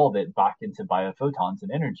dissolve it back into biophotons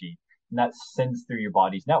and energy. And that sends through your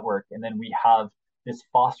body's network. And then we have this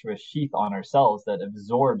phosphorus sheath on our cells that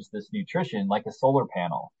absorbs this nutrition like a solar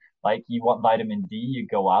panel. Like you want vitamin D, you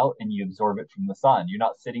go out and you absorb it from the sun. You're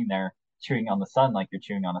not sitting there chewing on the sun like you're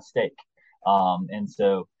chewing on a steak.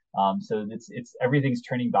 So it's everything's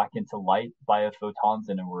turning back into light biophotons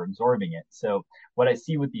and then we're absorbing it. So what I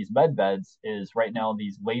see with these med beds is right now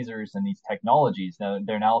these lasers and these technologies, now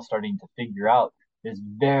they're now starting to figure out there's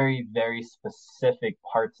very, very specific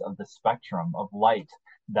parts of the spectrum of light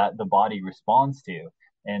that the body responds to.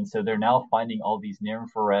 And so they're now finding all these near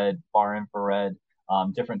infrared, far infrared,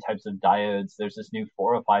 different types of diodes. There's this new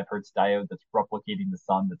 405 hertz diode that's replicating the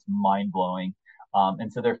sun that's mind blowing.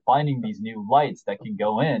 And so they're finding these new lights that can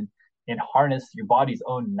go in and harness your body's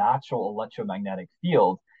own natural electromagnetic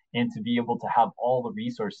field and to be able to have all the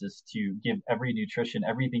resources to give every nutrition,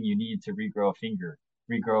 everything you need to regrow a finger,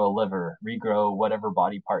 regrow a liver, regrow whatever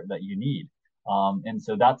body part that you need. And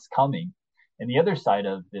so that's coming. And the other side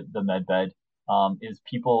of the med bed is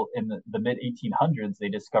people in the mid 1800s, they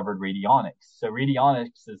discovered radionics. So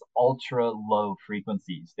radionics is ultra low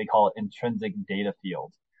frequencies. They call it intrinsic data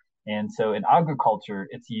field. And so in agriculture,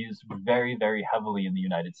 it's used very, very heavily in the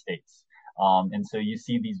United States. And so you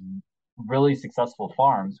see these really successful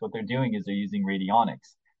farms, what they're doing is they're using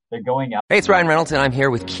radionics. They're going out. Hey, it's Ryan Reynolds, and I'm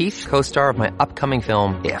here with Keith, co-star of my upcoming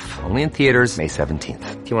film, If, only in theaters May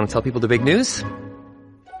 17th. Do you want to tell people the big news?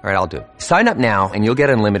 All right, I'll do it. Sign up now and you'll get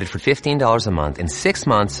unlimited for $15 a month and 6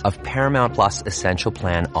 months of Paramount Plus Essential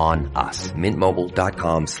Plan on us.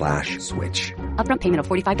 MintMobile.com/switch. Upfront payment of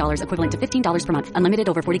 $45 equivalent to $15 per month. Unlimited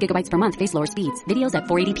over 40 gigabytes per month. Face lower speeds. Videos at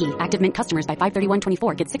 480p. Active Mint customers by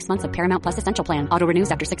 531.24 get 6 months of Paramount Plus Essential Plan. Auto renews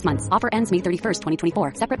after 6 months. Offer ends May 31st,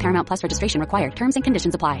 2024. Separate Paramount Plus registration required. Terms and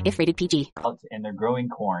conditions apply if rated PG. And they're growing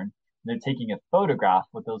corn. They're taking a photograph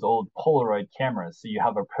with those old Polaroid cameras. So you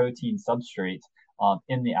have a protein substrate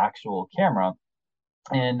in the actual camera.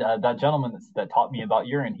 And that gentleman that taught me about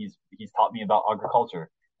urine, he's taught me about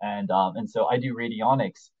agriculture. And so I do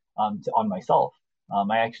radionics on myself.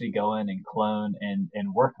 I actually go in and clone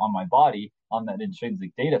and work on my body on that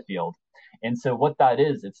intrinsic data field. And so what that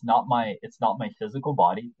is, it's not my physical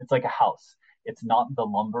body. It's like a house. It's not the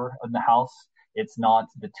lumber in the house. It's not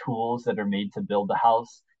the tools that are made to build the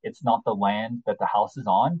house. It's not the land that the house is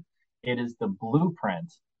on. It is the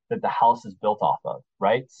blueprint that the house is built off of,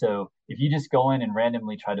 right? So if you just go in and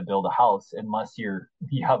randomly try to build a house, unless you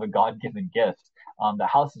have a God-given gift, the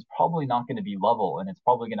house is probably not going to be level and it's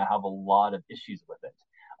probably going to have a lot of issues with it.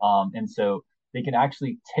 And so they can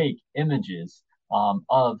actually take images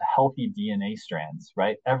of healthy DNA strands,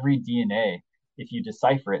 right? Every DNA, if you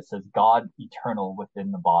decipher it, says God eternal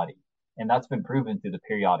within the body. And that's been proven through the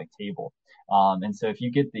periodic table. And so if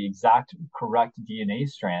you get the exact correct DNA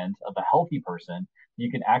strand of a healthy person, you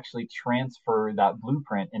can actually transfer that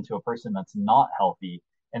blueprint into a person that's not healthy,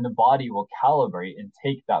 and the body will calibrate and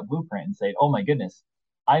take that blueprint and say, oh my goodness,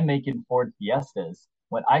 I'm making Ford Fiestas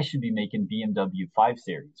when I should be making BMW 5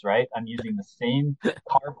 Series, right? I'm using the same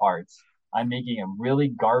car parts. I'm making a really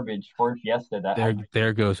garbage Ford Fiesta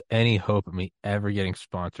there goes any hope of me ever getting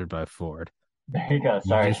sponsored by Ford. There you go.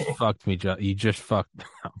 Sorry. You just fucked me, John. You just fucked.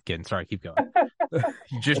 I'm kidding. Sorry. Keep going.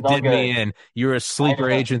 You just did me in. You were a sleeper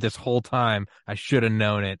agent this whole time. I should have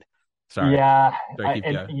known it. Sorry. Yeah. Sorry,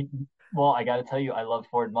 keep going. Well, I got to tell you, I love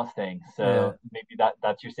Ford Mustang. So maybe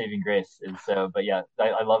that's your saving grace. And so, but yeah,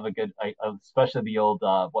 I love especially the old,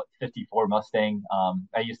 54 Mustang.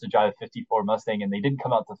 I used to drive a 54 Mustang and they didn't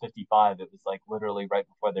come out to 55. It was like literally right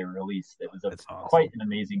before they were released. It was awesome. Quite an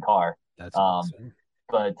amazing car. That's awesome.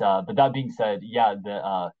 But that being said, yeah,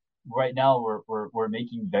 right now we're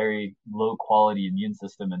making very low quality immune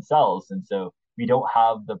system and cells, and so we don't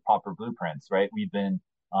have the proper blueprints, right? We've been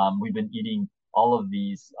eating all of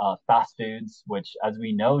these fast foods, which, as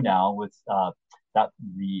we know now, with the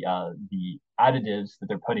additives that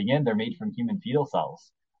they're putting in, they're made from human fetal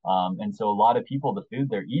cells, and so a lot of people, the food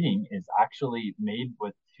they're eating is actually made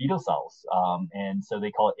with fetal cells, and so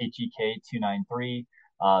they call it HEK 293.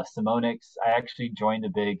 Simonics. I actually joined a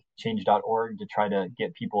big change.org to try to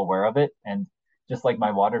get people aware of it. And just like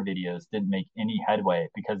my water videos didn't make any headway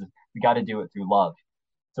because we got to do it through love.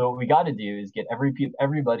 So what we got to do is get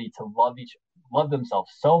everybody to love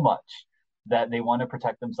themselves so much that they want to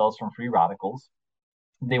protect themselves from free radicals.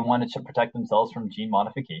 They want to protect themselves from gene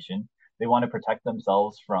modification. They want to protect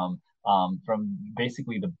themselves from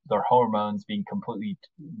basically their hormones being completely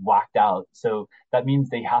whacked out. So that means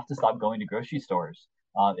they have to stop going to grocery stores.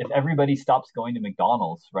 If everybody stops going to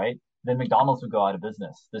McDonald's, right, then McDonald's would go out of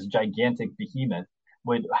business. This gigantic behemoth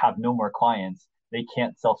would have no more clients. They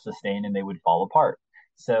can't self-sustain and they would fall apart.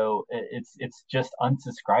 So it's just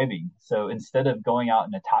unsubscribing. So instead of going out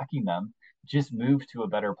and attacking them, just move to a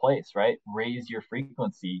better place, right? Raise your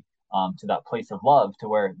frequency to that place of love to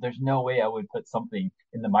where there's no way I would put something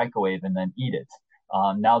in the microwave and then eat it.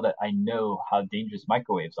 Now that I know how dangerous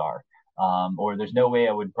microwaves are, or there's no way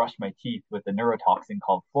I would brush my teeth with a neurotoxin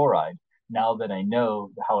called fluoride. Now that I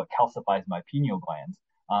know how it calcifies my pineal glands,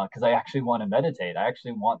 because I actually want to meditate. I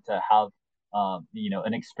actually want to have,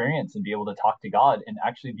 an experience and be able to talk to God and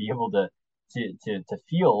actually be able to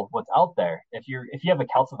feel what's out there. If you have a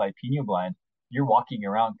calcified pineal gland, you're walking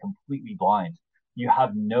around completely blind. You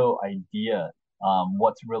have no idea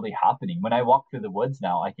what's really happening. When I walk through the woods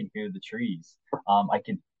now, I can hear the trees. I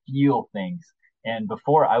can feel things. And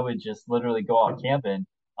before, I would just literally go out camping,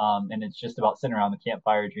 and it's just about sitting around the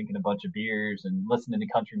campfire, drinking a bunch of beers and listening to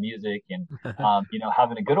country music and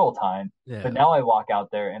having a good old time. Yeah. But now I walk out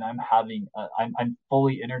there and I'm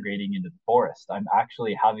fully integrating into the forest. I'm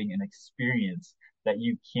actually having an experience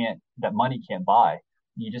that money can't buy.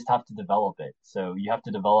 You just have to develop it. So you have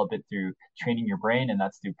to develop it through training your brain, and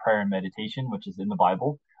that's through prayer and meditation, which is in the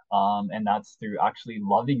Bible. And that's through actually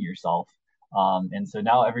loving yourself. And so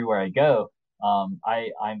now everywhere I go,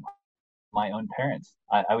 I'm my own parents.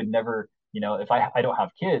 I would never, if I don't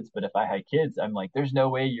have kids, but if I had kids, I'm like, there's no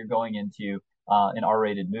way you're going into an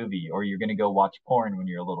R-rated movie or you're going to go watch porn when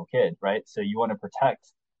you're a little kid, right? So you want to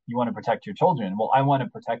protect your children. Well, I want to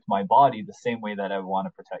protect my body the same way that I want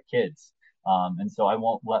to protect kids. And so I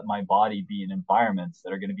won't let my body be in environments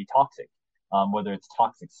that are going to be toxic, whether it's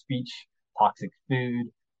toxic speech, toxic food,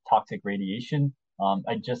 toxic radiation.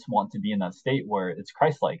 I just want to be in that state where it's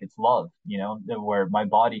Christ-like, it's love, where my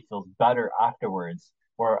body feels better afterwards.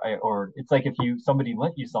 Or it's like if somebody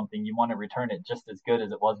lent you something, you want to return it just as good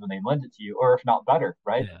as it was when they lent it to you, or if not better,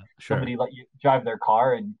 right? Yeah, sure. Somebody let you drive their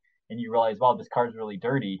car and you realize, wow, this car is really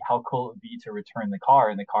dirty. How cool it would be to return the car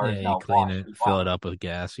and the car is now clean washed. it, fill it up with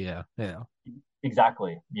gas. Yeah.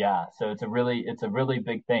 Exactly. Yeah. So it's a really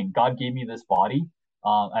big thing. God gave me this body,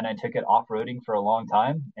 and I took it off-roading for a long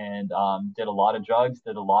time and did a lot of drugs,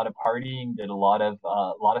 did a lot of partying, did a lot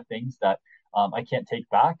of things that I can't take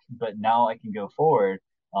back. But now I can go forward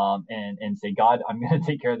and say, God, I'm going to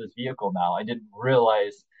take care of this vehicle now. I didn't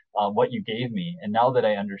realize what you gave me, and now that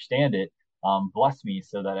I understand it, bless me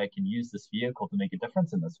so that I can use this vehicle to make a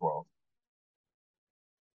difference in this world.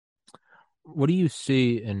 What do you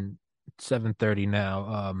see in 7:30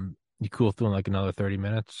 now? You cool with doing like another 30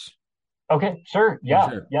 minutes? Okay, sure. Yeah,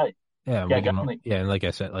 Sure. yeah, Yeah, yeah, definitely. Yeah, and like I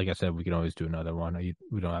said, we can always do another one.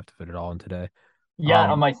 We don't have to fit it all in today.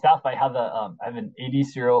 Yeah, on my staff, I have an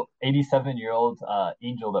 87-year-old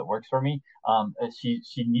angel that works for me. She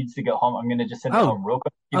needs to go home. I'm gonna just send her home real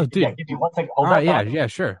quick. Dude. Yeah, give me 1 second. Hold all that right, thought. yeah,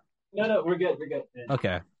 sure. No, we're good.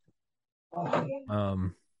 Okay. Oh,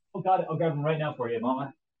 got it. I'll grab them right now for you,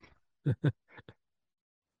 Mama.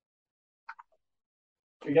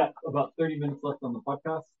 We got about 30 minutes left on the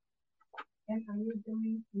podcast. And are you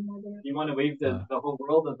doing another? You want to wave the whole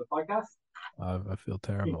world of the podcast? I feel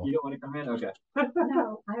terrible. You don't want to come in? Okay.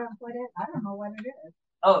 No, I don't know what it is.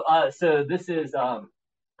 Oh, so this is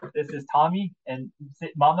Tommy, and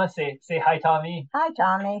Mama, say hi, Tommy. Hi,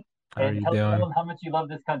 Tommy. How are you doing? Tell them how much you love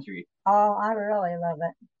this country. Oh, I really love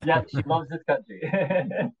it. Yeah, she loves this country.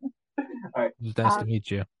 All right. It's nice to meet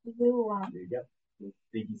you. You, there you go.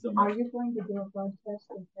 Thank you so much. Are you going to do a blood test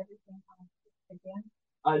and everything again?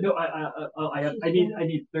 No, I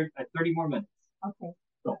need 30 more minutes. Okay.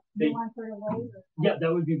 So, you want her to wait? Yeah,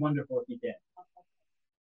 that would be wonderful if you can.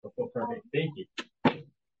 Okay. Perfect. Thank you.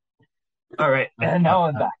 All right, and now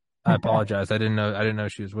I'm back. I apologize. I didn't know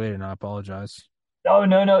she was waiting. I apologize. Oh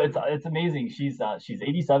no, it's amazing. She's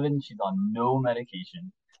 87. She's on no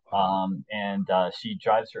medication. And she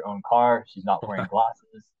drives her own car. She's not wearing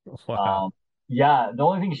glasses. Wow. Yeah, the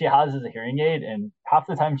only thing she has is a hearing aid, and half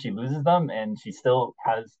the time she loses them, and she still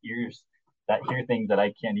has ears that hear things that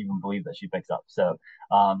I can't even believe that she picks up. So,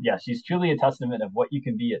 yeah, she's truly a testament of what you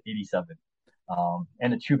can be at 87,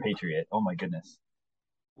 and a true patriot. Oh my goodness.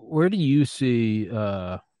 Where do you see,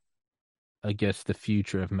 I guess, the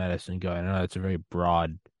future of medicine going? I know that's a very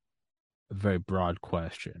broad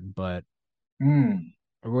question, but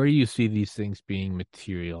where do you see these things being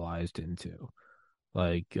materialized into?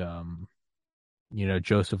 Like,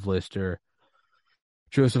 Joseph Lister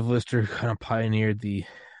Joseph Lister kind of pioneered the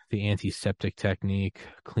antiseptic technique,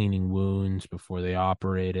 cleaning wounds before they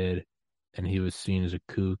operated, and he was seen as a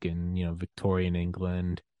kook in, Victorian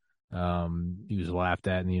England. He was laughed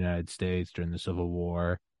at in the United States during the Civil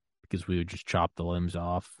War because we would just chop the limbs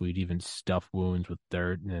off. We'd even stuff wounds with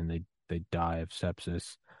dirt, and then they'd die of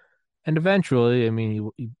sepsis. And eventually, I mean,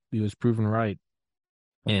 he was proven right.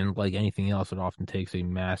 And like anything else, it often takes a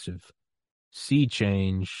massive sea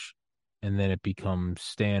change, and then it becomes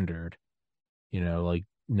standard. Like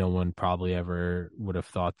no one probably ever would have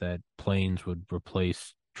thought that planes would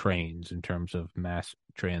replace trains in terms of mass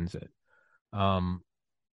transit. Um,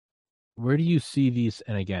 where do you see these?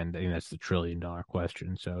 And again, I think that's the $1 trillion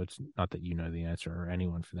question. So it's not that you know the answer, or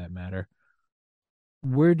anyone for that matter.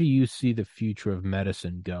 Where do you see the future of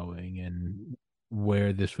medicine going, and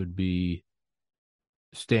where this would be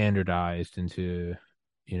standardized into,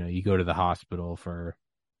 you go to the hospital for,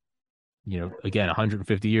 again,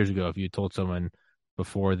 150 years ago, if you had told someone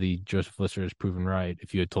before the Joseph Lister is proven right,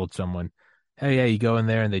 if you had told someone, hey, yeah, you go in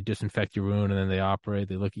there and they disinfect your wound and then they operate,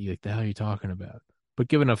 they look at you like, the hell are you talking about? But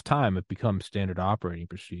given enough time, it becomes standard operating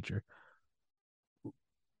procedure.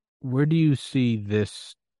 Where do you see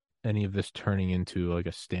any of this turning into like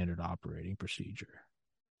a standard operating procedure?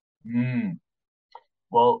 Mm.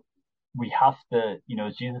 Well, we have to,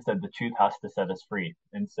 as Jesus said, the truth has to set us free.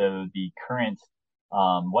 And so the current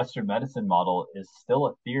Western medicine model is still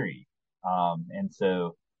a theory. And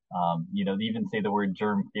so, they even say the word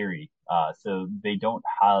germ theory. So they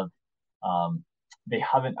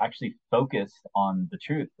haven't actually focused on the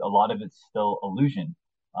truth. A lot of it's still illusion.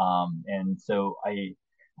 And so I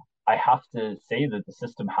have to say that the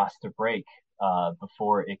system has to break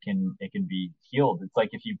before it can be healed. It's like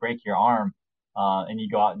if you break your arm and you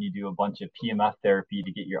go out and you do a bunch of PMF therapy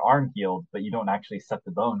to get your arm healed, but you don't actually set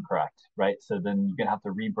the bone correct, right? So then you're gonna have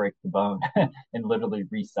to re-break the bone and literally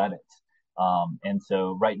reset it. And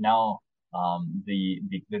so right now, the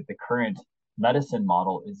current medicine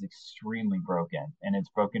model is extremely broken, and it's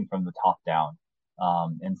broken from the top down.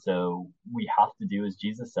 And so we have to do, as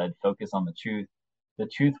Jesus said, focus on the truth. The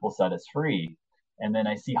truth will set us free. And then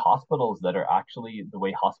I see hospitals that are actually the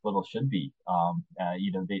way hospitals should be.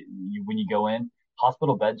 When you go in,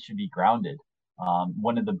 hospital beds should be grounded.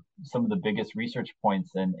 Some of the biggest research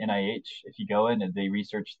points in NIH, if you go in, they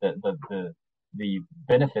research the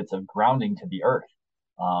benefits of grounding to the earth.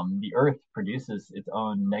 The earth produces its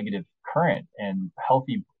own negative current, and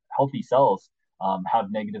healthy cells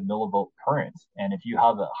have negative millivolt currents. And if you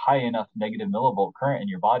have a high enough negative millivolt current in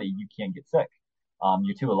your body, you can't get sick.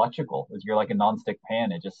 You're too electrical. You're like a nonstick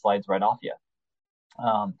pan; it just slides right off you.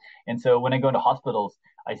 And so when I go into hospitals,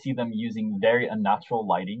 I see them using very unnatural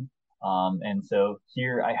lighting. And so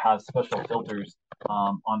here I have special filters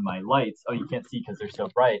on my lights. Oh, you can't see because they're so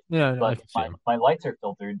bright. Yeah, I But can see them. my lights are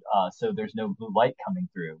filtered, so there's no blue light coming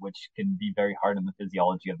through, which can be very hard on the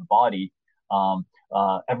physiology of the body.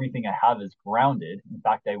 Everything I have is grounded. In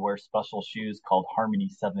fact, I wear special shoes called Harmony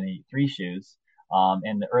 783 shoes,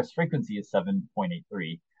 and the Earth's frequency is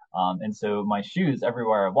 7.83. And so my shoes,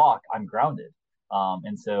 everywhere I walk, I'm grounded.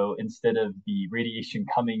 And so instead of the radiation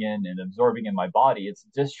coming in and absorbing in my body, it's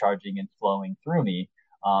discharging and flowing through me.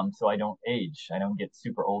 So I don't age. I don't get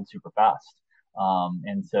super old super fast.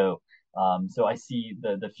 So I see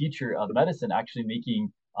the future of medicine actually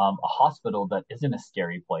making a hospital that isn't a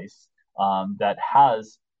scary place, that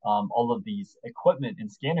has all of these equipment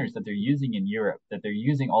and scanners that they're using in Europe, that they're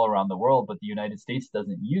using all around the world, but the United States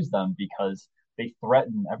doesn't use them because they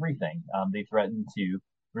threaten everything. They threaten to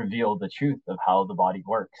reveal the truth of how the body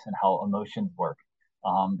works and how emotions work.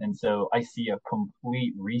 And so I see a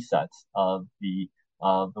complete reset of the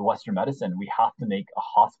Western medicine. We have to make a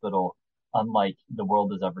hospital unlike the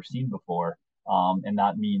world has ever seen before. And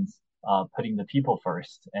that means putting the people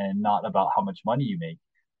first and not about how much money you make.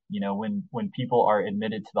 When people are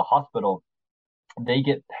admitted to the hospital, they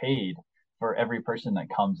get paid for every person that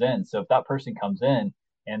comes in. So if that person comes in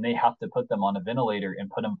and they have to put them on a ventilator and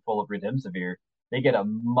put them full of remdesivir, they get a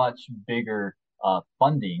much bigger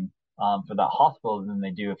funding for that hospital than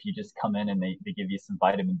they do if you just come in and they give you some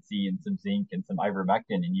vitamin C and some zinc and some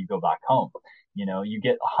ivermectin and you go back home. You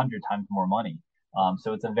get 100 times more money.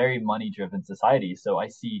 So it's a very money driven society. So I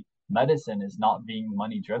see medicine as not being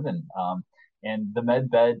money driven. And the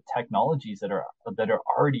med bed technologies that are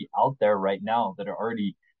already out there right now, that are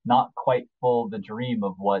already not quite full the dream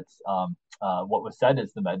of what was said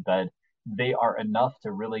as the med bed, they are enough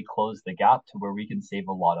to really close the gap to where we can save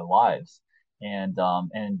a lot of lives. And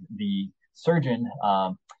the surgeon,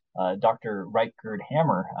 Dr. Reichard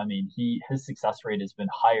Hammer, I mean, his success rate has been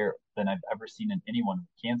higher than I've ever seen in anyone with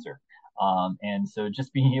cancer. And so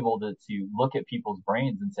just being able to look at people's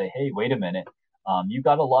brains and say, hey, wait a minute, you've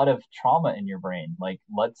got a lot of trauma in your brain. Like,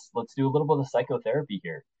 let's do a little bit of psychotherapy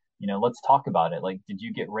here. Let's talk about it. Like, did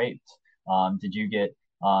you get raped? Did you get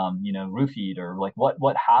roofied, or like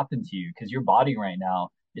what happened to you? Because your body right now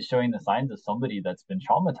is showing the signs of somebody that's been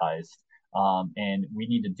traumatized. And we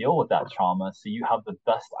need to deal with that trauma so you have the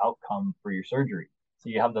best outcome for your surgery. So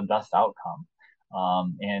you have the best outcome.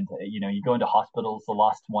 And you go into hospitals. The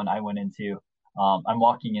last one I went into, I'm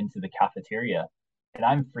walking into the cafeteria and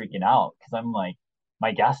I'm freaking out because I'm like,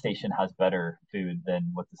 my gas station has better food than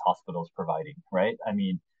what this hospital is providing, right? I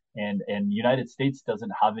mean, and United States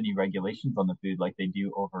doesn't have any regulations on the food like they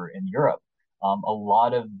do over in Europe. A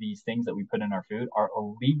lot of these things that we put in our food are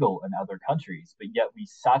illegal in other countries, but yet we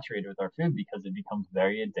saturate it with our food because it becomes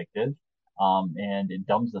very addictive, and it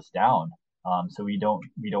dumbs us down. So we don't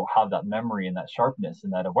have that memory and that sharpness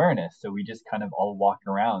and that awareness. So we just kind of all walk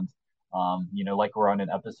around, like we're on an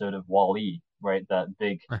episode of Wall-E, right? That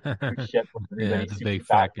big cruise ship with Yeah, everybody the super big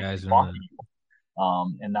fat fat guys in the.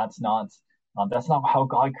 walking. And that's not how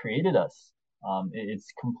God created us.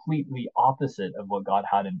 It's completely opposite of what God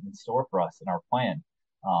had in store for us in our plan.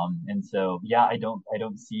 And so, yeah, I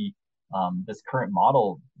don't see this current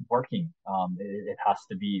model working. It has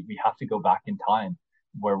to be, we have to go back in time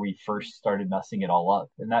where we first started messing it all up.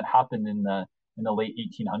 And that happened in the late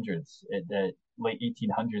 1800s. The late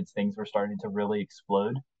 1800s, things were starting to really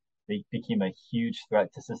explode. They became a huge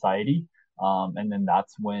threat to society. And then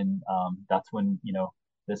that's when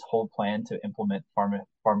this whole plan to implement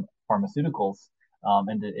pharmaceuticals,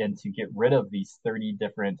 and to get rid of these 30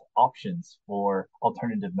 different options for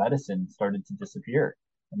alternative medicine started to disappear.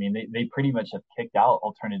 I mean, they pretty much have kicked out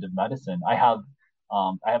alternative medicine. I have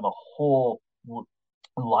a whole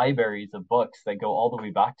libraries of books that go all the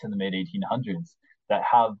way back to the mid 1800s that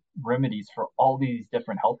have remedies for all these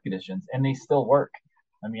different health conditions, and they still work.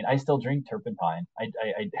 I mean, I still drink turpentine.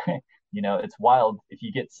 It's wild. If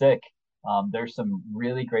you get sick, there's some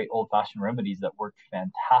really great old-fashioned remedies that work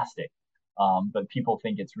fantastic. But people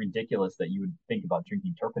think it's ridiculous that you would think about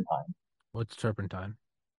drinking turpentine. What's turpentine?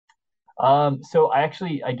 So I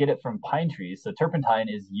get it from pine trees. So turpentine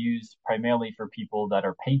is used primarily for people that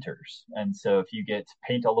are painters. And so if you get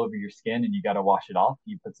paint all over your skin and you got to wash it off,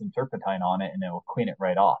 you put some turpentine on it and it will clean it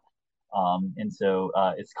right off. And so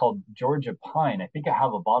it's called Georgia pine. I think I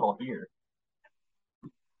have a bottle here.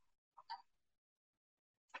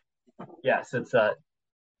 Yes,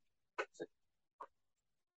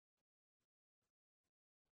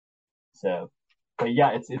 but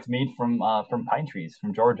yeah, it's made from pine trees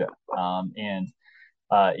from Georgia. And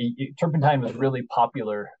turpentine was really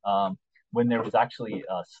popular when there was actually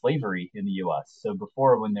slavery in the U.S. So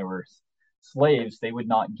before, when there were slaves, they would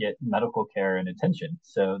not get medical care and attention.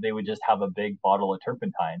 So they would just have a big bottle of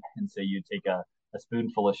turpentine. And so you take a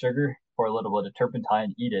spoonful of sugar, pour a little bit of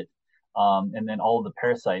turpentine, eat it. And then all of the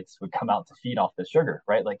parasites would come out to feed off the sugar,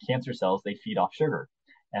 right? Like cancer cells, they feed off sugar.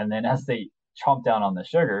 And then as they chomp down on the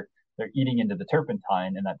sugar, they're eating into the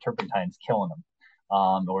turpentine, and that turpentine's killing them,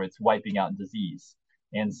 or it's wiping out disease.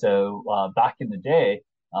 And so back in the day,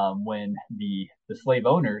 when the slave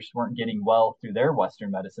owners weren't getting well through their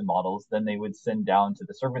Western medicine models, then they would send down to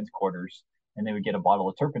the servants' quarters and they would get a bottle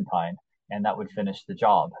of turpentine, and that would finish the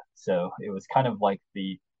job. So it was kind of like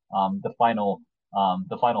the final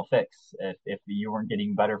fix. If you weren't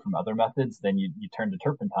getting better from other methods, then you turned to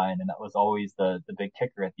turpentine, and that was always the big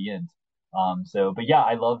kicker at the end. But yeah,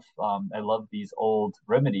 I love these old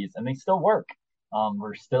remedies, and they still work.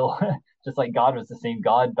 We're still just like God was the same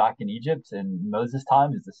God back in Egypt and Moses'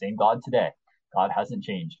 time is the same God today. God hasn't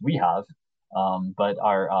changed. We have, but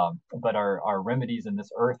our remedies in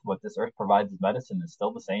this earth, what this earth provides as medicine, is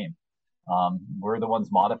still the same. We're the ones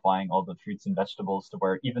modifying all the fruits and vegetables to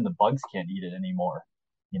where even the bugs can't eat it anymore.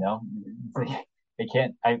 You know, they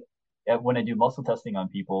can't. When I do muscle testing on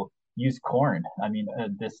people, use corn. I mean,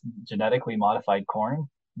 this genetically modified corn,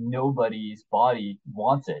 nobody's body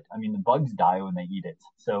wants it. I mean, the bugs die when they eat it.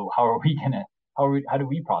 So how do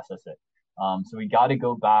we process it? So we got to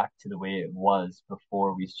go back to the way it was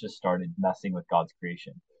before we just started messing with God's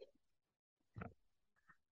creation.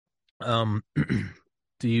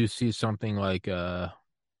 Do you see something like the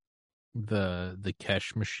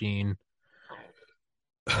Kesh machine?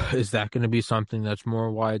 Is that going to be something that's more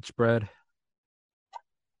widespread?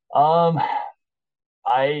 Um,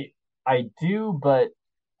 I do, but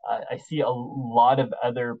I see a lot of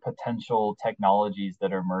other potential technologies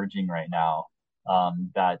that are emerging right now.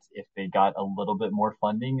 That if they got a little bit more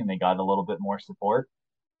funding and they got a little bit more support,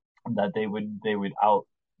 that they would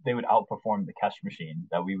outperform the cash machine.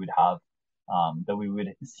 That we would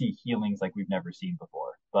see healings like we've never seen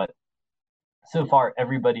before. But so far,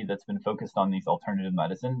 everybody that's been focused on these alternative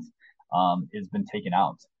medicines has been taken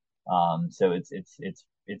out. So it's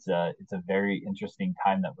a very interesting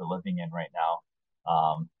time that we're living in right now.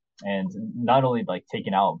 And not only like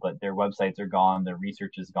taken out, but their websites are gone, their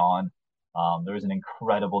research is gone. There was an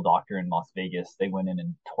incredible doctor in Las Vegas. They went in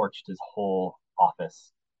and torched his whole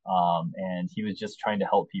office, and he was just trying to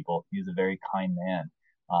help people. He was a very kind man,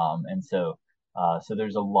 and so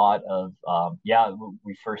there's a lot of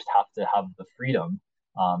we first have to have the freedom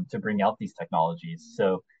to bring out these technologies.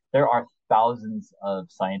 So there are thousands of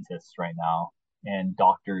scientists right now and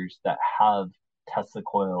doctors that have Tesla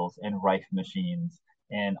coils and Rife machines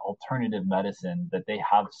and alternative medicine that they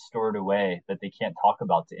have stored away that they can't talk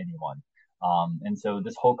about to anyone. And so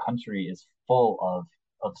this whole country is full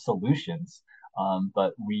of solutions.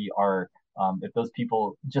 But we are, if those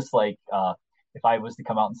people, just like if I was to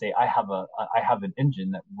come out and say I have an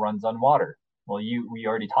engine that runs on water. Well, we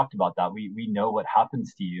already talked about that. We know what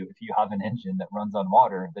happens to you if you have an engine that runs on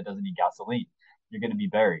water that doesn't need gasoline. You're going to be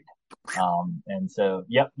buried. And so,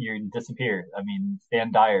 yep, you disappear. I mean,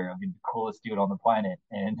 Stan Dyer, I mean, the coolest dude on the planet,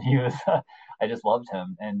 and he was, I just loved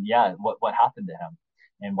him. And yeah, what happened to him,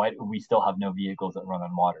 and why we still have no vehicles that run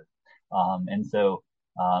on water? And so,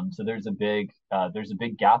 so there's a big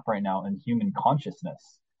gap right now in human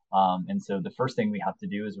consciousness. And so the first thing we have to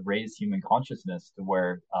do is raise human consciousness to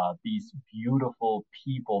where these beautiful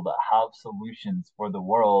people that have solutions for the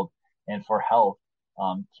world and for health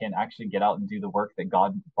can actually get out and do the work that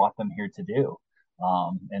God brought them here to do.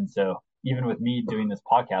 And so even with me doing this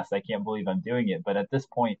podcast, I can't believe I'm doing it. But at this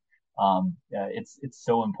point, it's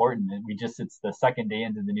so important. And it's the second day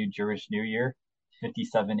into the new Jewish New Year,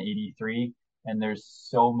 5783, and there's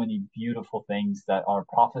so many beautiful things that are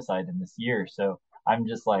prophesied in this year. So I'm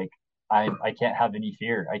just like, I can't have any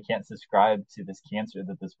fear. I can't subscribe to this cancer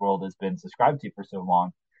that this world has been subscribed to for so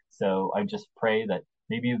long. So I just pray that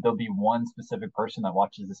maybe there'll be one specific person that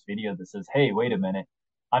watches this video that says, hey, wait a minute,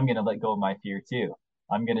 I'm going to let go of my fear too.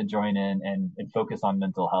 I'm going to join in and focus on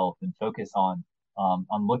mental health and focus on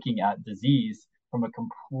looking at disease from a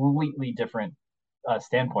completely different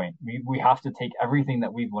standpoint. We have to take everything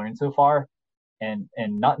that we've learned so far and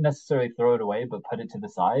not necessarily throw it away, but put it to the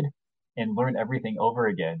side and learn everything over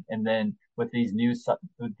again. And then with these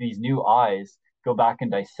new eyes, go back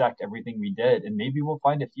and dissect everything we did, and maybe we'll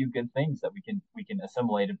find a few good things that we can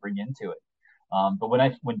assimilate and bring into it. But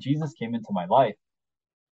when Jesus came into my life,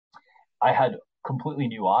 I had completely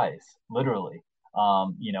new eyes, literally.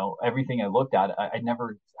 Everything I looked at, I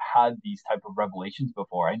never had these type of revelations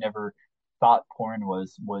before. I never thought porn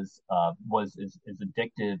was as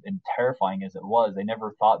addictive and terrifying as it was. I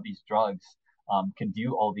never thought these drugs could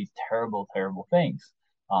do all these terrible, terrible things.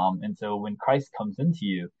 And so when Christ comes into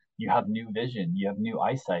you, you have new vision, you have new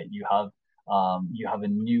eyesight, you have a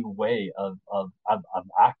new way of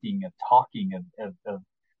acting, of talking,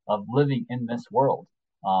 of living in this world.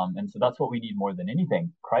 And so that's what we need more than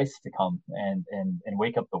anything, Christ to come and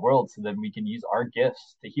wake up the world so that we can use our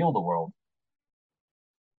gifts to heal the world.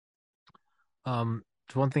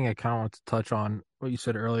 It's one thing I kind of want to touch on what you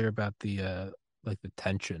said earlier about the the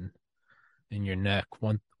tension in your neck.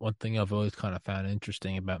 One thing I've always kind of found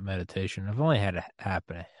interesting about meditation, I've only had it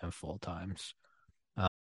happen a handful of times.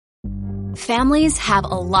 Families have a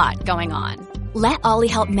lot going on. Let Ollie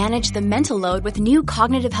help manage the mental load with new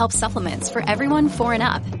cognitive help supplements for everyone 4 and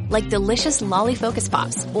up, like delicious Lolly Focus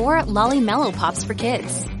Pops or Lolly Mellow Pops for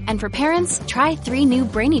kids. And for parents, try 3 new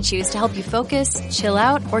Brainy Chews to help you focus, chill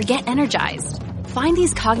out, or get energized. Find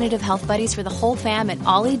these cognitive health buddies for the whole fam at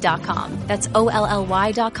ollie.com. That's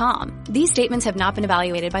OLLY.com. These statements have not been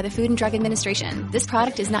evaluated by the Food and Drug Administration. This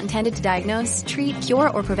product is not intended to diagnose, treat, cure,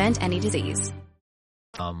 or prevent any disease.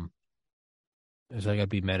 It's like I'd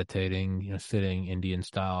be meditating, sitting Indian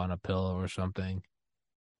style on a pillow or something.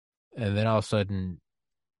 And then all of a sudden,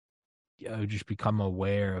 I would just become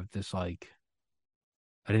aware of this, I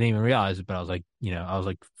didn't even realize it, but I was I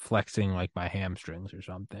was flexing my hamstrings or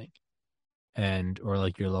something. Or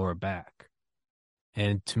your lower back.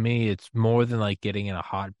 And to me, it's more than getting in a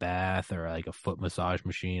hot bath or a foot massage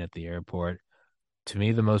machine at the airport. To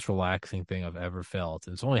me, the most relaxing thing I've ever felt,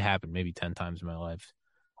 and it's only happened maybe 10 times in my life,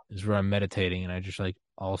 is where I'm meditating and I just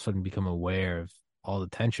all of a sudden become aware of all the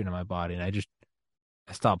tension in my body. And I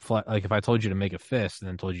stop, if I told you to make a fist and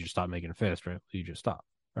then told you to stop making a fist, right? You just stop,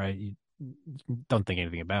 right? You don't think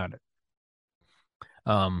anything about it.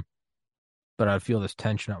 But I'd feel this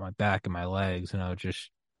tension on my back and my legs, and it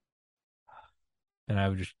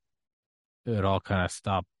would all kind of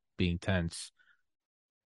stop being tense.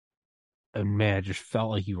 And man, it just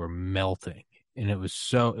felt like you were melting. And it's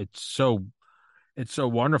so It's so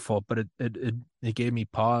wonderful, but it gave me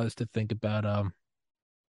pause to think about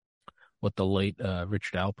what the late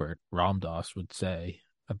Richard Alpert Ram Dass would say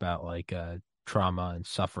about like trauma and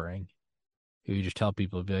suffering. He would just tell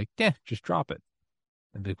people to be like, yeah, just drop it.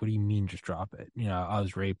 And be like, what do you mean just drop it? You know, I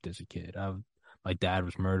was raped as a kid. My dad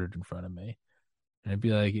was murdered in front of me. And it'd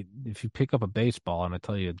be like, if you pick up a baseball and I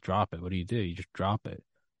tell you to drop it, what do? You just drop it.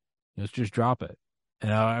 You know, just drop it.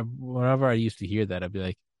 And whenever I used to hear that, I'd be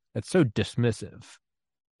like, that's so dismissive.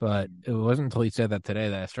 But it wasn't until he said that today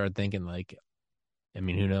that I started thinking, like, I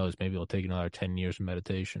mean, who knows? Maybe it'll take another 10 years of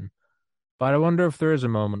meditation. But I wonder if there is a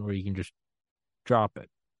moment where you can just drop it.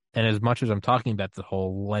 And as much as I'm talking about the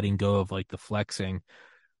whole letting go of like the flexing,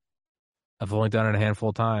 I've only done it a handful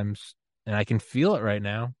of times and I can feel it right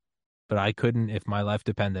now, but I couldn't, if my life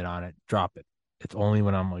depended on it, drop it. It's only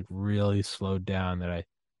when I'm like really slowed down that I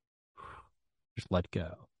just let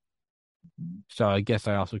go. So I guess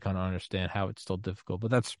I also kind of understand how it's still difficult,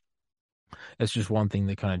 but that's just one thing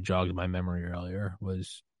that kind of jogged my memory earlier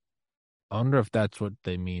was I wonder if that's what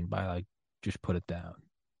they mean by like just put it down.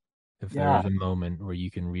 If there Yeah. is a moment where you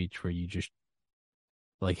can reach where you just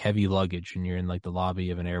like heavy luggage and you're in like the lobby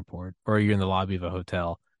of an airport or you're in the lobby of a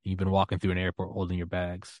hotel and you've been walking through an airport holding your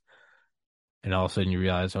bags and all of a sudden you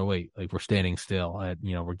realize, oh wait, like we're standing still at,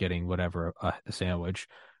 you know, we're getting whatever, a sandwich.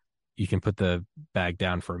 You can put the bag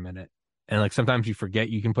down for a minute. And like sometimes you forget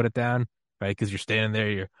you can put it down, right? Because you're standing there,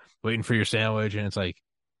 you're waiting for your sandwich and it's like,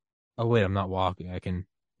 oh wait, I'm not walking. I can,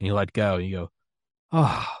 and you let go and you go,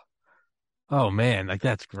 oh, oh man, like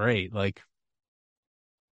that's great. Like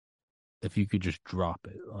if you could just drop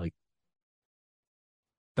it, like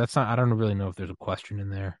that's not, I don't really know if there's a question in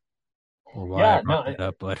there or why I Yeah, brought no, that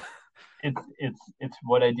up, but it's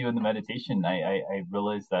what I do in the meditation. I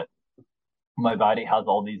realize that my body has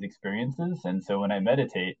all these experiences, and so when I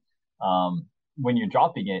meditate, um, when you're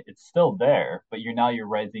dropping it, it's still there, but you're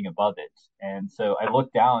rising above it. And so I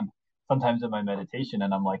look down sometimes in my meditation,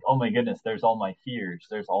 and I'm like, oh my goodness, there's all my fears,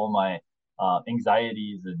 there's all my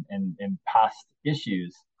anxieties and past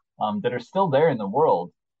issues that are still there in the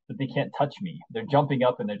world, but they can't touch me. They're jumping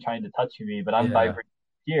up and they're trying to touch me, but I'm yeah, vibrating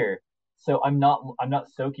here. So I'm not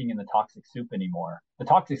soaking in the toxic soup anymore. The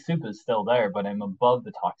toxic soup is still there, but I'm above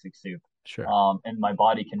the toxic soup, sure. and my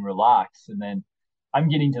body can relax. And then I'm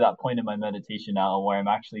getting to that point in my meditation now where I'm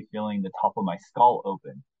actually feeling the top of my skull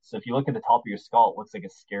open. So if you look at the top of your skull, it looks like a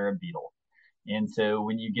scarab beetle. And so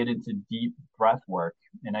when you get into deep breath work,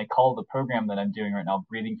 and I call the program that I'm doing right now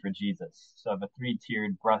Breathing for Jesus. So I have a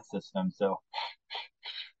three-tiered breath system. So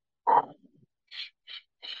if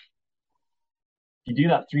you do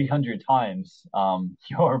that 300 times,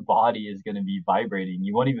 your body is going to be vibrating.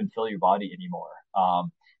 You won't even feel your body anymore.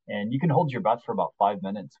 And you can hold your breath for about 5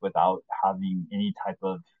 minutes without having any type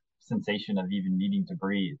of sensation of even needing to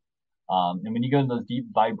breathe. And when you go in those deep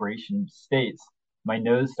vibration states, my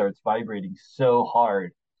nose starts vibrating so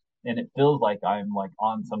hard, and it feels like I'm like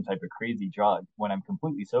on some type of crazy drug when I'm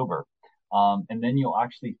completely sober. And then you'll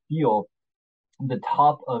actually feel the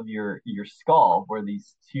top of your skull where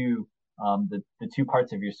these two the two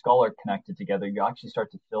parts of your skull are connected together. You actually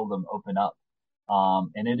start to feel them open up,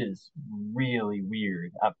 and it is really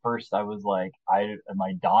weird. At first I was like, am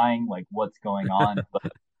I dying, like what's going on?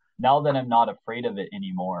 But now that I'm not afraid of it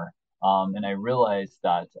anymore, and I realized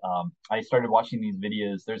that I started watching these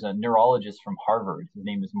videos. There's a neurologist from Harvard. His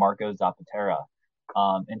name is Marco Zapatera,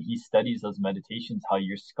 and he studies those meditations, how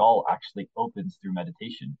your skull actually opens through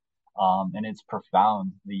meditation. And it's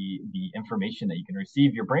profound, the information that you can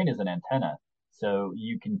receive. Your brain is an antenna, so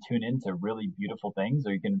you can tune into really beautiful things,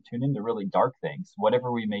 or you can tune into really dark things.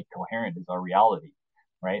 Whatever we make coherent is our reality,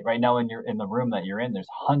 right? Right now, in the room that you're in, there's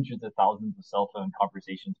hundreds of thousands of cell phone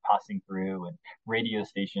conversations passing through and radio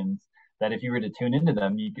stations. That if you were to tune into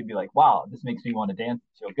them, you could be like, "Wow, this makes me want to dance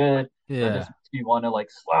and feel good," or "This Yeah. makes me want to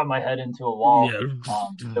like slam my head into a wall." Yeah.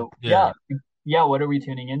 So Yeah. yeah, what are we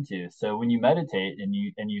tuning into? So when you meditate and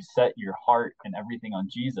you set your heart and everything on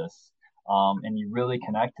Jesus, and you really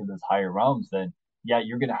connect to those higher realms, then yeah,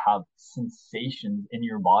 you're gonna have sensations in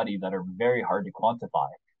your body that are very hard to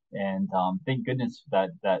quantify. And thank goodness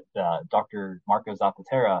that Dr. Marco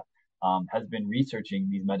Zapatera has been researching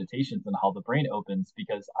these meditations and how the brain opens,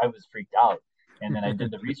 because I was freaked out. And then I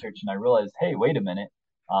did the research and I realized, hey, wait a minute,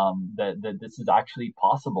 that this is actually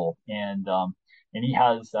possible. And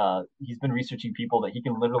he's been researching people that he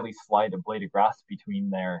can literally slide a blade of grass between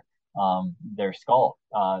their skull.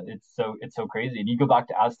 It's so crazy. And you go back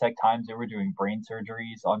to Aztec times, they were doing brain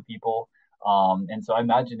surgeries on people. And so I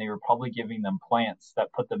imagine they were probably giving them plants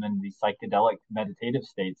that put them in these psychedelic meditative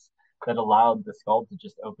states, that allowed the skull to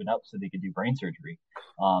just open up so they could do brain surgery.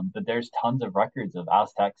 But there's tons of records of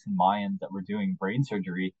Aztecs and Mayans that were doing brain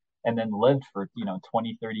surgery and then lived for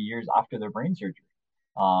 20, 30 years after their brain surgery.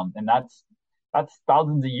 And that's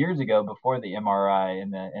thousands of years ago before the MRI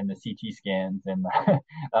and the CT scans and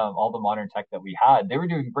all the modern tech that we had. They were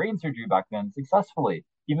doing brain surgery back then successfully,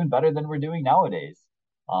 even better than we're doing nowadays.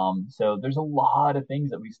 So there's a lot of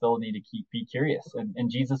things that we still need to be curious. And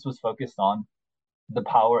Jesus was focused on the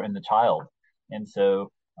power in the child. And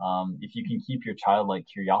so if you can keep your childlike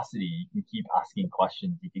curiosity, you can keep asking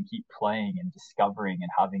questions, you can keep playing and discovering and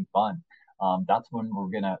having fun. That's when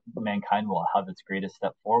mankind will have its greatest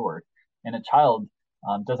step forward. And a child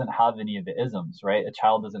doesn't have any of the isms, right? A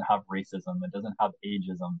child doesn't have racism. It doesn't have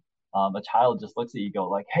ageism. A child just looks at you, go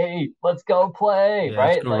like, "Hey, let's go play," Yeah,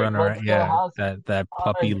 right? let's go Like, run let's around. go Yeah, have that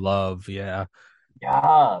puppy fun. love. Yeah,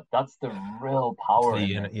 Yeah, that's the real it's power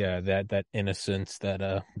the in this. that innocence, that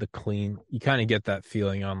the clean. You kind of get that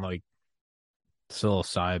feeling on like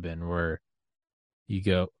psilocybin, where you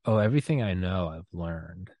go, oh, everything I know I've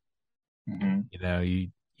learned. Hmm.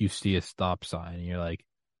 You see a stop sign and you're like,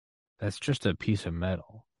 that's just a piece of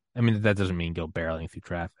metal. I mean, that doesn't mean go barreling through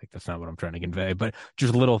traffic. That's not what I'm trying to convey, but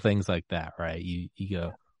just little things like that, right? You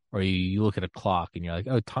go, or you look at a clock and you're like,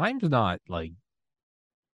 oh, time's not like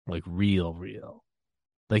real.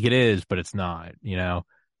 Like it is, but it's not,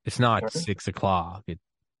 it's not Sure. 6 o'clock.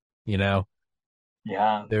 You know,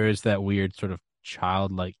 Yeah. there is that weird sort of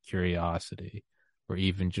childlike curiosity, or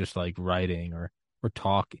even just like writing or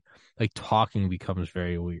talking, like talking becomes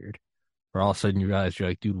very weird. Where all of a sudden you realize you're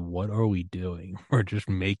like, dude, what are we doing? We're just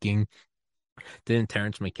making. Didn't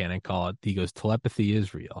Terrence McKenna call it? He goes, telepathy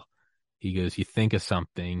is real. He goes, you think of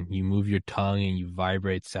something, you move your tongue and you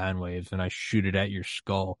vibrate sound waves, and I shoot it at your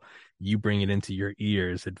skull. You bring it into your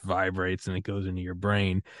ears, it vibrates and it goes into your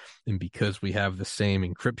brain. And because we have the same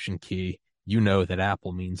encryption key, you know that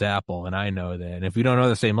apple means apple, and I know that. And if we don't know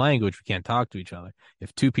the same language, we can't talk to each other.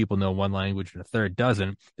 If two people know one language and a third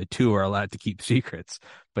doesn't, the two are allowed to keep secrets.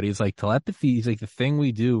 But he's like, telepathy is like the thing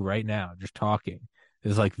we do right now, just talking,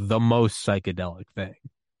 is like the most psychedelic thing.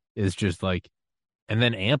 Is just like, and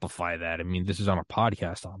then amplify that. I mean, this is on a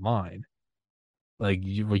podcast online. Like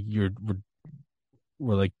we're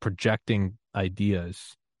like projecting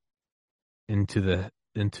ideas into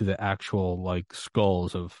the actual like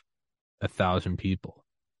skulls of 1,000 people.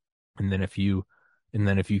 And then if you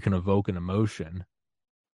can evoke an emotion,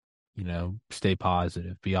 stay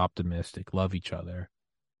positive, be optimistic, love each other,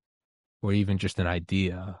 or even just an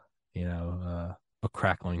idea, a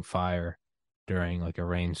crackling fire during like a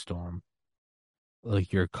rainstorm.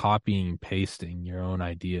 Like you're copying and pasting your own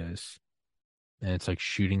ideas, and it's like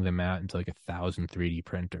shooting them out into like 1,000 3D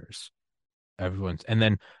printers. Everyone's and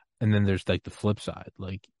then there's like the flip side.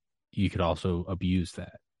 Like you could also abuse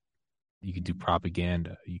that. You could do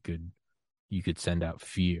propaganda. You could send out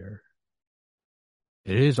fear.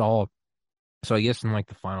 It is all. So I guess in like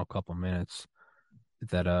the final couple minutes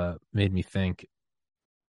that made me think,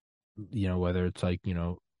 whether it's like,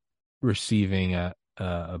 receiving a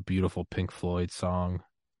beautiful Pink Floyd song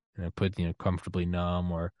and I put, Comfortably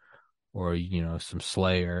Numb, or some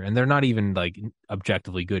Slayer, and they're not even like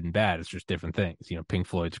objectively good and bad. It's just different things. Pink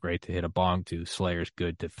Floyd's great to hit a bong to, Slayer's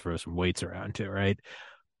good to throw some weights around to, right?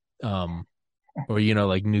 Or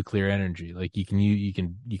like nuclear energy, like you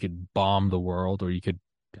could bomb the world, or you could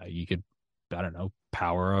I don't know,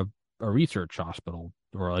 power a research hospital,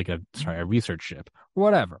 or like a research ship, or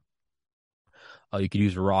whatever. You could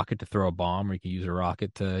use a rocket to throw a bomb, or you could use a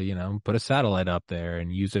rocket to put a satellite up there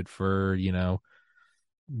and use it for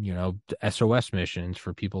SOS missions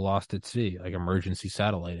for people lost at sea, like emergency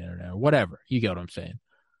satellite internet, or whatever. You get what I'm saying?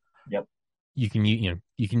 Yep.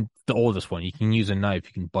 The oldest one, you can use a knife,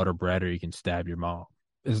 you can butter bread, or you can stab your mom.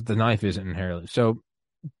 The knife isn't inherently. So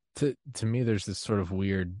to me, there's this sort of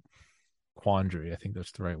weird quandary. I think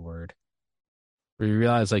that's the right word. Where you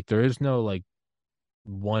realize like there is no like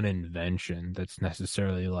one invention that's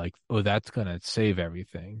necessarily like, oh, that's going to save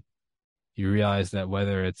everything. You realize that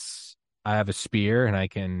whether it's, I have a spear and I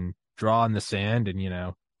can draw in the sand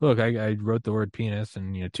and, look, I wrote the word penis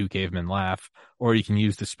and, two cavemen laugh, or you can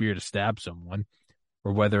use the spear to stab someone,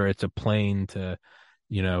 or whether it's a plane to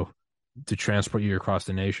transport you across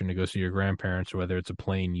the nation to go see your grandparents, or whether it's a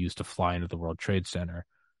plane used to fly into the World Trade Center.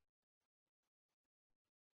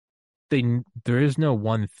 There is no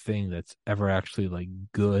one thing that's ever actually like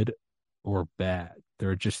good or bad. There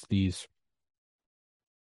are just these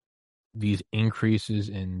increases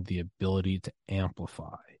in the ability to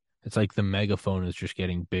amplify. It's like the megaphone is just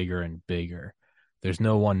getting bigger and bigger. There's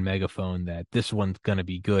no one megaphone that this one's going to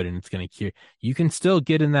be good and it's going to cure. You can still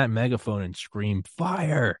get in that megaphone and scream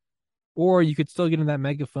fire, or you could still get in that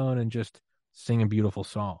megaphone and just sing a beautiful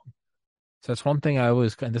song. So that's one thing I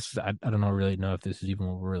always, and this is, I don't know really know if this is even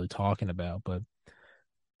what we're really talking about, but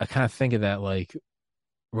I kind of think of that like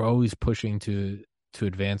we're always pushing to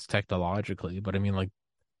advance technologically, but I mean like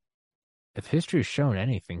if history has shown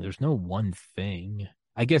anything, there's no one thing.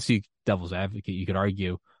 I guess you devil's advocate, you could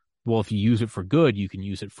argue, well, if you use it for good, you can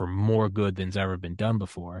use it for more good than's ever been done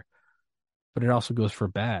before. But it also goes for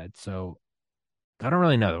bad. So I don't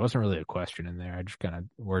really know. There wasn't really a question in there. I just kind of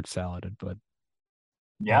word saladed, but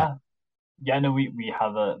yeah, Yeah. Yeah, no, we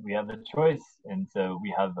have a choice, and so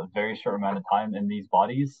we have a very short amount of time in these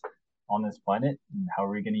bodies on this planet, and how are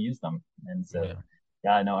we going to use them? And so, yeah,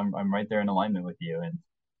 yeah, no, I'm right there in alignment with you,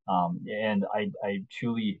 and I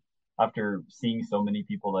truly, after seeing so many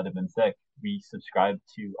people that have been sick, we subscribe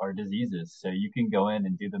to our diseases, so you can go in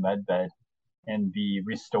and do the med bed and be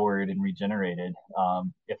restored and regenerated.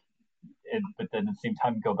 If but then at the same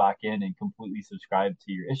time go back in and completely subscribe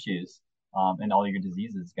to your issues, and all your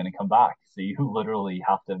disease is going to come back. So you literally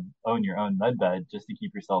have to own your own med bed just to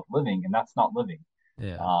keep yourself living, and that's not living.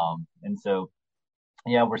 yeah, And so,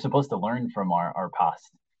 yeah, we're supposed to learn from our past.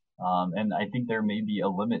 And I think there may be a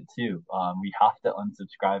limit too. We have to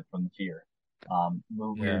unsubscribe from the fear.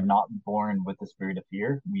 We're yeah, not born with the spirit of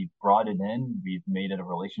fear. We've brought it in. We've made it a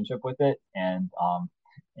relationship with it, and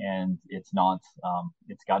it's not.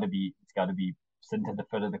 It's got to be sent to the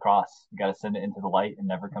foot of the cross. You got to send it into the light and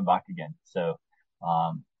never come back again. So,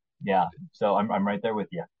 um, yeah. So I'm right there with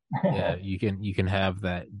you. yeah. You can have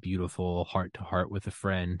that beautiful heart to heart with a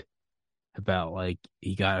friend about like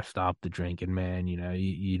you gotta stop the drinking, man.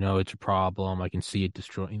 You know it's a problem. I can see it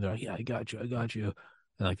destroying. They're like, yeah, I got you.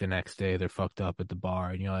 And like the next day, they're fucked up at the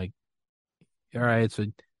bar, and you're like, all right, so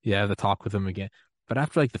you have the talk with them again. But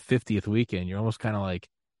after like the 50th weekend, you're almost kind of like,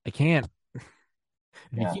 I can't. If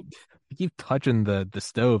Yeah. you keep touching the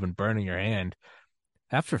stove and burning your hand,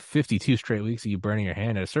 after 52 straight weeks of you burning your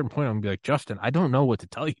hand, at a certain point, I'm gonna be like, Justin, I don't know what to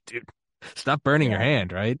tell you, dude. Stop burning your Yeah.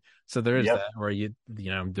 hand, right? So there is Yep. that where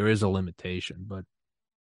there is a limitation, but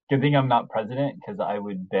Good thing I'm not president because I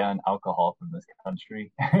would ban alcohol from this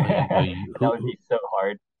country. That who, would be so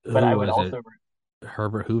hard. But who I would was it? also,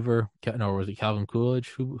 Herbert Hoover? No, was it Calvin Coolidge?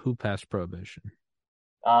 Who passed prohibition?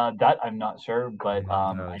 that I'm not sure, I'm but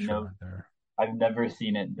not entirely I sure know either. I've never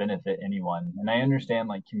seen it benefit anyone. And I understand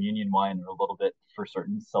like communion wine a little bit for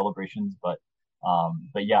certain celebrations, but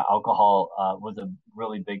yeah, alcohol was a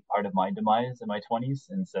really big part of my demise in my 20s,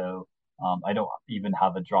 and so I don't even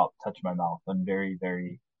have a drop touch my mouth. I'm very,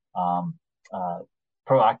 very um, uh,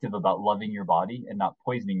 proactive about loving your body and not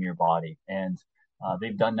poisoning your body. And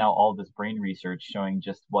they've done now all this brain research showing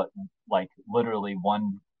just what like literally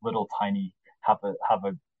one little tiny have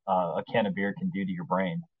a can of beer can do to your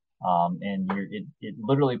brain. And it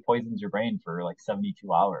literally poisons your brain for like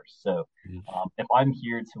 72 hours. So if I'm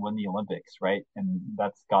here to win the Olympics, right, and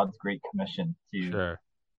that's God's great commission Sure.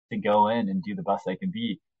 to go in and do the best I can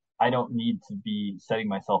be, I don't need to be setting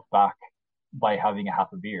myself back by having a half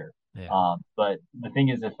a beer. Yeah. But the thing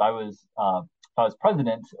is, if I was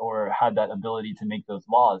president or had that ability to make those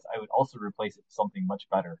laws, I would also replace it with something much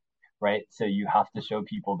better, right? So you have to show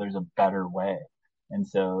people there's a better way. And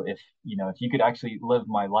so if you could actually live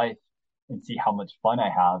my life and see how much fun I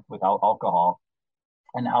have without alcohol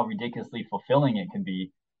and how ridiculously fulfilling it can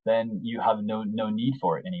be, then you have no need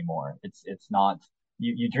for it anymore. It's not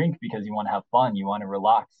you drink because you want to have fun, you want to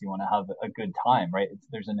relax, you want to have a good time, right?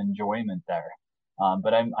 There's an enjoyment there.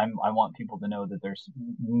 But I want people to know that there's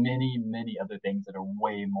many other things that are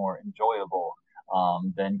way more enjoyable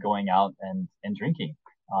than going out and drinking.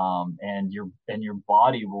 And your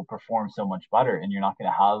body will perform so much better, and you're not going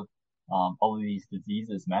to have all of these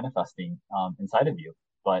diseases manifesting inside of you.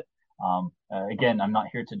 But again, I'm not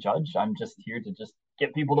here to judge. I'm just here to just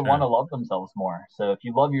get people to want to Sure. love themselves more. So if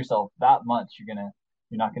you love yourself that much,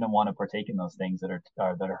 you're not gonna want to partake in those things that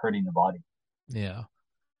are hurting the body. Yeah.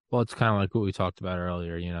 Well, it's kind of like what we talked about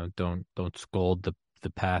earlier, don't scold the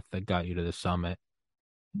path that got you to the summit.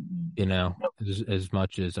 Yep. As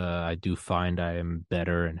much as I do find I am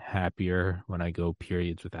better and happier when I go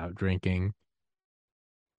periods without drinking,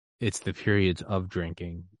 it's the periods of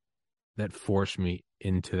drinking that force me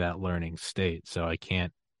into that learning state. So I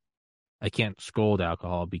can't scold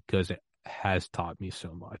alcohol because it has taught me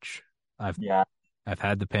so much. I've Yeah. I've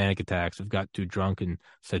had the panic attacks. I've got too drunk and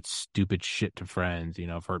said stupid shit to friends,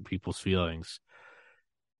 I've hurt people's feelings.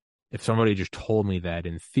 If somebody just told me that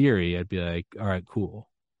in theory, I'd be like, all right, cool.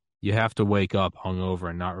 You have to wake up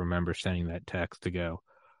hungover and not remember sending that text to go,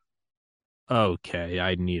 okay,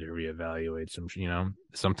 I need to reevaluate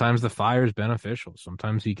sometimes the fire is beneficial.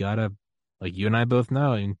 Sometimes you gotta, like you and I both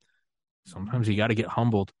know, and sometimes you gotta get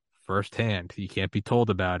humbled firsthand. You can't be told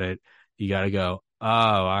about it. You got to go,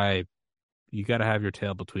 oh, you got to have your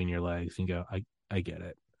tail between your legs and go, I get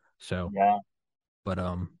it. So, Yeah. but,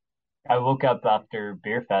 I woke up after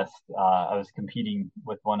Beer Fest. I was competing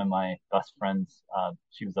with one of my best friends.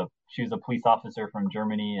 She was a police officer from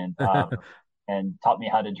Germany and taught me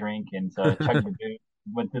how to drink. And so I chugged the boot,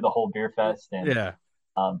 went through the whole Beer Fest, and yeah,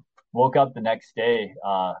 um, woke up the next day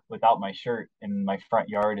without my shirt in my front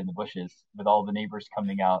yard in the bushes with all the neighbors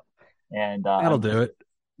coming out. And that'll do it.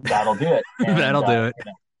 that'll do it. That'll And do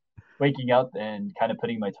it. waking up and kind of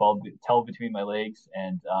putting my tail between my legs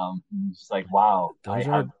and just like, wow,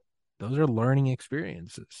 Those are learning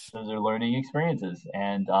experiences. those are learning experiences.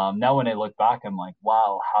 And now when I look back, I'm like,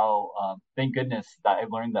 wow, how thank goodness that I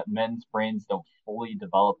learned that men's brains don't fully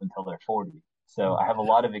develop until they're 40. So I have a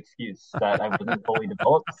lot of excuse that I wasn't fully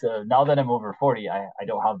developed. So now that I'm over 40, I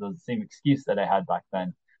don't have those same excuse that I had back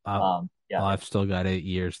then. Yeah, Well, I've still got 8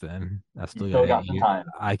 years then. I you still got still eight got some years. time.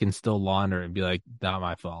 I can still launder and be like, not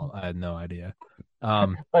my fault. I had no idea.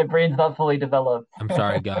 My brain's not fully developed. I'm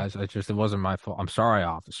sorry, guys. It wasn't my fault. I'm sorry,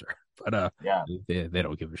 officer. But Yeah. they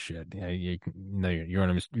don't give a shit. Yeah, you're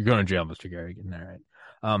going to jail, Mr. Garrigan.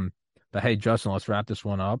 All right. But hey, Justin, let's wrap this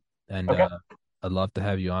one up. And Okay. I'd love to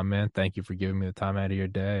have you on, man. Thank you for giving me the time out of your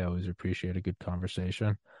day. I always appreciate a good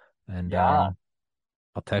conversation. And Yeah.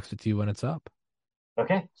 I'll text it to you when it's up.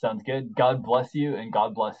 Okay, sounds good. God bless you, and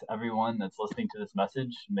God bless everyone that's listening to this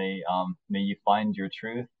message. May you find your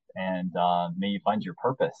truth, and may you find your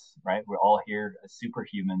purpose. Right? We're all here as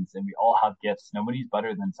superhumans, and we all have gifts. Nobody's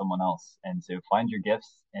better than someone else, and so find your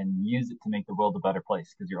gifts and use it to make the world a better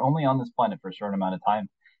place. Because you're only on this planet for a short amount of time,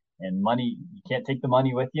 and money, you can't take the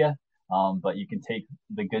money with you, but you can take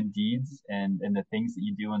the good deeds and the things that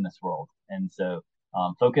you do in this world. And so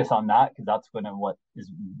focus on that, because that's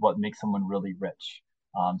what makes someone really rich.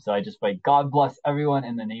 So I just pray God bless everyone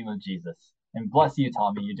in the name of Jesus, and bless you,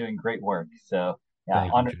 Tommy. You're doing great work. So yeah,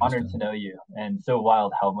 Thank you, honored Justin. to know you, and so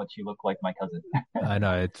wild how much you look like my cousin. I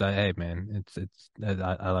know hey man,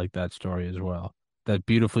 I like that story as well. That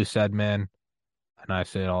beautifully said, man. And I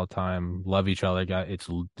say it all the time. Love each other, guys.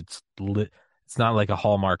 It's not like a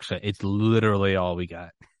Hallmark set. It's literally all we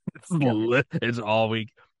got. Yep. It's all we.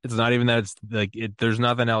 It's not even that. It's like there's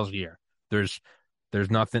nothing else here. There's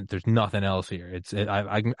nothing. There's nothing else here.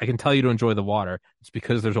 I can tell you to enjoy the water. It's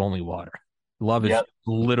because there's only water. Love is Yep.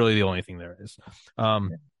 literally the only thing there is.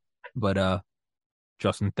 But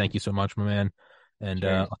Justin, thank you so much, my man. And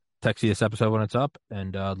Cheers. I'll text you this episode when it's up.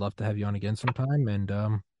 And I'd love to have you on again sometime. And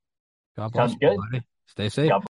God bless Sounds good. everybody. Stay safe. God